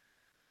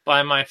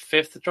by my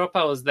 5th drop,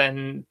 I was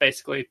then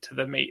basically to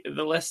the meat of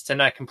the list,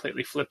 and I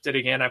completely flipped it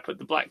again. I put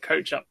the Black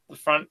Coach up the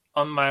front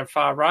on my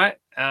far right,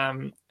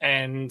 and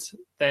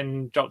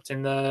then dropped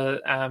in the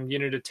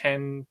unit of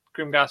 10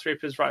 Grimghast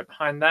Reapers right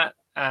behind that.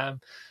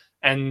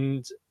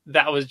 And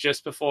that was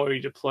just before he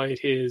deployed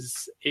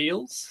his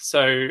eels.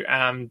 So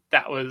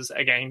that was,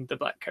 again, the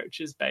Black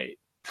Coach's bait.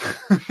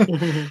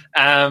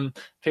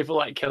 People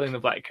like killing the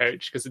Black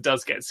Coach because it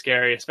does get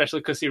scary, especially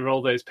because you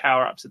roll those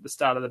power-ups at the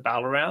start of the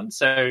battle round.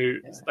 So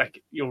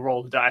like, you'll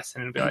roll the dice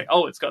and it'll be like,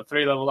 oh, it's got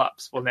 3 level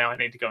ups. Well, now I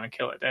need to go and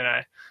kill it, don't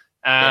I?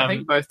 I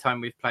think both time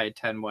we've played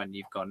 10-1,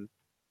 you've gone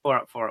 4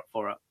 up, 4 up,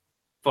 4 up,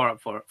 4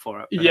 up, 4 up,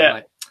 4 up. Yeah.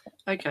 Like,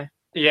 okay.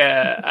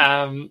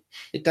 Yeah.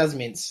 It does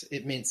mince.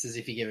 It minces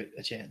if you give it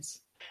a chance.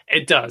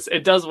 It does.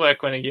 It does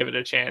work when you give it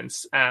a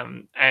chance.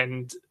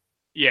 And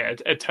yeah,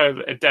 it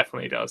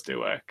definitely does do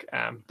work.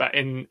 But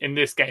in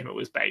this game, it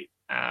was bait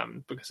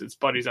because it's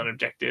bodies on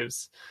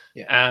objectives.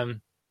 Yeah.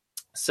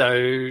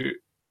 So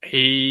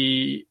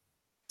he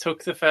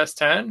took the first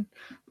turn,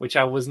 which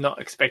I was not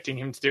expecting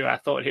him to do. I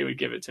thought he would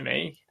give it to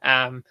me.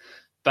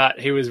 But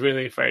he was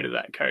really afraid of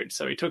that coach.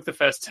 So he took the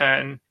first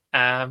turn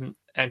and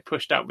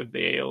pushed up with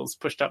the eels,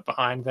 pushed up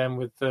behind them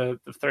with the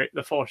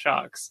 4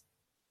 sharks.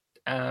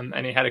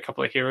 And he had a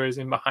couple of heroes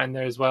in behind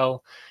there as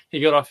well.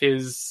 He got off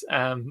his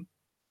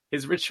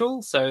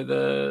ritual, so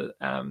the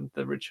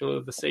ritual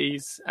of the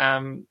seas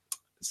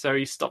so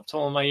he stopped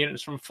all my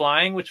units from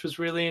flying, which was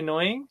really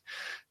annoying.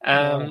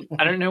 I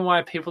don't know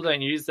why people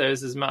don't use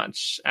those as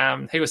much.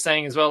 He was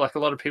saying as well, like a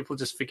lot of people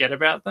just forget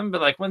about them, but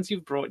like once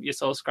you've brought your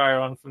Soul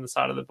Scryer on from the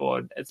side of the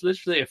board, it's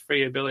literally a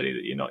free ability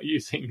that you're not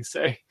using.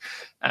 So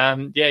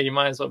yeah, you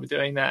might as well be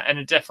doing that. And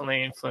it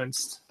definitely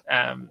influenced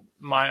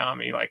my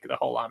army, like the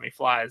whole army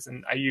flies,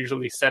 and I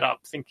usually set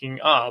up thinking,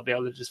 oh, I'll be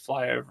able to just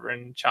fly over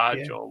and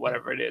charge or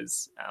whatever it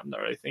is. I'm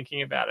not really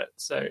thinking about it.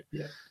 So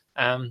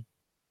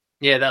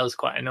yeah, that was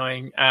quite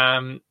annoying.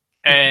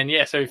 And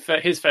yeah, so for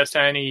his first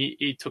turn,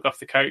 he took off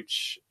the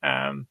coach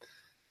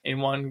in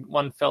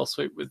one fell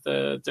swoop with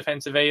the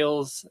defensive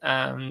eels,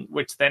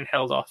 which then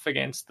held off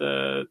against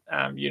the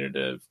unit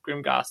of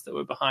Grimghast that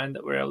were behind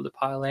that were able to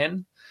pile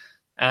in.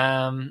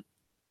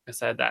 Because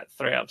they had that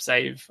 3-up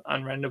save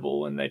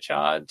unrenderable when they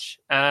charge.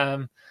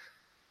 So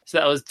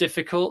that was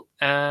difficult.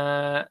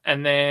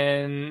 And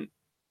then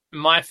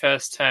my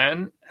first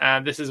turn,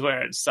 this is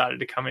where it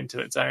started to come into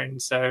its own.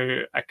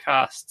 So I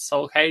cast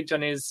Soul Cage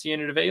on his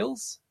unit of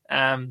eels.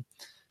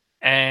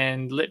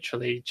 And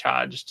literally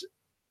charged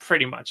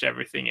pretty much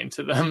everything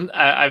into them.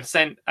 I've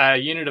sent a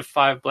unit of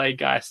 5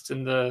 Bladegheists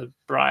and the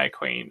Briar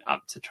Queen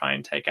up to try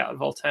and take out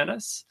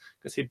Volturnus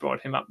because he'd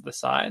brought him up the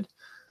side.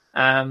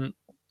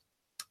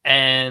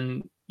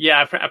 And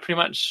yeah, I pretty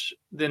much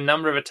the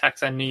number of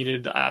attacks I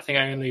needed, I think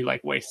I only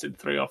like wasted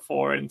 3 or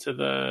 4 into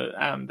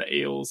the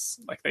eels.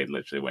 Like they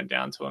literally went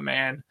down to a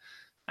man.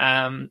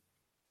 And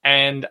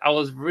I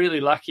was really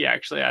lucky,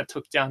 actually. I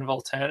took down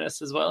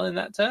Volturnus as well in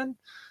that turn.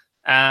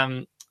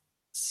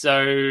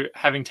 So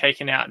having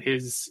taken out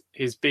his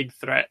big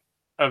threat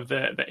of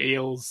the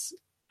eels,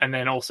 and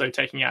then also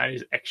taking out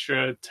his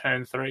extra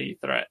turn 3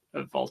 threat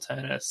of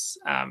Volturnus,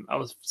 I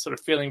was sort of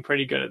feeling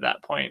pretty good at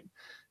that point.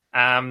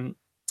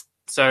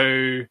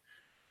 So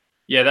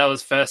yeah, that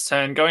was first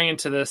turn. Going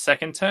into the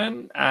second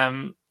turn,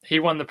 he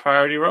won the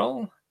priority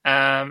roll,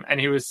 and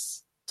he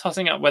was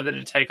tossing up whether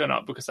to take or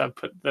not because I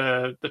put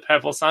the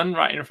Purple Sun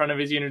right in front of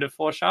his unit of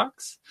 4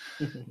 sharks.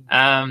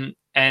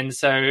 And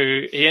so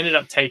he ended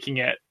up taking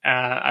it.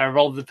 I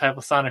rolled the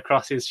Purple Sun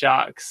across his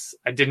sharks.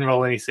 I didn't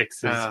roll any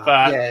 6s,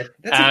 but yeah,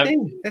 that's a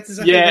thing. That's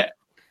exactly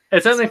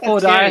it's only 4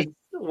 dice.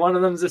 One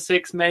of them's a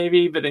 6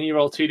 maybe, but then you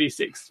roll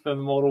 2d6 for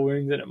the mortal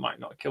wounds and it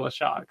might not kill a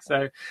shark.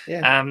 So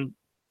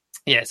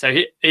so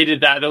he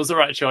did that. That was the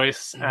right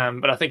choice.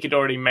 But I think he'd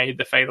already made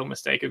the fatal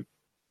mistake of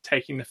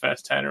taking the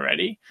first turn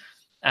already.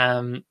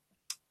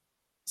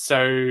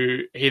 So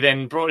he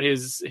then brought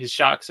his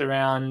sharks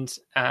around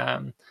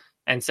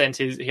and sent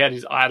he had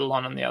his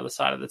Eidolon on the other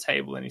side of the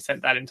table, and he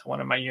sent that into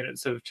one of my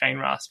units of Chain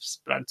Rasps,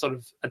 but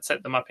I'd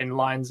set them up in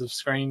lines of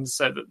screens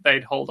so that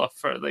they'd hold off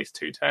for at least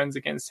 2 turns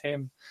against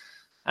him.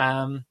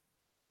 And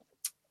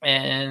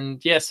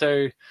yeah,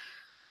 so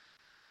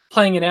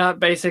playing it out,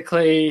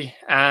 basically,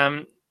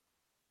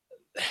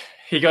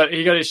 he got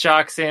his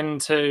sharks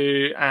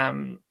into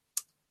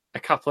a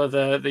couple of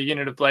the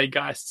unit of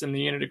Bladegheists and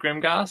the unit of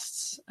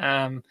Grimghasts,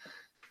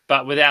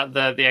 but without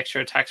the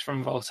extra attacks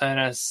from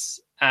Volturnus,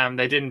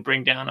 they didn't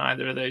bring down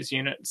either of those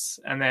units.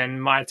 And then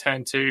my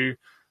turn 2,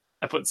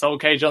 I put Soul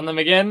Cage on them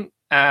again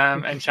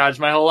and charged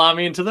my whole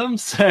army into them.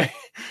 So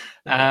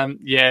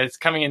it's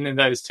coming in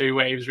those 2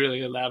 waves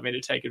really allowed me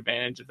to take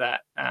advantage of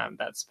that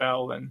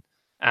spell. And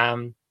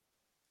at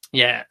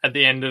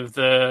the end of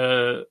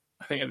the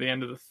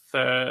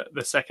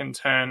second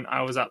turn,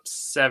 I was up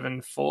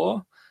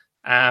 7-4.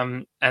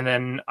 And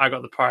then I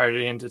got the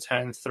priority into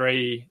turn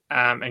 3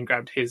 and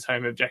grabbed his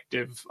home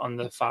objective on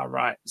the far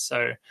right.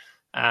 So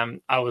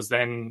I was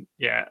then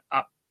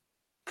up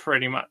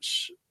pretty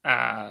much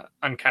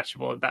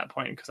uncatchable at that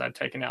point because I'd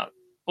taken out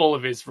all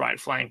of his right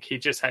flank. He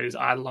just had his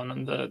Eidolon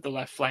on the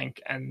left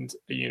flank and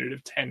a unit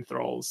of 10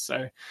 thralls.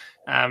 So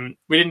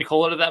we didn't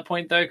call it at that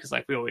point though, because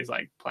we always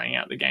like playing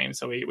out the game.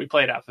 So we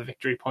played out for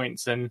victory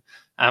points, and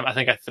I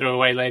think I threw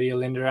away Lady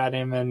Olinda at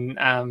him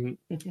and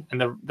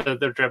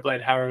the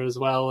Dreadblade Harrow as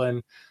well.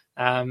 And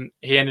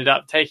he ended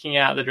up taking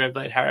out the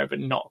Dreadblade Harrow, but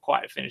not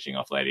quite finishing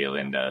off Lady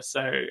Olinda.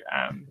 So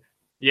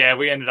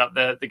we ended up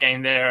the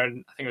game there,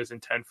 and I think it was in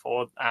turn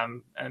 4,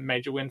 a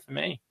major win for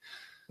me.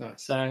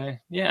 Nice. So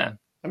yeah.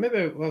 I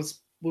remember I was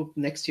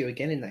next to you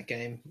again in that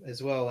game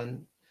as well,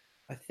 and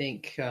I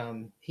think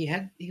he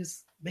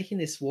was making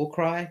this war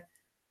cry,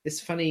 this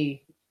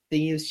funny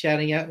thing he was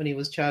shouting out when he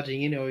was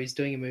charging in or he's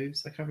doing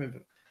moves. I can't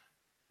remember.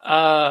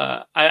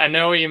 I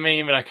know what you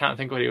mean, but I can't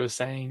think what he was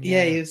saying.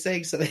 Yeah, he was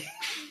saying something.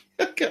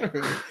 I can't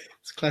remember.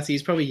 It's classy.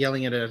 He's probably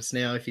yelling at us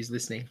now if he's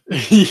listening.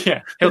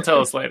 Yeah, he'll tell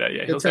us later.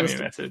 Yeah, he'll send me a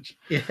message.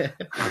 Yeah,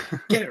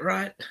 get it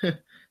right.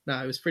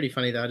 No, it was pretty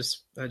funny though. I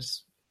just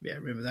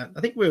remember that.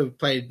 I think we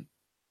played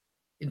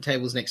in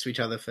tables next to each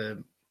other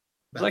for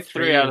like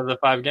 3 out of the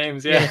 5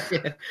 games, yeah.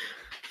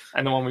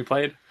 And the one we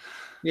played.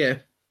 Yeah.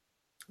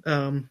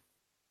 So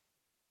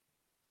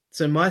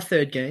my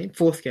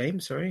fourth game,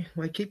 sorry.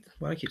 Why I keep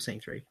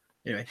saying 3?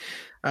 Anyway,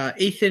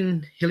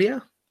 Ethan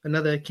Hillier,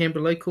 another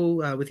Canberra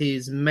local, with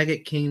his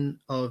Maggot King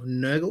of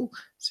Nurgle.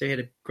 So he had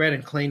a great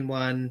and clean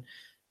one.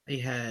 He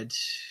had,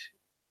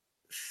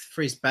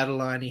 for his battle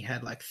line, he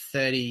had like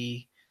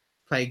 30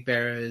 plague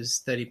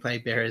bearers, 30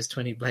 plague bearers,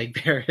 20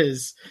 plague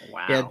bearers.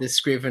 Wow. He had the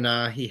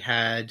Scrivener. He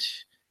had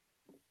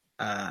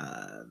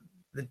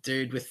the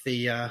dude with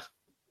the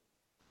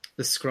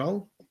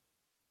scroll.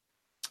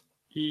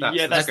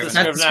 That's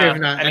the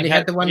Scrivener. And he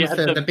had the one with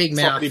the big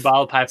mouth. Sloppity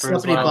Bilepiper.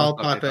 Sloppity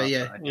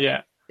Bilepiper,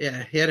 yeah.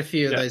 Yeah, he had a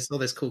few of all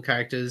those cool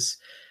characters.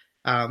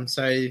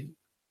 So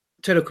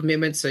total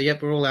commitment. So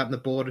we're all out on the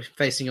board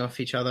facing off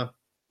each other.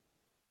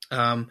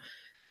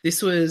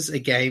 This was a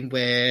game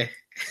where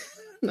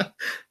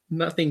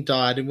nothing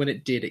died, and when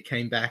it did, it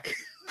came back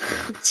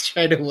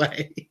straight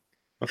away.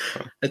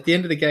 At the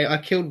end of the game, I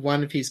killed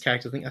one of his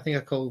characters. I think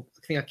I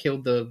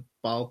killed the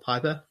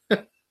Bilepiper,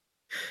 or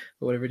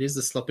whatever it is,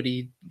 the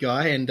sloppity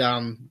guy, and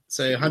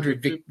so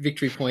 100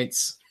 victory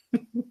points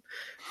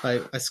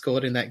I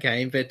scored in that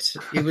game. But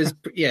it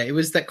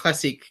was that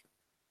classic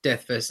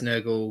Death vs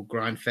Nurgle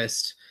grind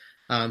fest.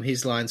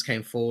 His lines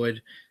came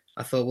forward.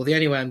 I thought, well, the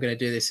only way I'm going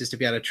to do this is to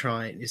be able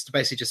to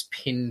basically just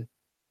pin,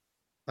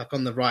 like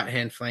on the right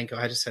hand flank.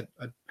 I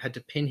had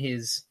to pin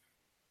his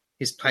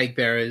plague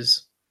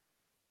bearers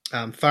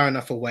far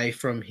enough away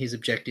from his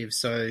objective.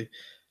 So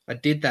I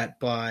did that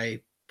by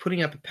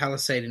putting up a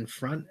palisade in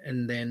front,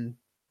 and then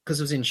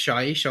because it was in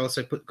Shyish, I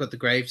also got the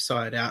grave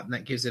side out, and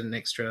that gives it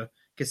extra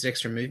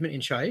movement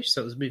in Shyish.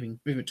 So it was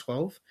movement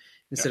 12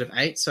 instead of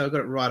 8. So I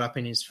got it right up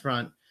in his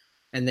front.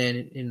 And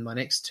then in my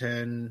next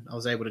turn, I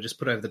was able to just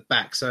put over the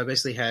back. So I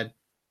basically had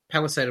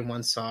palisade on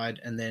one side,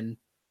 and then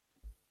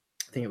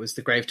I think it was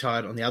the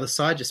Gravetide on the other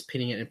side, just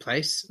pinning it in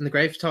place. And the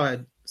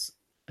Gravetide,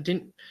 I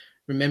didn't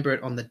remember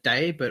it on the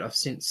day, but I've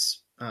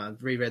since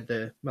reread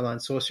the Malign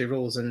Sorcery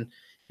rules, and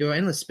your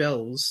endless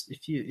spells,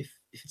 if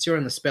it's your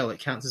endless spell, it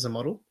counts as a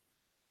model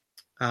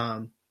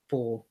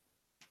for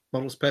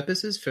models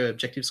purposes for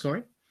objective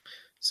scoring.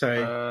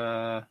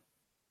 So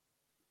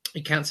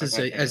it counts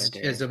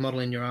as a model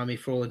in your army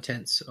for all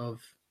intents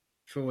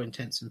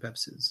and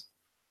purposes.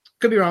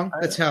 Could be wrong.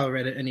 That's how I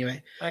read it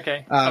anyway.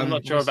 Okay. I'm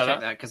not sure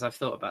about that because I've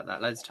thought about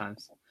that loads of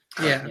times.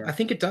 Yeah, I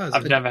think it does.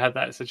 I've never had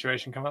that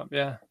situation come up.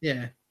 Yeah.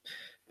 Yeah.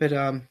 But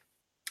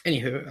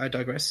anywho, I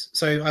digress.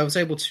 So I was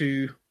able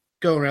to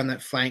go around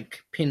that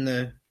flank, pin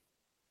the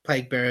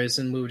plague bearers,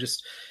 and we were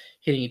just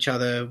hitting each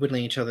other,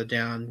 whittling each other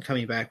down,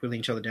 coming back,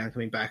 whittling each other down,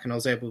 coming back, and I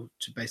was able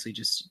to basically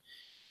just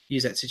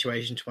use that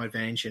situation to my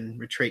advantage and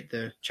retreat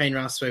the chain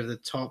rasp over the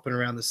top and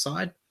around the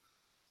side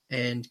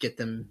and get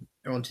them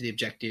onto the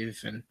objective.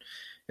 And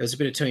it was a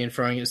bit of toing and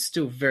froing. It was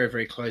still very,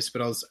 very close,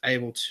 but I was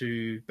able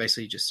to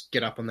basically just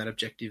get up on that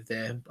objective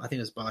there. I think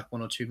it was by like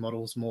 1 or 2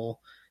 models more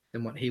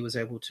than what he was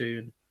able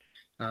to,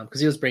 because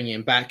he was bringing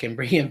him back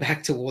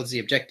towards the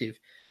objective.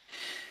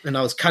 And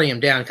I was cutting him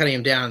down,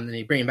 and then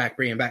he'd bring him back,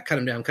 cut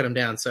him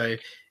down. So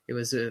it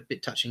was a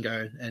bit touch and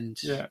go.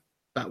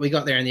 But we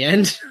got there in the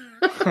end.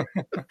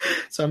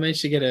 So I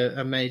managed to get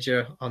a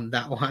major on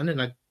that one,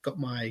 and I got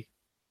my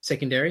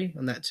secondary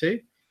on that too.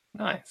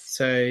 Nice.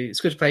 So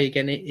it's good to play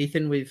again,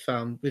 Ethan. We've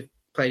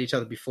played each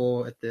other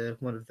before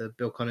at one of the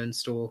Bill Connon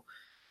store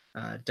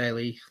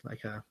daily,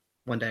 like a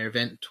 1-day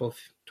event,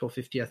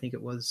 12.50 I think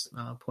it was,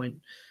 point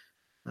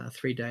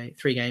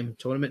 3-game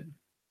tournament.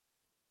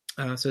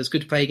 So it's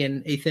good to play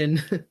again,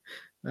 Ethan.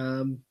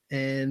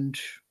 And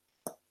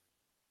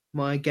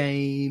my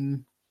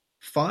game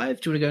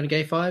 5. Do you want to go into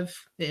game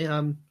 5,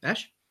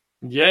 Ash?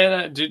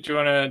 Yeah. Do you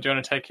want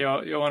to take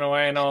your one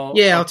away, and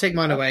I'll take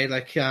mine away.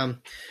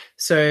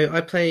 So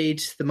I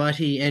played the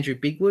mighty Andrew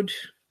Bigwood.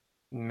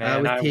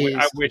 Man,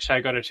 I wish I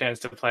got a chance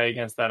to play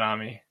against that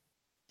army.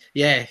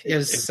 Yeah,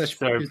 it's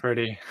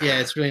pretty. Yeah,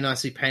 it's really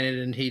nicely painted,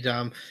 and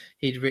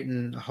he'd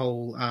written a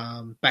whole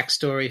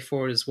backstory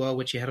for it as well,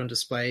 which he had on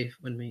display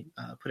when we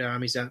put our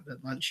armies out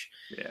at lunch.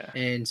 Yeah,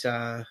 and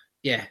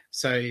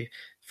so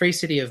Free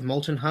City of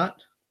Molten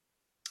Heart,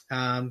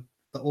 the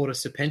Order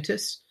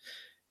Serpentis,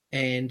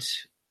 and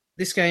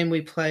this game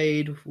we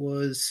played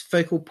was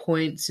focal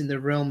points in the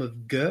realm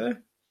of Ghur,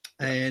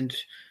 and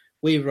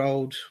we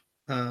rolled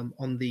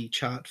on the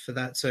chart for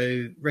that.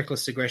 So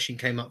Reckless Aggression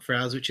came up for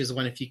ours, which is the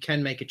one, if you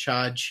can make a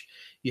charge,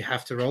 you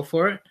have to roll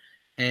for it.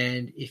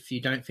 And if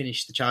you don't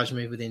finish the charge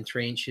move within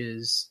 3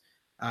 inches,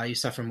 you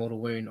suffer a mortal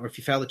wound. Or if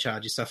you fail the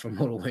charge, you suffer a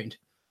mortal wound.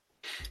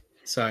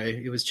 So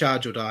it was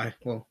charge or die.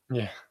 Well,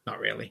 yeah, not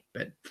really,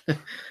 but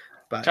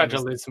charge or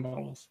lose some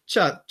models.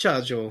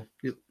 Charge or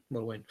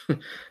mortal wound.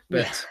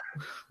 But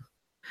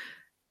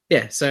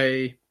yeah,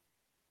 so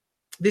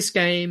this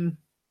game,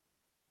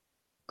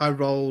 I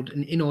rolled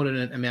an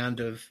inordinate amount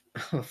of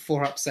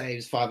 4 up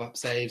saves, 5 up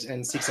saves,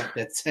 and 6 up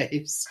death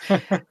saves.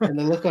 And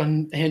the look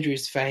on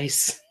Andrew's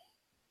face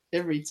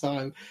every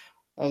time,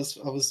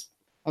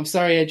 I'm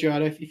sorry, Andrew, I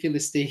don't know if you're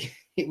listening.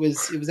 It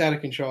was out of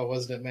control,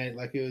 wasn't it, mate?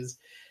 Like, it was,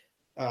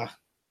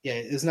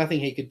 there's nothing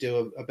he could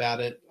do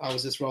about it. I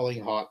was just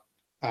rolling hot.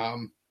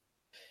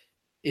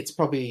 It's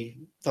probably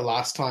the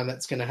last time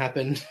that's going to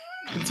happen.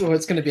 It's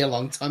going to be a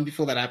long time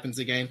before that happens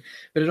again.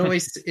 But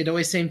it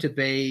always seemed to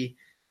be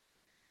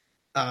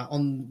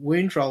on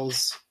wound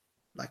rolls,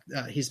 like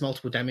his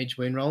multiple damage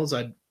wound rolls.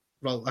 I'd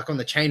roll, like on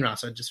the chain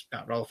rasp, I'd just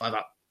roll 5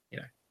 up,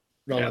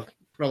 roll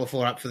roll a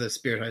 4 up for the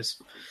Spirit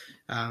Host.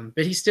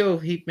 But he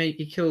killed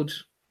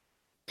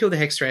the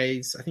Hex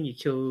Rays. I think he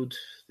killed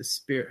the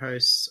Spirit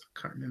Hosts. I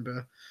can't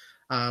remember.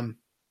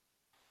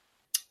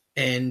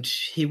 And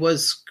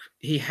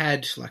he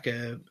had like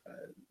a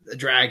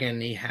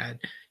dragon. He had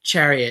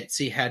chariots.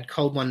 He had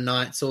Cold One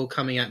Knights all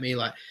coming at me,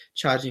 like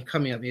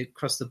coming at me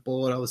across the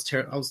board. I was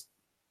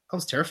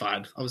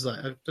terrified. I was like,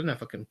 I don't know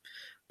if I can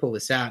pull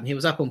this out. And he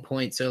was up on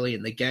points early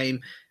in the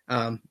game.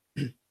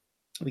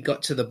 We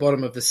got to the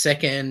bottom of the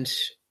second.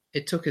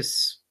 It took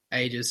us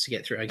ages to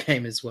get through our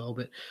game as well,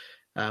 but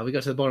we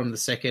got to the bottom of the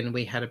second.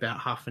 We had about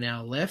half an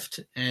hour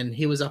left, and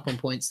he was up on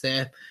points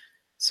there.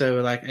 So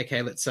we're like,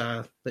 okay, let's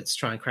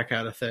try and crack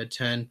out a third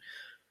turn.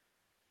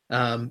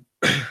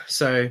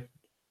 So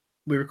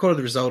we recorded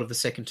the result of the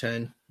second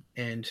turn,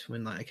 and we're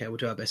like, okay, we'll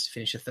do our best to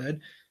finish a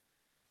third.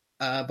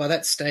 By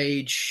that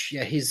stage,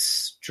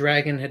 his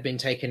dragon had been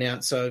taken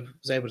out, so I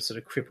was able to sort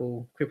of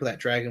cripple that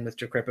dragon with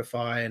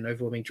Decrepify and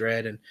Overwhelming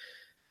Dread, and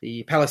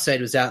the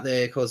Palisade was out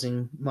there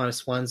causing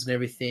 -1s and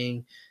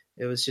everything.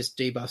 It was just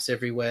debuffs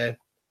everywhere.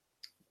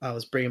 I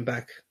was bringing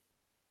back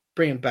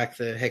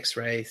the Hex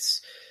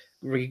Wraiths,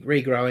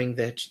 regrowing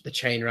the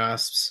Chain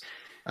Rasps,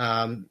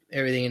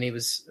 everything, and he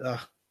was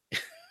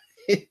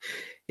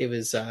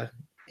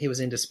he was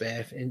in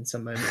despair in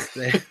some moments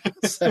there.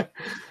 So,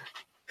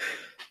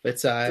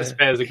 but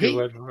despair is a good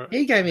word for it.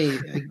 He gave me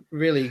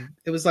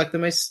it was like the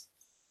most.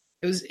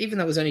 It was, even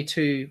though it was only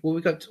 2. Well,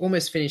 we got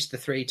almost finished the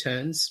 3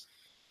 turns.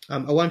 I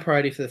won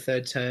priority for the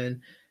third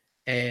turn,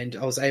 and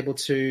I was able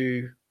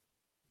to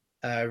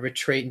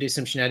retreat and do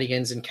some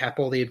shenanigans and cap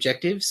all the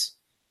objectives.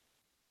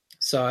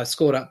 So I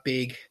scored up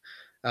big.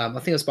 I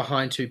think I was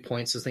behind 2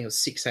 points. I think it was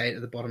 6-8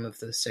 at the bottom of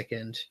the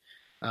second.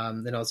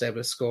 Then I was able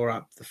to score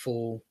up the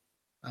full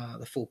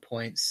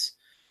points.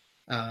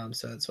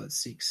 So that's what,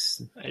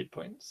 8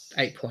 points.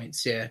 8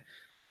 points, yeah.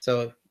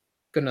 So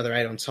got another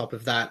 8 on top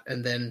of that,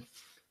 and then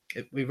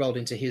we rolled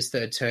into his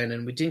third turn,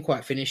 and we didn't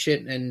quite finish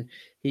it. And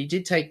he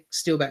did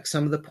steal back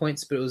some of the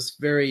points, but it was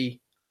very,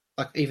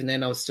 like, even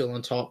then I was still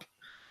on top.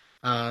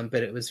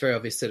 But it was very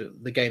obvious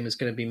that the game was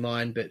going to be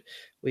mine. But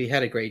we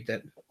had agreed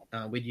that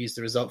we'd use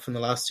the result from the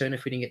last turn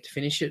if we didn't get to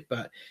finish it.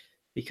 But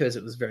because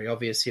it was very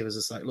obvious, he was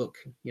just like, look,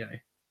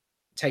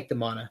 take the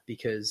minor,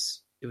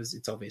 because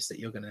it's obvious that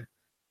you're going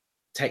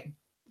to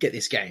get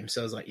this game. So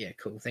I was like, yeah,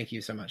 cool. Thank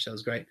you so much. That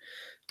was great.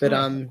 But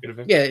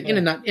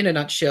in a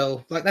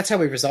nutshell, like, that's how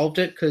we resolved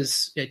it.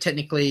 Because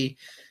technically,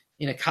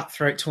 in a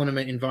cutthroat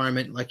tournament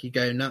environment, like, you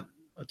go, no,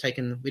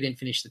 we didn't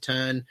finish the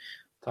turn.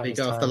 We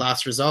go off the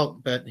last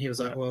result. But he was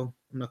like, well,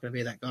 I'm not going to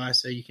be that guy.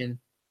 So you can,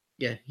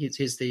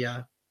 here's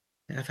the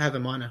have a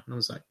minor. And I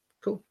was like,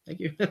 cool, thank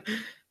you.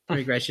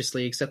 Very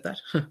graciously accept that.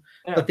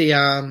 But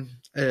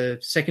the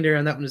secondary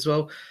on that one as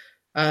well.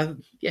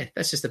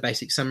 That's just the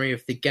basic summary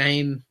of the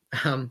game.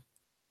 A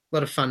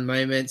lot of fun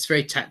moments,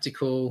 very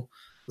tactical.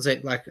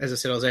 Like, as I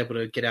said, I was able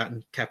to get out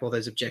and cap all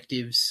those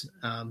objectives.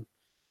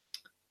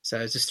 So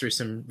it was just through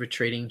some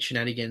retreating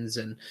shenanigans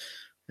and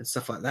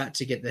stuff like that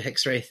to get the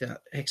Hex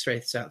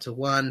Wraiths out to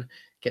 1,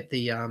 get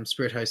the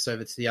Spirit Hosts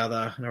over to the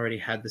other, and I already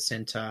had the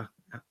center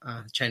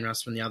Chain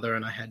Rasp from the other,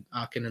 and I had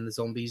Arkan and the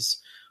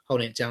zombies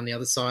holding it down the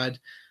other side.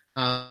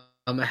 I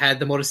had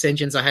the Mortis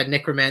Engines, I had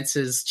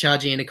Necromancers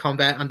charging into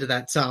combat under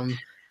that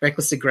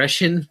reckless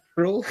aggression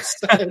rule.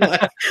 So,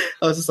 like,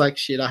 I was just like,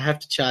 shit, I have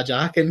to charge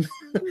Arkan.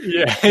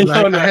 Yeah,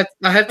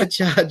 I have to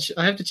charge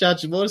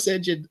the Mortis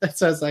Engine.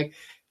 So I was like,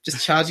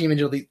 just charging him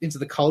into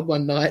the Cold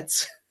One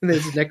Knights. And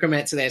there's a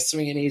Necromancer there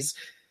swinging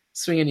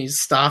his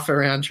staff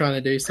around trying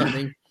to do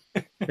something.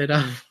 But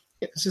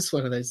it's just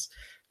one of those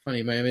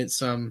funny moments.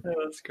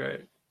 That's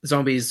great.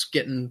 Zombies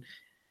getting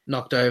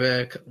knocked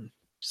over,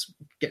 just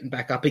getting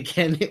back up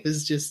again. It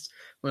was just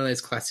one of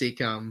those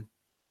classic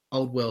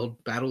old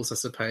world battles, I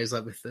suppose,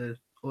 like with the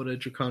Auto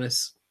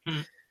Draconis.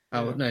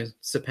 No,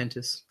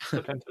 Serpentis.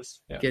 Serpentis,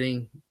 yeah.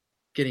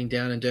 Getting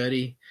down and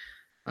dirty.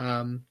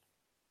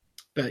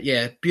 But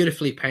yeah,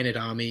 beautifully painted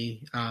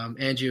army.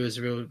 Andrew is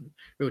a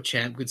real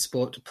champ, good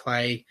sport to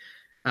play.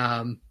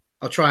 I'll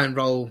try and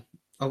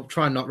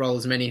not roll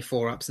as many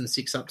 4-ups and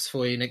 6-ups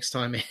for you next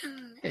time,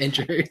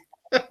 Andrew.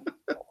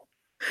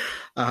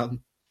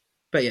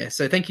 But yeah,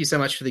 so thank you so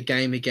much for the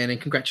game again,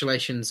 and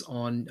congratulations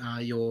on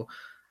your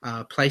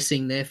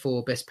placing there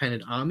for Best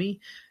Painted Army.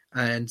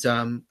 And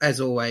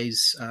as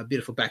always,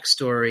 beautiful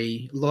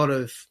backstory, a lot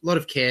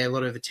of care, a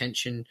lot of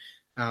attention,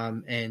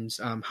 and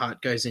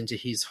heart goes into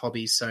his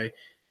hobbies. So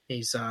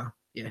he's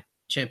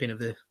champion of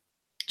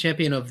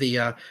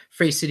the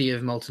free city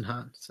of Molten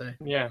Heart. So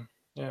yeah.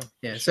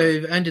 Sure. So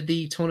I ended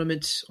the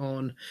tournament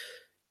on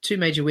 2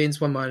 major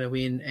wins, 1 minor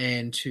win,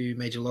 and 2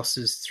 major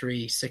losses,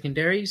 3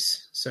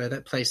 secondaries. So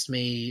that placed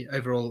me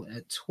overall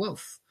at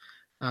 12th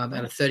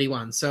out of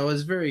 31. So I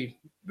was very,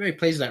 very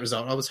pleased with that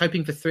result. I was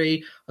hoping for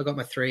 3. I got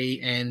my 3,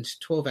 and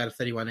 12 out of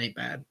 31 ain't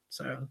bad.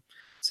 So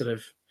sort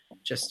of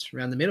just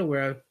around the middle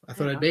where I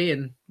thought I'd be,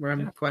 and where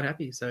I'm quite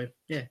happy. So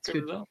yeah, it's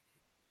good.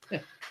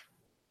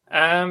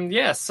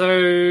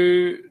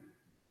 So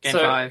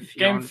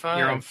Game five,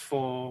 you're on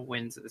 4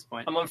 wins at this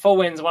point. I'm on 4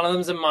 wins. One of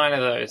them's a minor,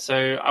 though,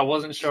 so I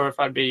wasn't sure if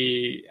I'd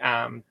be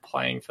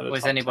playing for the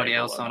Was top anybody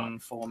table else on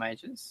 4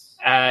 majors?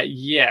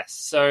 Yes.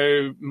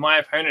 So my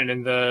opponent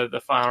in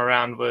the final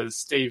round was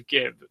Steve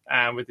Gibb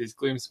with his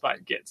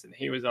Gloomspite Gits, and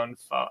he was on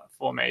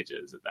 4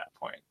 majors at that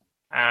point.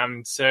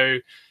 So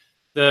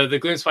the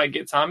Gloomspite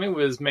Gits army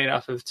was made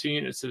up of 2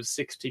 units of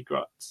 60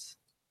 grots.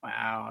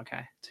 Wow,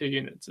 okay. 2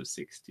 units of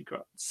 60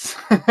 grots.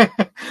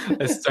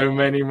 There's so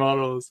many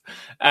models.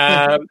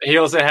 He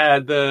also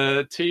had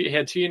 2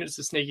 units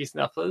of Sneaky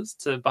Snufflers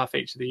to buff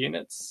each of the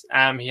units.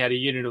 He had a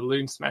unit of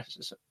Loon Smash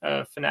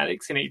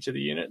Fanatics in each of the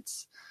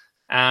units.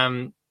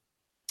 And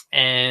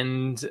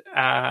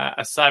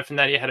aside from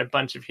that, he had a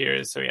bunch of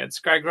heroes. So he had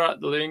Scragrot,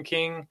 the Loon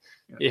King.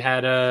 Yeah. He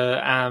had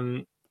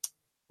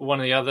one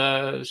of the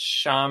other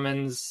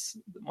shamans,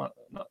 not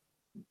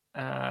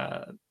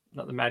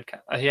the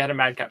Madcap. He had a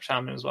Madcap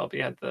Shaman as well, but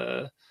he had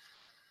the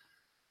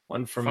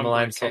one from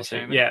Malign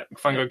Sorcery. Yeah,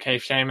 Fungo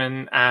Cave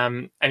Shaman.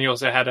 And he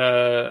also had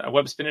a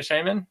Web Spinner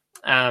Shaman.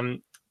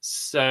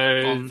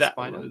 So that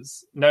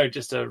was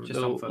just a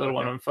little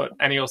one on foot.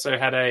 And he also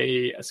had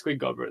a Squid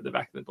Gobbler at the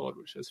back of the board,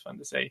 which was fun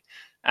to see.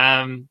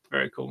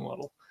 Very cool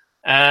model.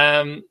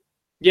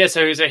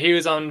 So he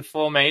was on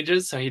 4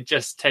 majors. So he'd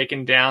just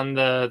taken down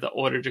the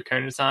Order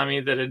Draconis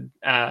army that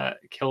had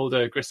killed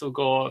a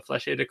Gristlegore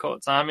Flesh Eater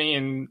Court's army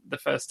in the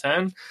first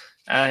turn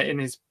in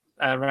his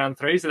round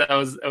 3. So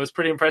it was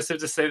pretty impressive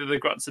to see that the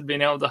Grots had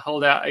been able to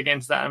hold out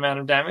against that amount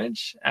of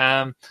damage.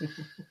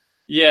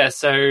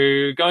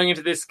 So going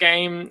into this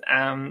game,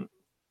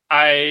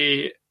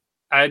 I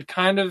had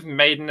kind of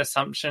made an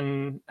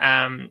assumption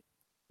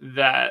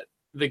that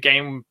the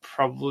game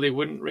probably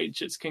wouldn't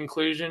reach its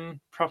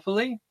conclusion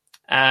properly.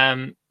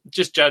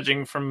 Just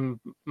judging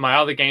from my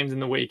other games in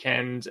the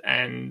weekend,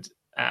 and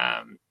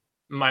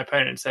my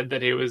opponent said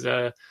that he was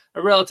a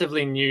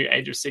relatively new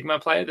Age of Sigmar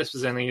player. This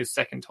was only his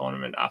 2nd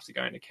tournament after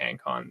going to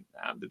CanCon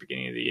at the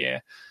beginning of the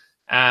year,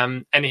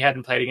 and he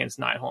hadn't played against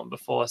Nighthaunt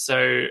before.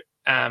 So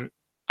I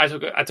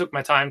took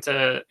my time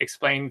to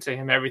explain to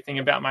him everything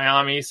about my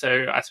army.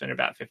 So I spent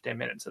about 15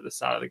 minutes at the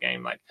start of the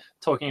game, like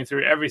talking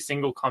through every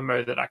single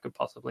combo that I could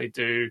possibly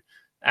do.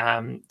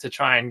 To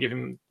try and give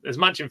him as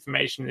much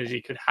information as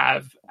he could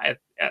have at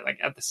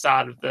the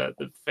start of the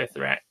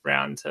 5th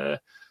round to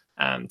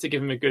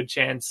give him a good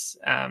chance.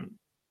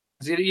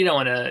 So you don't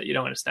want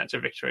to snatch a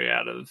victory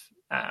out of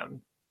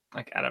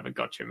a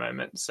gotcha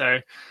moment. So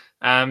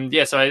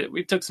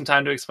we took some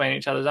time to explain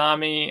each other's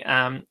army,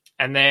 and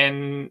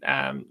then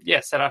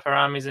set up our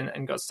armies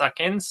and got stuck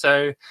in.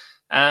 So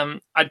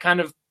I'd kind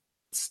of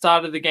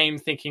started the game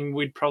thinking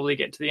we'd probably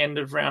get to the end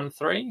of round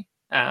 3.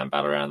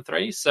 Battle round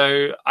 3.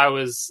 So I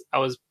was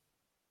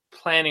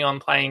planning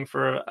on playing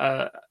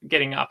for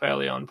getting up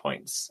early on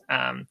points,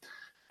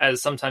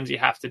 as sometimes you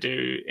have to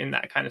do in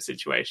that kind of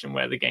situation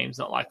where the game's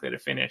not likely to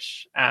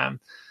finish.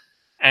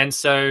 And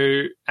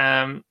so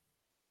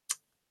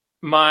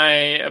my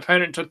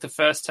opponent took the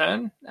first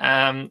turn.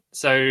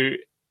 So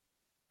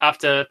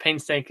after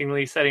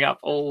painstakingly setting up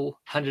all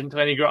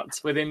 120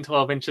 grots within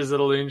 12 inches of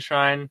the Loon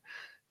Shrine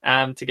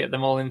to get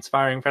them all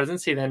Inspiring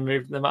Presence, he then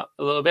moved them up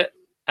a little bit.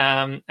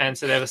 And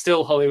so they were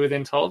still wholly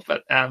within 12,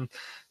 but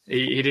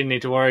he didn't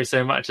need to worry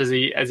so much as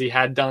he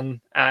had done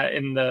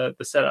in the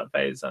setup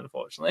phase,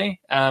 unfortunately.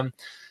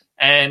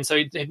 And so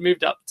he'd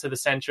moved up to the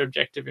center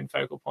objective in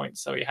focal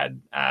points. So he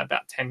had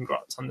about 10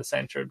 grots on the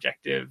center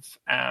objective,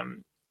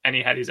 and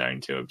he had his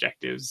own 2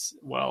 objectives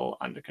well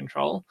under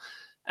control.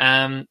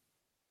 So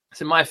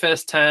my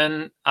first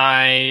turn,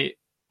 I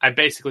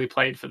basically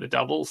played for the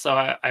double. So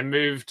I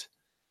moved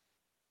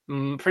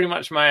pretty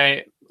much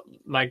my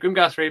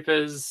Grimghast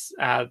Reapers,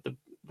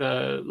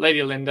 the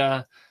Lady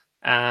Linda,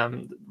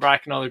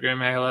 Reikenor the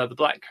Grimhailer, the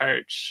Black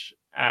Coach,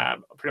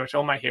 pretty much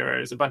all my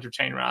heroes, a bunch of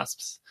Chain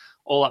Rasps,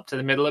 all up to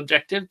the middle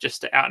objective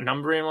just to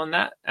outnumber him on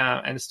that,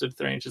 and stood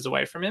 3 inches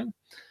away from him.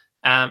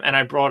 And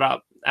I brought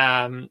up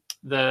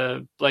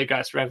the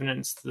Bladegeist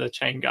Revenants, the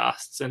Chain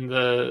Ghasts, and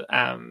the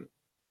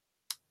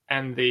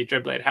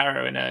Dreadblade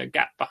Harrow in a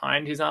gap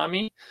behind his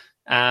army.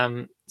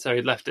 So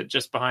he left it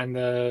just behind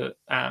the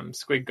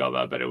Squid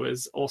Gobbler, but it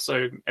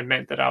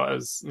meant that I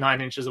was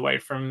 9 inches away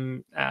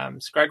from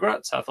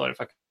Scragrot. So I thought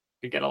if I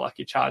could get a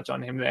lucky charge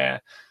on him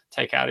there,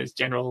 take out his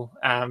general,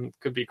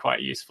 could be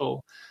quite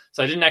useful.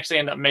 So I didn't actually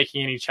end up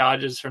making any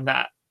charges from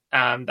that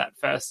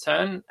first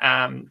turn.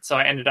 So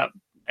I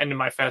ended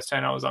my first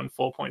turn, I was on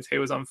 4 points. He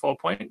was on 4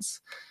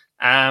 points.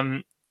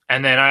 And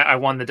then I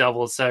won the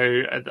double.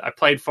 So I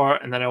played for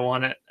it and then I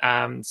won it.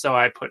 So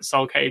I put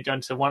Soul Cage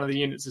onto one of the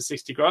units of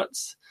 60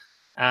 grots.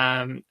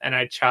 And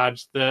I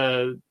charged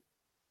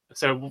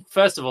so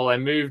first of all, I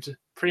moved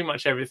pretty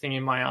much everything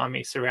in my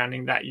army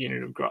surrounding that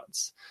unit of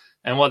grots.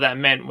 And what that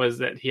meant was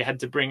that he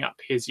had to bring up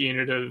his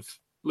unit of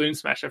Loon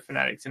Smasher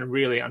Fanatics in a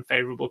really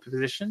unfavorable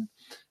position.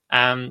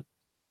 And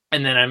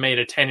then I made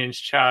a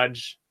 10-inch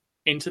charge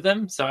into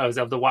them. So I was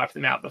able to wipe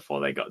them out before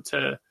they got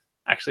to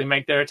actually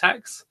make their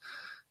attacks.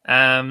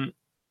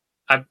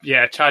 I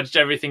I charged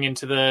everything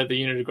into the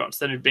unit of grots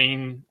that had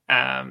been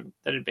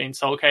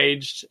soul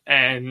caged,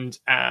 and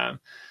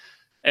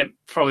it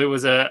probably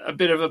was a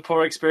bit of a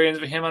poor experience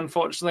for him,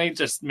 unfortunately.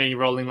 Just me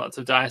rolling lots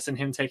of dice and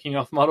him taking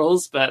off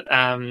models, but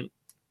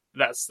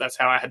that's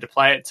how I had to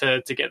play it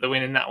to get the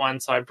win in that one.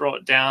 So I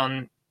brought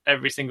down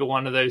every single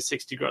one of those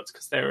 60 grots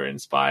because they were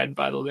inspired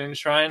by the Loon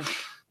Shrine.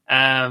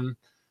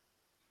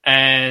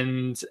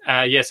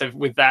 So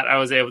with that, I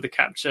was able to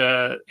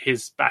capture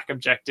his back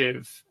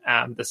objective,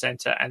 the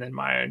center, and then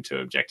my own 2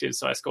 objectives.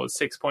 So I scored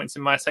 6 points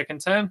in my second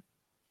turn.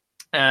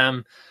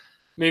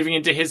 Moving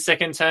into his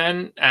second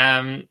turn,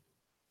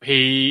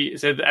 he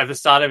said at the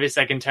start of his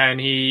second turn,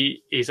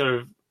 he sort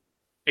of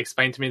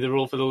explained to me the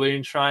rule for the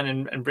Loon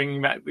Shrine and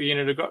bringing back the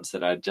unit of grots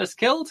that I'd just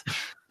killed.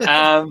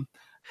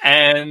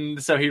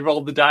 And so he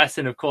rolled the dice,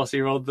 and of course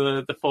he rolled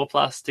the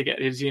 4+ to get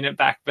his unit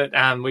back. But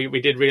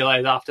we did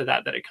realize after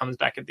that it comes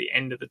back at the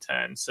end of the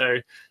turn. So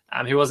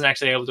he wasn't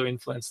actually able to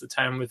influence the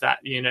turn with that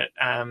unit.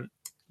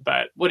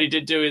 But what he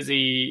did do is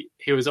he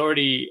was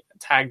already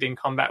tagged in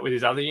combat with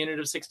his other unit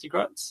of 60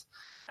 grots,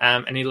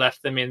 and he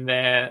left them in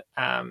there.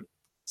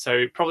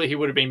 So probably he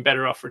would have been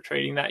better off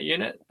retreating that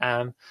unit.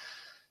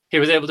 He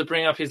was able to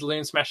bring up his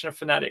Loon Smasher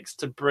Fanatics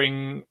to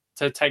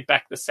take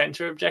back the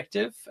center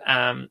objective.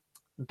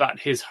 But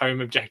his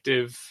home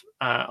objective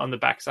on the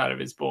backside of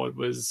his board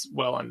was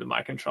well under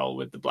my control,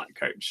 with the Black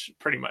Coach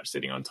pretty much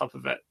sitting on top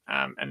of it,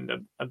 and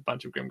a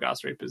bunch of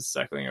Grimghast Reapers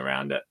circling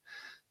around it.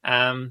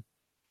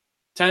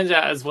 Turns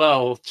out as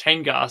well,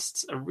 Chain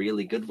Ghasts are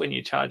really good when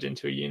you charge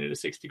into a unit of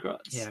 60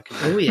 grots. Yeah.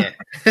 Oh, yeah.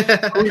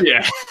 Oh,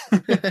 yeah.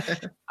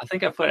 I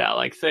think I put out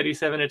like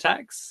 37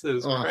 attacks. It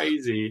was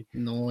crazy.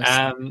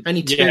 Nice.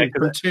 Only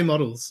 2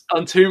 models.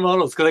 On 2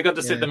 models, because I got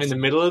to sit them in the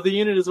middle of the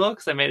unit as well,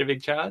 because I made a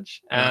big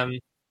charge.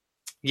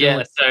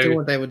 Do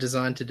what they were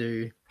designed to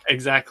do.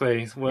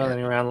 Exactly.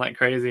 Whirling around like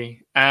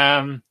crazy.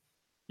 So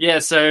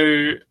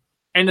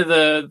end of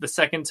the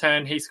second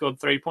turn, he scored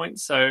 3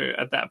 points. So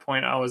at that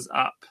point, I was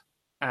up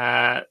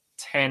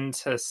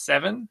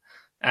 10-7.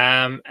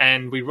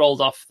 And we rolled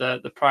off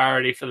the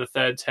priority for the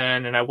third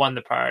turn, and I won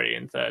the priority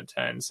in third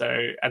turn.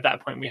 So at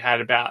that point, we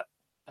had about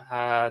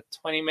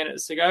 20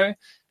 minutes to go.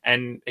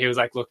 And he was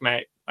like, look,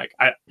 mate, like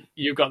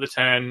you've got the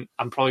turn.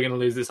 I'm probably going to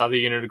lose this other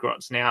unit of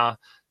grots now.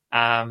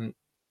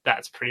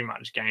 That's pretty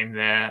much game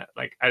there.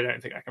 Like, I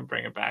don't think I can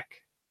bring it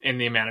back in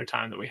the amount of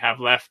time that we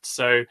have left.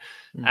 So,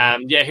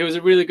 he was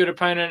a really good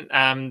opponent.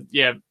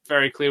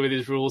 Very clear with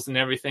his rules and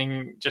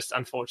everything. Just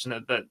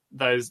unfortunate that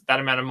that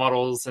amount of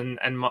models and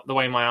the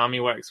way my army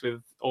works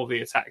with all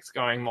the attacks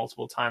going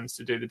multiple times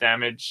to do the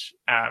damage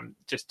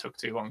just took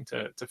too long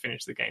to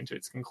finish the game to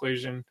its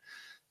conclusion.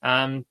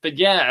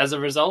 As a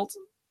result,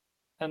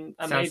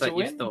 sounds like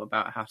you've thought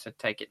about how to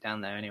take it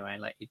down there anyway.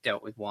 Like, you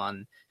dealt with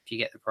one. If you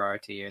get the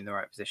priority, you're in the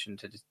right position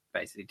to just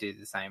basically do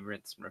the same,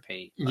 rinse and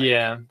repeat.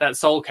 That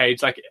soul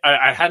cage, like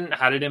I hadn't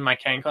had it in my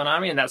CanCon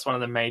army, and that's one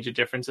of the major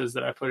differences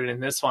that I put it in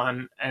this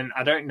one. And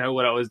I don't know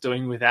what I was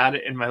doing without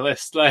it in my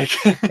list. Like,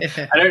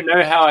 I don't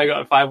know how I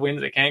got 5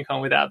 wins at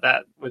CanCon without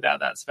that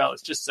spell.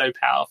 It's just so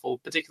powerful,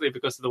 particularly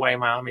because of the way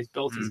my army's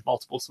built is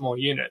multiple small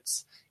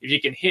units. If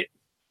you can hit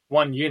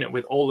one unit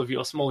with all of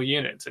your small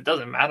units, it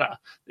doesn't matter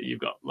that you've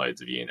got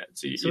loads of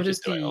units. You're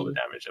just doing all the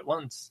damage at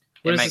once.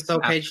 What does the soul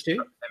cage do?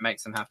 It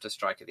makes them have to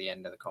strike at the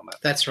end of the combat.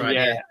 That's right.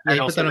 Yeah.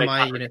 You put that on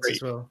my units as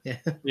well. Yeah.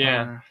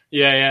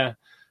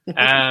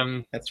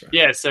 That's right.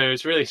 Yeah, so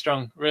it's really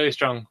strong.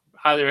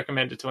 Highly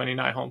recommended to any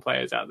Nighthaunt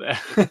players out there.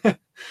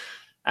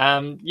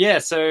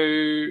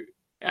 So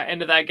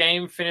end of that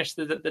game, finished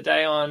the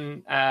day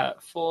on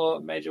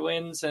 4 major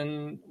wins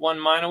and 1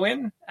 minor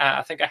win.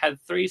 I think I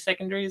had 3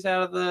 secondaries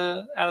out of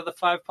the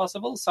 5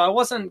 possible, so I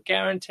wasn't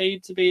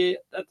guaranteed to be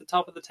at the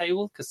top of the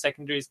table, because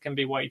secondaries can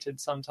be weighted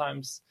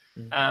sometimes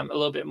a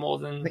little bit more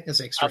than. I think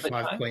there's extra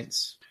 5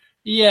 points.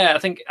 Yeah, I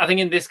think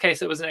in this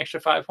case it was an extra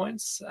 5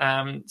 points.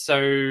 End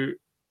of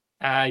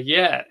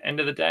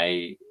the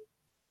day,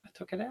 I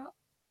took it out.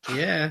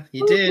 Yeah,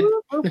 you did.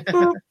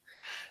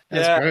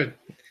 That's good.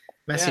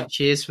 Massive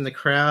cheers from the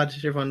crowd.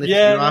 Everyone lifted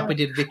you up. We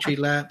did victory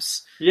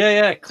laps.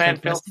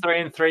 Clanfield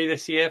 3-3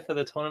 this year for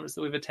the tournaments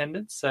that we've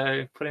attended.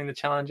 So putting the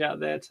challenge out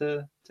there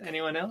to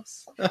anyone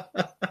else.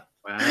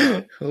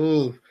 Wow.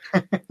 Ooh.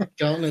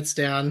 Gauntlets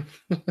down.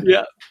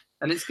 Yeah.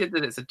 And it's good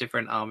that it's a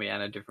different army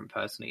and a different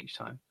person each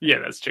time. Yeah,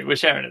 that's true. We're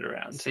sharing it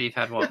around. So you've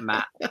had what?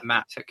 Matt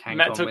took CanCon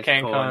Matt took with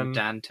CanCon. Khorne,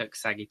 Dan took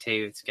Saggy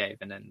T with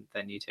Skaven, and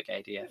then you took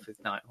ADF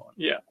with Nighthaunt.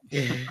 Yeah.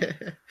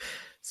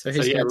 So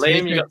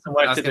Liam, you got some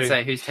work to do. I was going to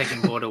say, who's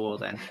taking Border Wall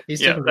then?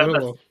 He's taking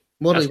Border Wall.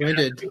 Mortally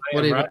wounded.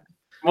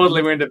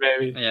 Mortally wounded,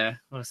 baby. Yeah,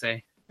 we'll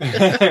see. I'm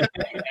going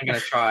to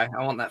try.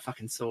 I want that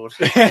fucking sword.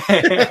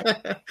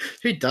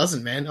 Who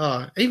doesn't, man?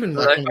 Oh, even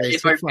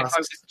if I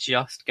was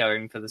just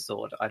going for the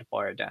sword, I'd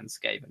borrow Dan's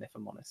Skaven, if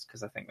I'm honest,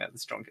 because I think they're the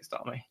strongest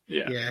army.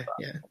 Yeah.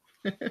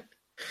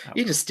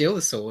 You just steal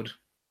the sword.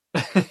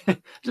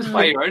 Just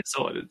buy your own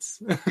sword.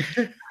 It's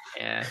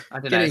I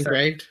don't know. Get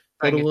engraved.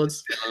 Border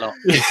Wars.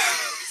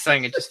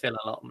 Saying it just feel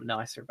a lot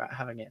nicer about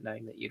having it,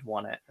 knowing that you'd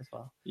want it as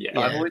well. Yeah,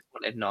 I've always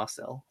wanted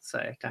Narsil,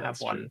 so to have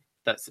one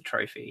that's the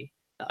trophy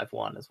that I've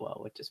won as well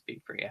would just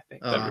be pretty epic.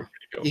 Oh, pretty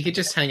cool. You could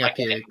just hang up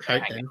your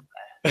coat then.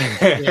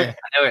 Yeah, Yeah,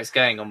 I know where it's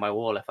going on my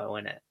wall if I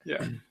win it.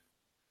 Yeah.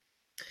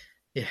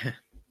 yeah.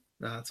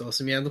 No, that's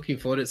awesome. Yeah, I'm looking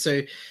forward to it.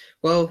 So,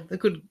 well, a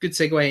good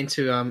segue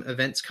into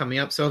events coming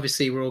up. So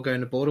obviously we're all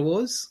going to Border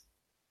Wars.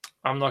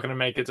 I'm not going to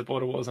make it to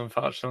Border Wars,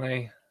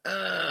 unfortunately.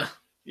 No.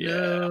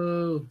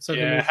 So I'm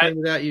going to play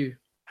without you.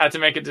 Had to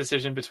make a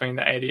decision between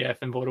the ADF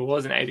and Border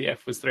Wars, and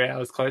ADF was 3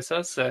 hours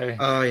closer. So.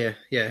 Oh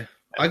yeah.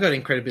 I got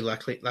incredibly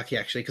lucky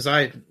actually, because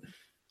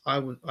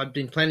I'd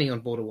been planning on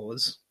Border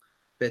Wars,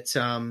 but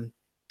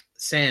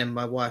Sam,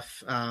 my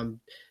wife,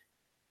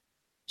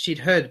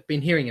 she'd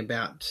been hearing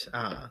about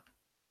the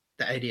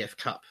ADF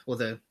Cup or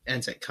the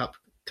Anzac Cup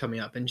coming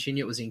up, and she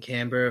knew it was in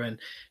Canberra, and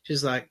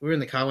she's like, we were in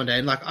the car one day,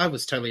 and like I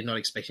was totally not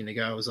expecting to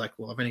go. I was like,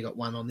 well, I've only got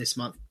one on this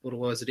month, Border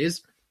Wars it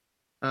is,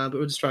 but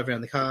we'll just drive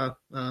around the car,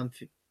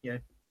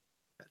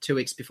 2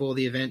 weeks before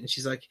the event, and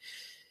she's like,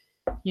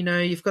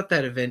 you've got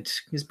that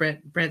event because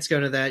Brant's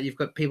going to that. You've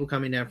got people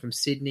coming down from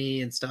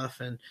Sydney and stuff,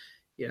 and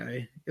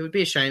it would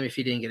be a shame if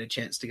you didn't get a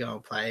chance to go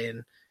and play.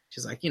 And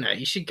she's like,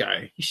 you should go.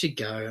 You should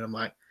go. And I'm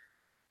like,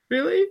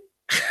 really?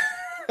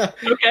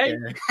 Okay.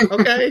 Yeah.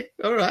 Okay.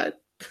 All right.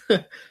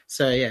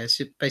 So yeah,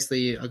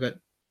 basically I got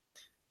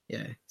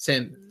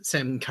Sam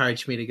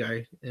encouraged me to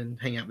go and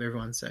hang out with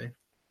everyone. So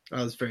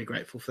I was very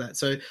grateful for that.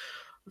 So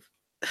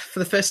for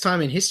the first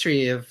time in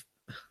history, I've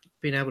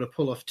been able to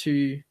pull off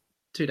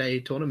 2-day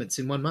tournaments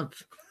in 1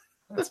 month.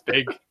 That's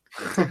big.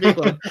 It's a big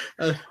one.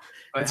 It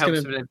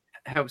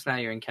helps now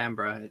you're in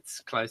Canberra. It's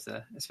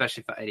closer,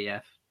 especially for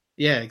ADF.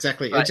 Yeah,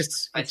 exactly. But it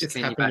just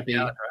happened to be.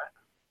 Right?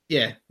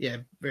 Yeah,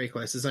 very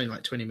close. It's only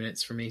like 20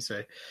 minutes from me,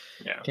 so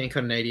Yeah. CanCon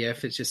and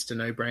ADF, it's just a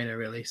no-brainer,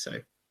 really.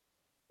 So,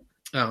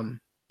 and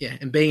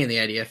being in the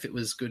ADF, it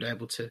was good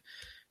able to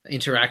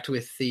interact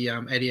with the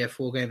ADF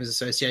Wargamers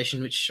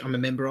Association, which I'm a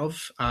member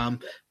of.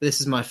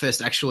 This is my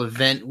first actual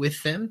event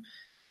with them.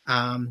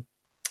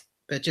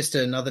 But just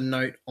another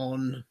note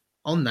on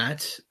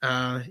that,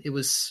 it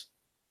was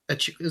a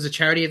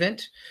charity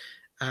event,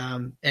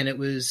 and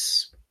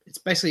it's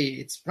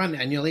run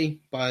annually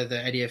by the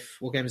ADF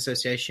Wargamers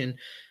Association,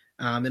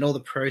 and all the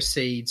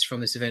proceeds from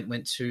this event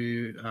went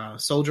to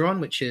Soldier On,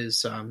 which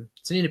is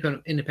it's an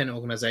independent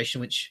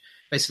organisation which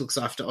basically looks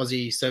after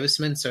Aussie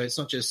servicemen. So it's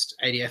not just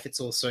ADF; it's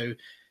also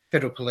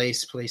federal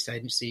police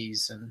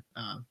agencies, and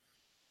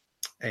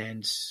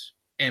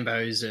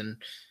AMBOs and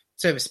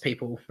service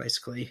people,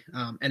 basically,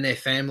 and their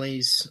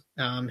families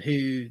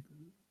who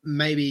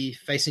may be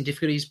facing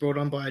difficulties brought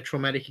on by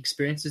traumatic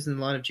experiences in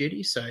the line of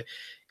duty. So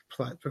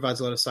it provides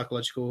a lot of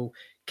psychological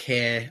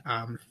care,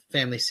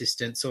 family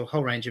assistance, or a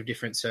whole range of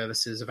different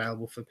services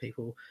available for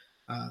people,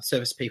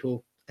 service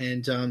people.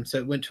 And so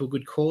it went to a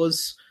good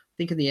cause. I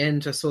think in the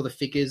end, I saw the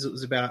figures, it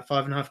was about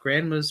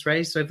 $5,500 was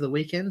raised over the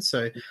weekend.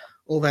 So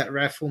all that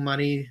raffle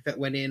money that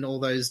went in, all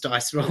those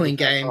dice rolling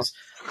games,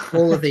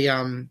 all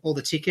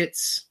the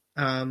tickets,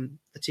 the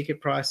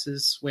ticket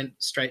prices went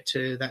straight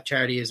to that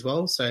charity as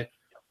well. So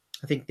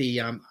I think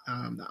the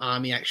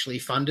Army actually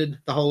funded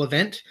the whole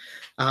event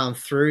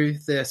through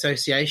the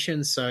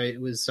association. So it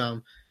was,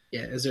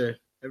 it was a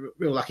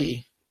real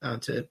lucky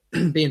to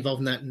be involved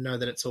in that and know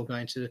that it's all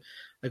going to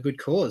a good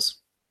cause.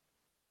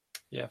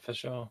 Yeah, for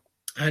sure.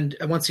 And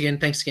once again,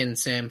 thanks again,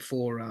 Sam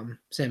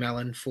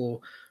Allen, for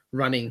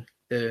running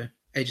the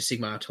Age of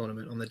Sigmar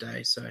tournament on the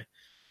day. So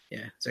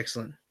yeah, it's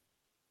excellent.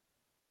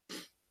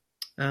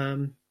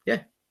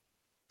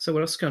 So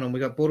what else is going on?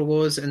 We got Border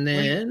Wars, and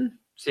then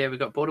we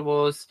got Border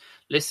Wars,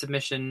 list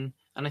submission,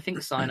 and I think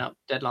the sign up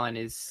deadline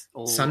is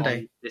all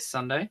Sunday. This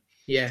Sunday.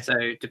 Yeah. So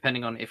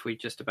depending on if we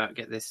just about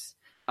get this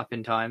up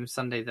in time,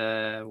 Sunday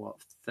the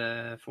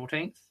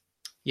 14th.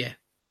 Yeah.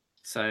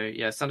 So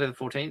yeah, Sunday the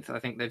 14th.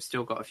 I think they've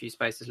still got a few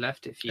spaces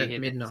left. If you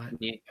at midnight,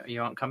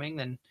 you aren't coming,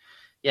 then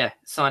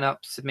sign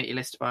up, submit your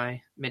list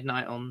by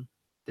midnight on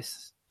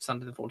this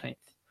Sunday the 14th.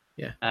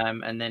 Yeah.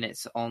 And then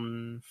it's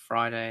on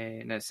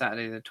Saturday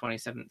the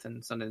 27th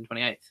and Sunday the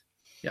 28th.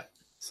 Yeah.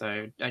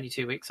 So only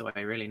 2 weeks away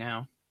really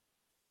now.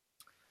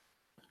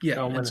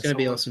 Yeah, it's going to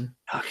be awesome.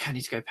 Okay, I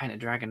need to go paint a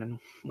dragon and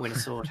win a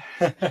sword.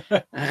 Need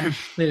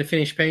to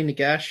finish painting the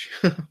gash.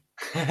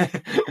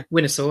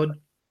 Win a sword.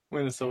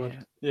 Win a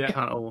sword. Yeah.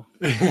 Can't all.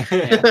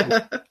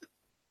 Yeah.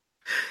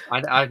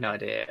 I have no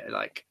idea.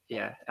 I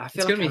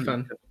feel it's going to be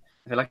fun.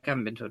 I feel like I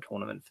haven't been to a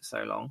tournament for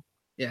so long.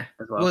 Yeah,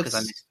 as well,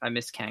 because I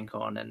miss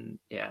CanCon, and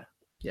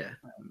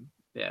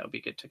it'll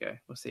be good to go.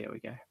 We'll see how we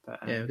go.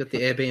 But we've got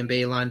the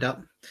Airbnb lined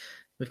up.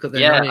 We've got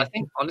I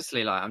think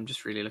honestly, I'm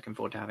just really looking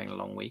forward to having a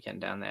long weekend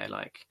down there.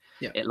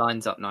 It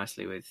lines up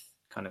nicely with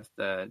kind of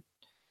the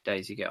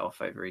days you get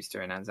off over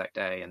Easter and Anzac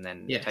Day, and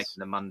then taking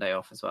the Monday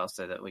off as well,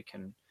 so that we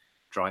can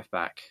drive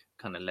back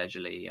kind of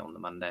leisurely on the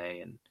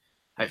Monday, and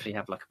hopefully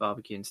have like a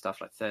barbecue and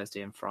stuff like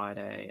Thursday and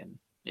Friday, and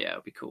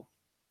it'll be cool.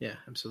 Yeah,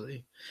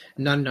 absolutely.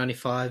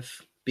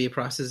 $9.95 beer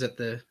prices at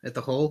the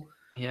hall.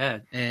 Yeah,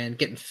 and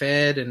getting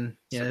fed, and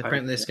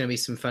apparently there's going to be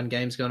some fun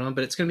games going on.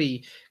 But it's going to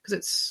be, because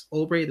it's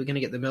Albury, we're going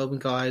to get the Melbourne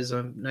guys.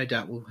 No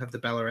doubt we'll have the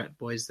Ballarat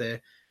boys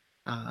there.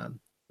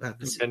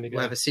 we'll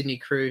have a Sydney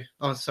crew.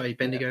 Oh, sorry,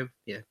 Bendigo.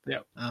 Yeah.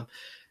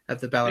 Have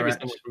the Ballarat. Maybe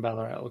someone from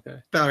Ballarat will go.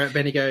 Ballarat,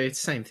 Bendigo,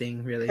 it's the same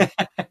thing, really.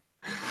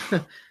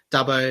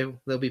 Dubbo,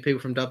 there'll be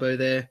people from Dubbo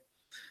there.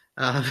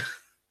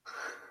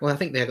 Well, I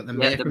think they've got the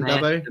mayor from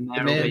Dubbo. The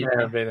mayor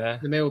will be there.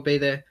 The mayor will be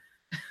there.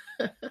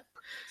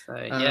 So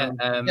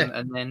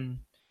and then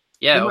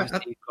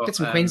obviously get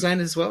some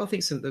Queenslanders as well. I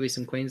think there'll be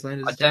some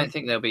Queenslanders. I don't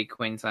think there'll be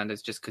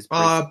Queenslanders just because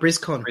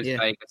BrisCon,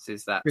 Vegas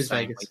is that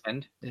same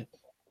weekend. Yeah.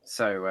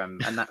 So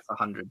and that's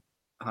 100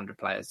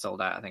 players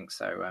sold out, I think.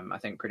 So I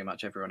think pretty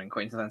much everyone in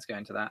Queensland's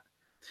going to that.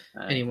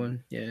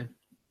 Anyone, yeah.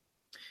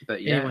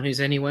 But yeah, anyone who's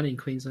anyone in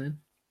Queensland.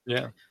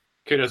 Yeah.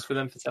 Kudos for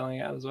them for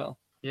selling out as well.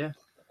 Yeah.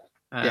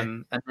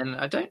 And then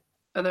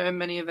are there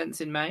many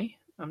events in May?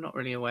 I'm not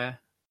really aware.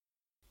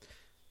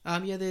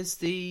 There's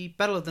the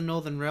Battle of the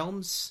Northern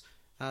Realms.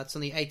 It's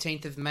on the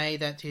 18th of May.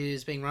 That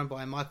is being run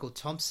by Michael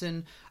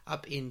Thompson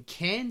up in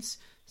Cairns.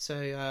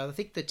 So I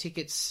think the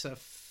tickets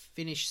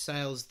finish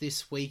sales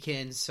this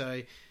weekend.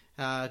 So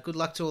good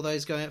luck to all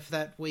those going out for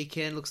that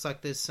weekend. Looks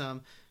like there's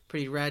some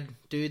pretty rad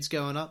dudes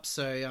going up.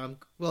 So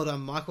well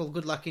done, Michael.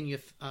 Good luck in your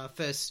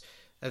first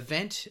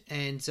event.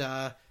 And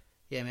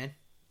man,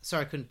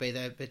 sorry I couldn't be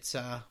there, but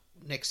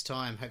next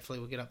time, hopefully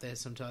we'll get up there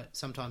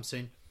sometime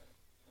soon.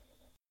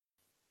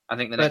 I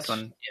think the next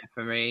one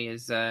for me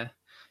is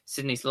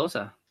Sydney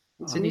Slaughter.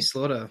 Sydney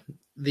Slaughter,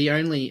 the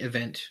only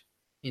event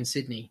in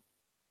Sydney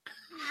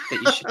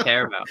that you should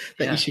care about.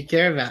 You should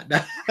care about.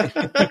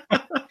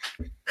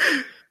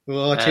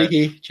 Oh,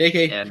 cheeky.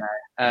 Yeah,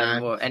 no.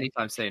 Well,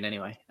 anytime soon,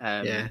 anyway.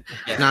 No,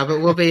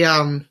 but we'll be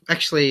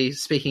actually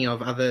speaking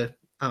of other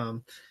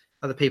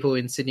people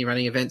in Sydney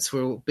running events.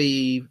 We'll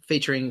be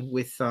featuring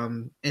with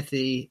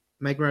Anthony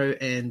Magro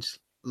and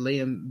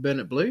Liam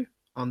Burnett Blue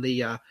on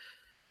the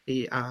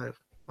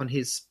on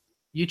his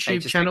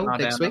YouTube channel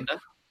next week.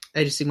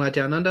 Age of Sigmar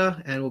Down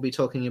Under, and we'll be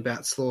talking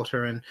about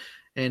Slaughter and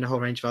a whole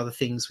range of other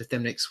things with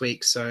them next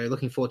week. So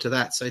looking forward to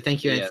that. So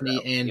thank you,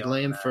 Anthony and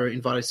Liam, for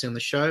inviting us on the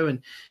show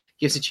and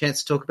give us a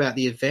chance to talk about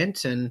the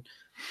event and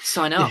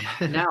sign up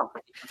now.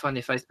 You can find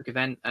the Facebook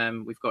event.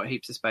 We've got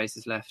heaps of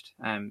spaces left.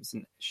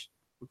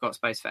 We've got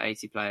space for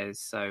 80 players.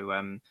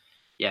 So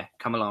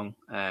come along.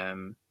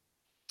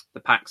 The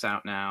pack's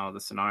out now.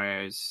 The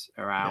scenarios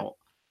are out.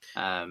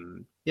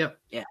 Yeah.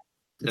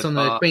 It's on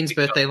the Queen's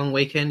birthday long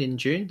weekend in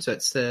June, so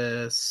it's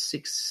the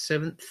 6th,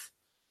 7th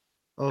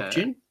of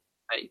June?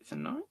 8th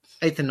and 9th?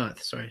 8th and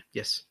 9th, sorry.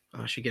 Yes.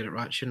 I should get it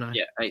right, shouldn't I?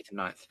 Yeah, 8th and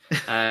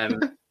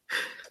 9th.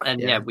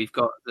 And we've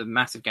got the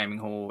massive gaming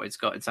hall. It's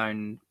got its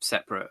own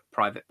separate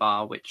private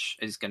bar, which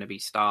is going to be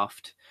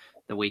staffed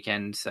the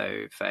weekend,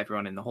 so for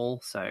everyone in the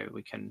hall, so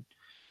we can...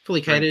 Fully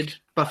catered,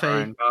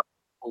 buffet.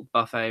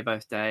 Buffet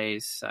both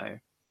days, so...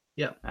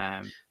 Yeah,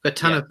 got a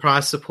ton of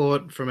prize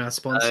support from our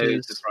sponsors.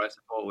 Loads of prize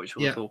support, which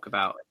we'll talk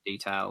about in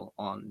detail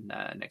on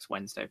next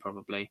Wednesday,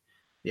 probably.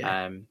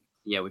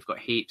 We've got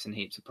heaps and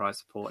heaps of prize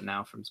support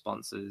now from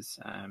sponsors,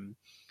 and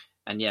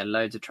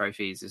loads of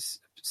trophies. There's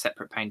a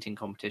separate painting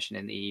competition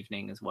in the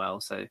evening as well.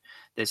 So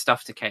there's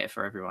stuff to cater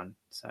for everyone.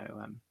 So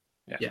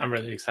I'm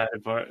really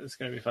excited for it. It's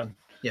going to be fun.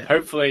 Yeah,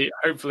 hopefully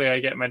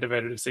I get my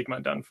Devoted of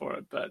Sigmar done for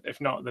it, but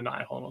if not, the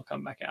Nighthorn will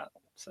come back out.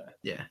 So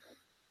yeah.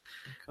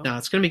 Cool. No,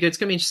 it's going to be good. It's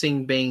going to be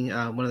interesting being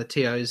one of the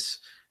TOs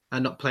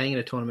not playing in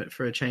a tournament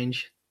for a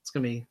change. That's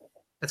going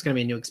to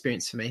be a new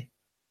experience for me.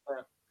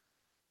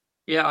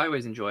 Yeah, I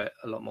always enjoy it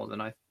a lot more than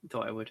I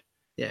thought I would.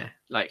 Yeah,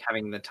 like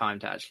having the time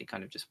to actually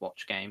kind of just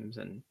watch games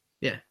and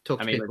talk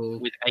to people.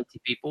 With 80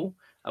 people,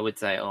 I would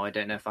say, I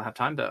don't know if I have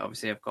time, but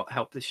obviously I've got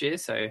help this year.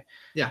 So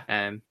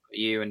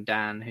you and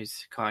Dan,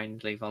 who's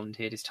kindly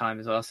volunteered his time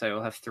as well. So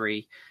we'll have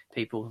 3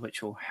 people,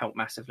 which will help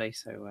massively.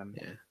 So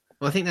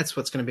Well, I think that's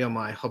what's going to be on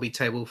my hobby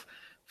table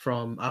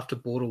from after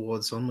Border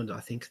Wars onward. I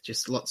think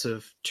just lots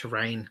of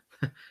terrain,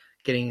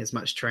 getting as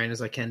much terrain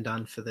as I can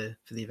done for the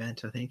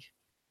event, I think.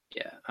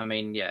 Yeah, I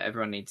mean,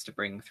 everyone needs to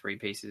bring 3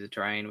 pieces of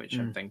terrain, which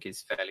I think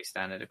is fairly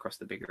standard across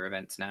the bigger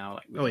events now.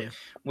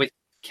 With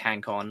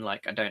CanCon,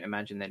 I don't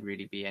imagine there'd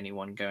really be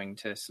anyone going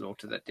to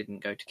Slaughter that didn't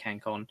go to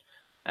CanCon.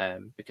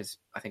 Because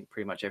I think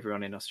pretty much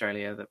everyone in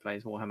Australia that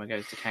plays Warhammer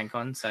goes to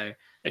CanCon. So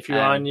if you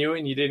are new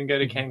and you didn't go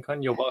to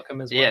CanCon, you're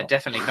welcome as well. Yeah,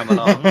 definitely come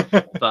along.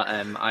 But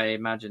I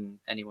imagine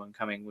anyone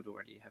coming would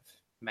already have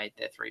made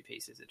their 3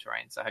 pieces of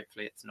terrain. So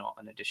hopefully it's not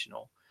an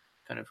additional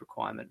kind of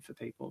requirement for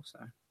people. So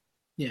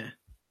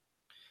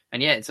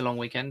and it's a long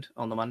weekend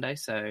on the Monday,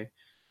 so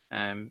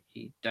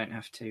you don't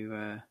have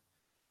to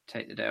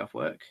take the day off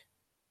work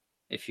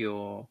if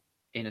you're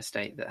in a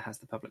state that has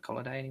the public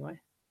holiday anyway.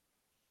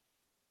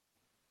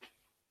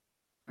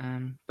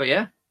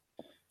 But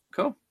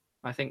cool.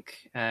 I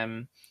think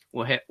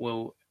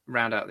we'll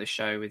round out this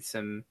show with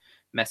some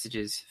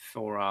messages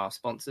for our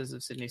sponsors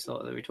of Sydney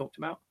Slaughter that we talked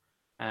about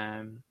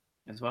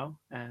as well.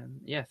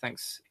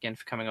 Thanks again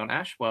for coming on,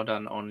 Ash. Well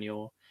done on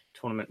your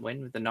tournament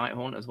win with the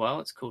Nighthorn as well.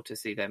 It's cool to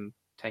see them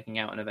taking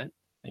out an event.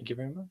 Thank you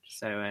very much.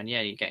 So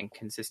you're getting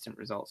consistent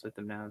results with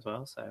them now as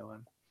well. So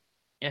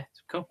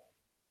it's cool.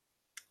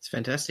 It's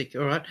fantastic.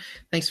 All right.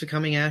 Thanks for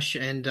coming, Ash,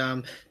 and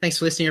thanks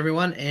for listening,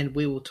 everyone, and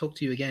we will talk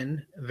to you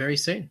again very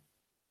soon.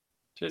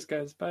 Cheers,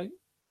 guys. Bye.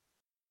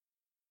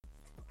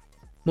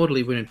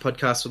 Mortally Wounded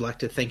Podcast would like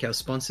to thank our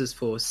sponsors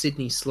for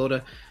Sydney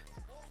Slaughter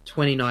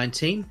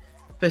 2019.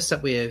 First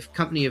up, we have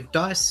Company of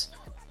Dice.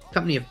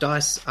 Company of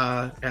Dice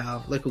are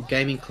our local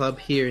gaming club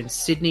here in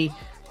Sydney.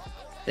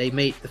 They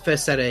meet the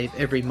first Saturday of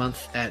every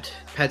month at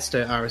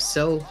Padstow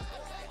RSL.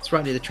 It's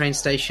right near the train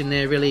station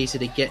there, really easy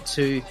to get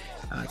to.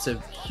 It's a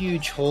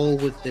huge hall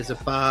there's a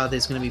bar,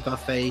 there's going to be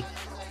buffet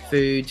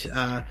food.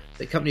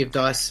 The Company of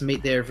Dice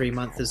meet there every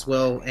month as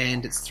well,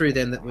 and it's through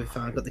them that we've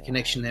got the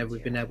connection there.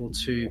 We've been able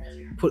to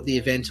put the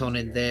event on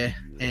in there,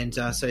 and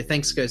so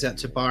thanks goes out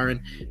to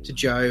Byron, to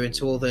Joe, and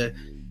to all the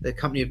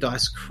Company of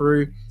Dice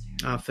crew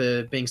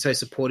for being so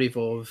supportive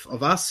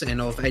of us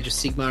and of Age of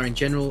Sigmar in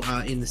general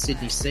in the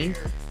Sydney scene.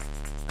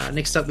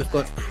 Next up, we've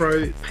got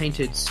Pro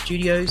Painted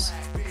Studios.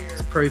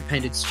 It's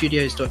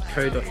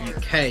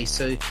propaintedstudios.co.uk.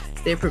 So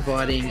they're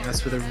providing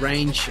us with a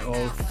range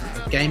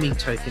of gaming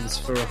tokens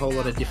for a whole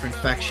lot of different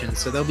factions.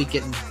 So they'll be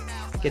getting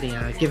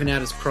given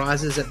out as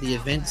prizes at the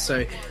event.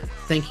 So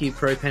thank you,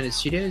 Pro Painted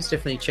Studios.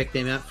 Definitely check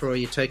them out for all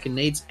your token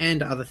needs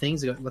and other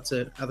things. They've got lots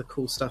of other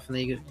cool stuff in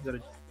there you've got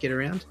to get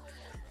around.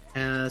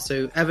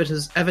 So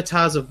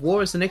Avatars of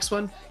War is the next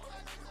one.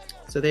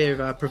 So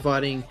they're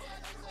providing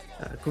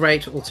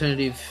great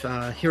alternative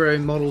hero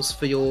models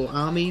for your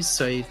armies.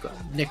 So you've got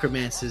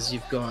Necromancers,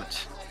 you've got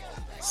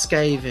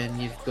Skaven,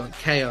 you've got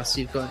Chaos,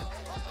 you've got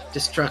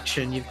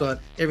Destruction, you've got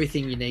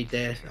everything you need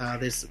there.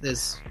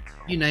 There's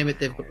you name it,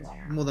 they've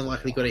more than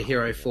likely got a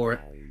hero for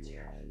it.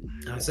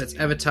 So that's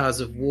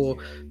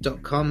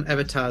avatarsofwar.com,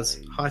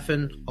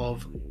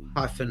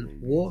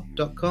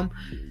 avatars-of-war.com.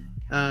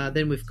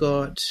 Then we've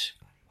got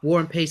War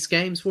and Peace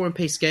Games. War and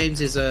Peace Games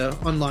is an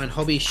online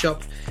hobby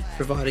shop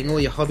providing all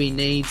your hobby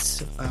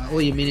needs,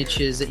 all your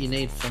miniatures that you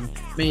need from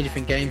many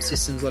different game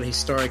systems, a lot of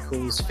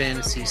historicals,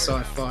 fantasy,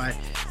 sci-fi,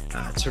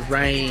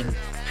 terrain,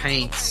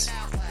 paints,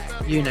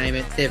 you name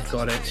it, they've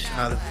got it.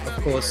 Of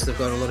course, they've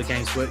got a lot of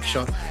Games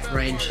Workshop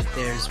range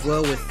there as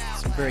well with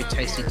some very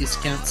tasty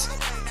discounts,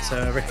 so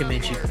I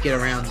recommend you get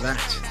around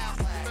that.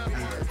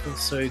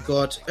 Also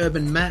got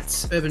Urban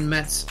Mats,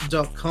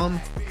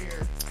 urbanmats.com.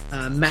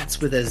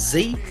 Mats with a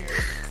Z.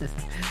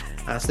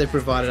 So they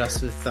provided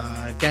us with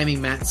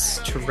gaming mats,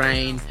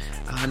 terrain,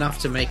 enough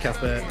to make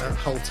up a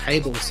whole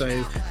table. So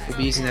we'll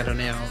be using that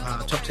on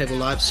our Top Table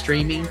live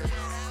streaming,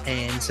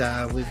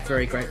 and we're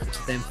very grateful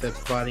to them for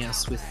providing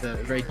us with a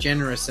very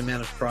generous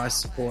amount of prize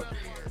support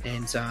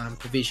and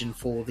provision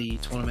for the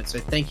tournament. So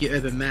thank you,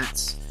 Urban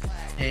Mats.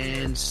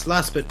 And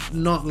last but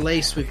not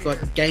least, we've got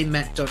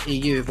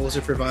GameMat.eu. We've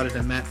also provided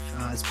a map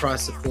as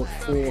prize support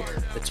for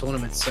the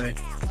tournament. So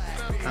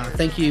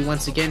thank you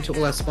once again to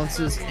all our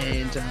sponsors,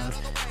 and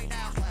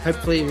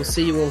hopefully we'll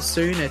see you all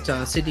soon at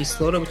Sydney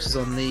Slaughter, which is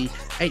on the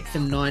 8th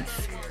and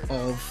 9th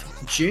of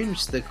June,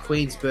 which is the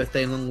Queen's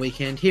birthday long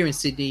weekend here in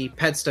Sydney,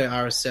 Padstow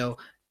RSL.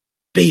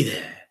 Be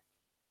there.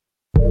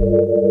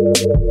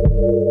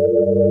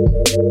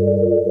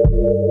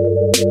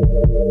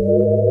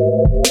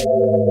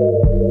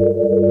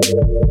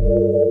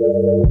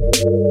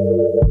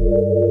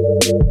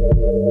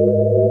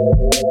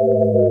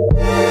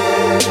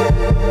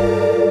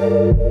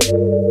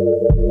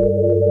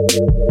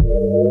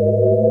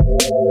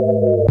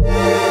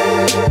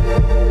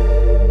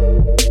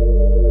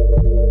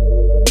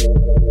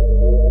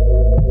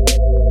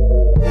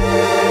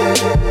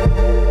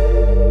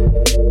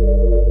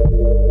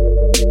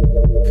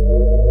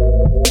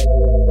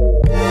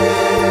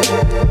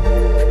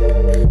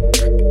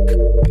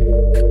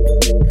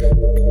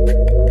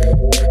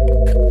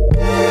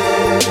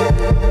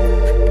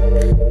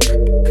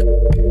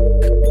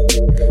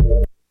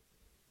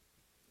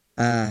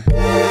 I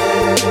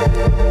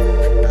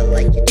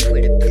like your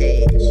Twitter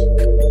page.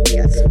 You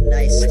got some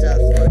nice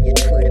stuff on your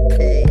Twitter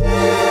page.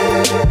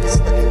 It's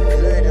looking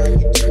good on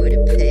your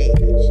Twitter page.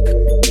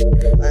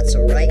 Lots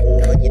of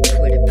writing on your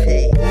Twitter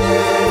page.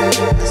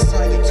 I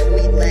saw your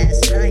tweet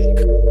last night.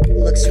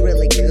 Looks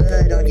really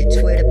good on your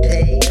Twitter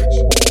page.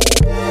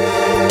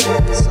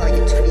 I saw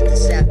your tweet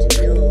this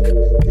afternoon.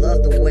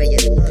 Love the way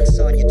it looks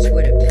on your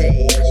Twitter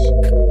page.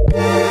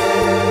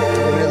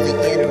 I'm really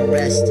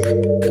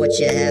interested. What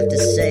you have to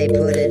say,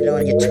 put it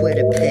on your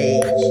Twitter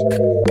page.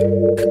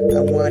 I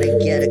want to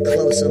get a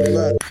closer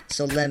look,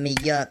 so let me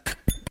up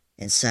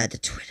inside the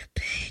Twitter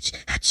page.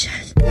 I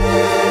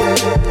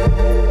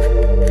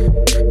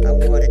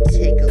want to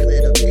take a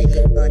little peek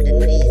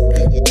underneath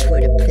in your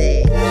Twitter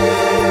page.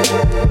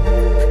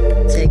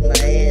 Take my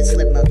hand,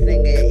 slip my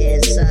finger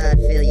inside,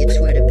 feel your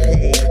Twitter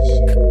page.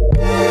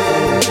 I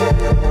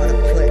want to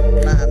put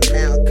my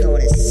mouth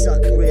on it,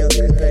 suck real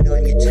good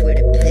on your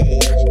Twitter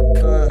page.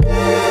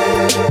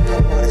 I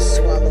want to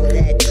swallow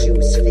that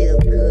juice, feel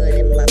good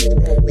in my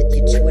throat with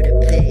your Twitter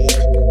page.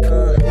 I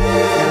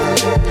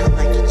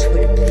like your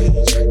Twitter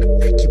page. I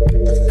like your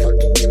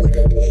motherfucking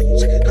Twitter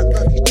page. I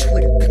love your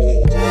Twitter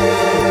page.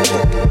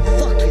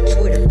 Fuck your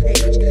Twitter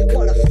page.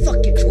 Wanna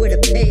fuck your Twitter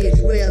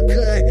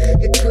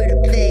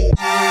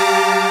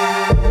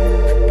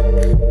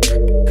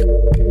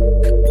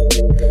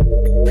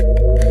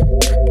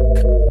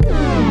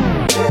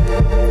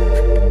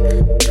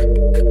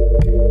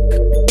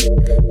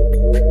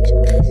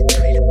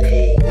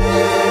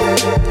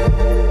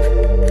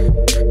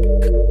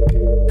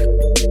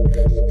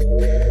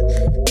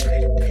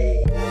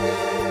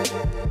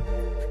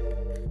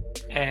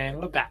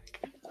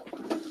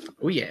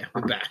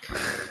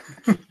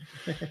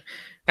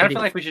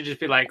feel like we should just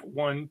be like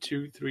 1,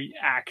 2, 3,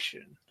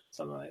 action,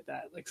 something like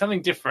that, like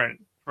something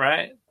different,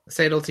 right?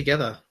 Say it all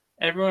together.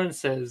 Everyone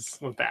says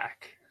we're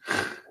back.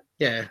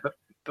 Yeah,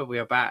 but we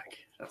are back.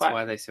 That's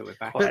why they say we're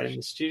back. Quiet in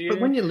the studio.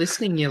 but when you're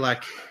listening, you're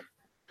like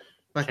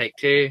take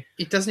two.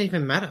 It doesn't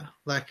even matter.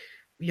 Like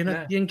you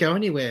didn't go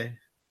anywhere.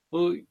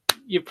 Well,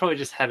 you probably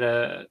just had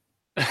a.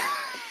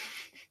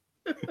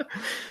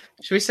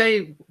 Should we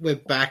say we're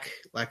back,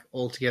 like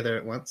all together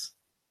at once?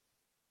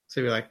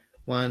 So we're like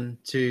 1,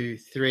 2,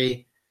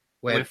 3.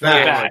 We're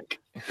back.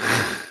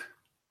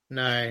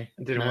 No,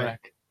 It didn't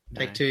work.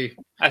 Take two.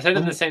 I said it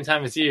at the same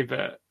time as you,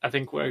 but I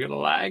think we're gonna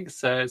lag,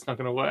 so it's not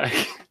gonna work.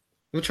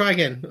 We'll try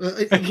again.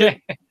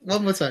 Okay.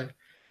 One more time.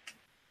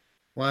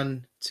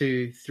 1,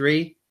 2,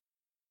 3.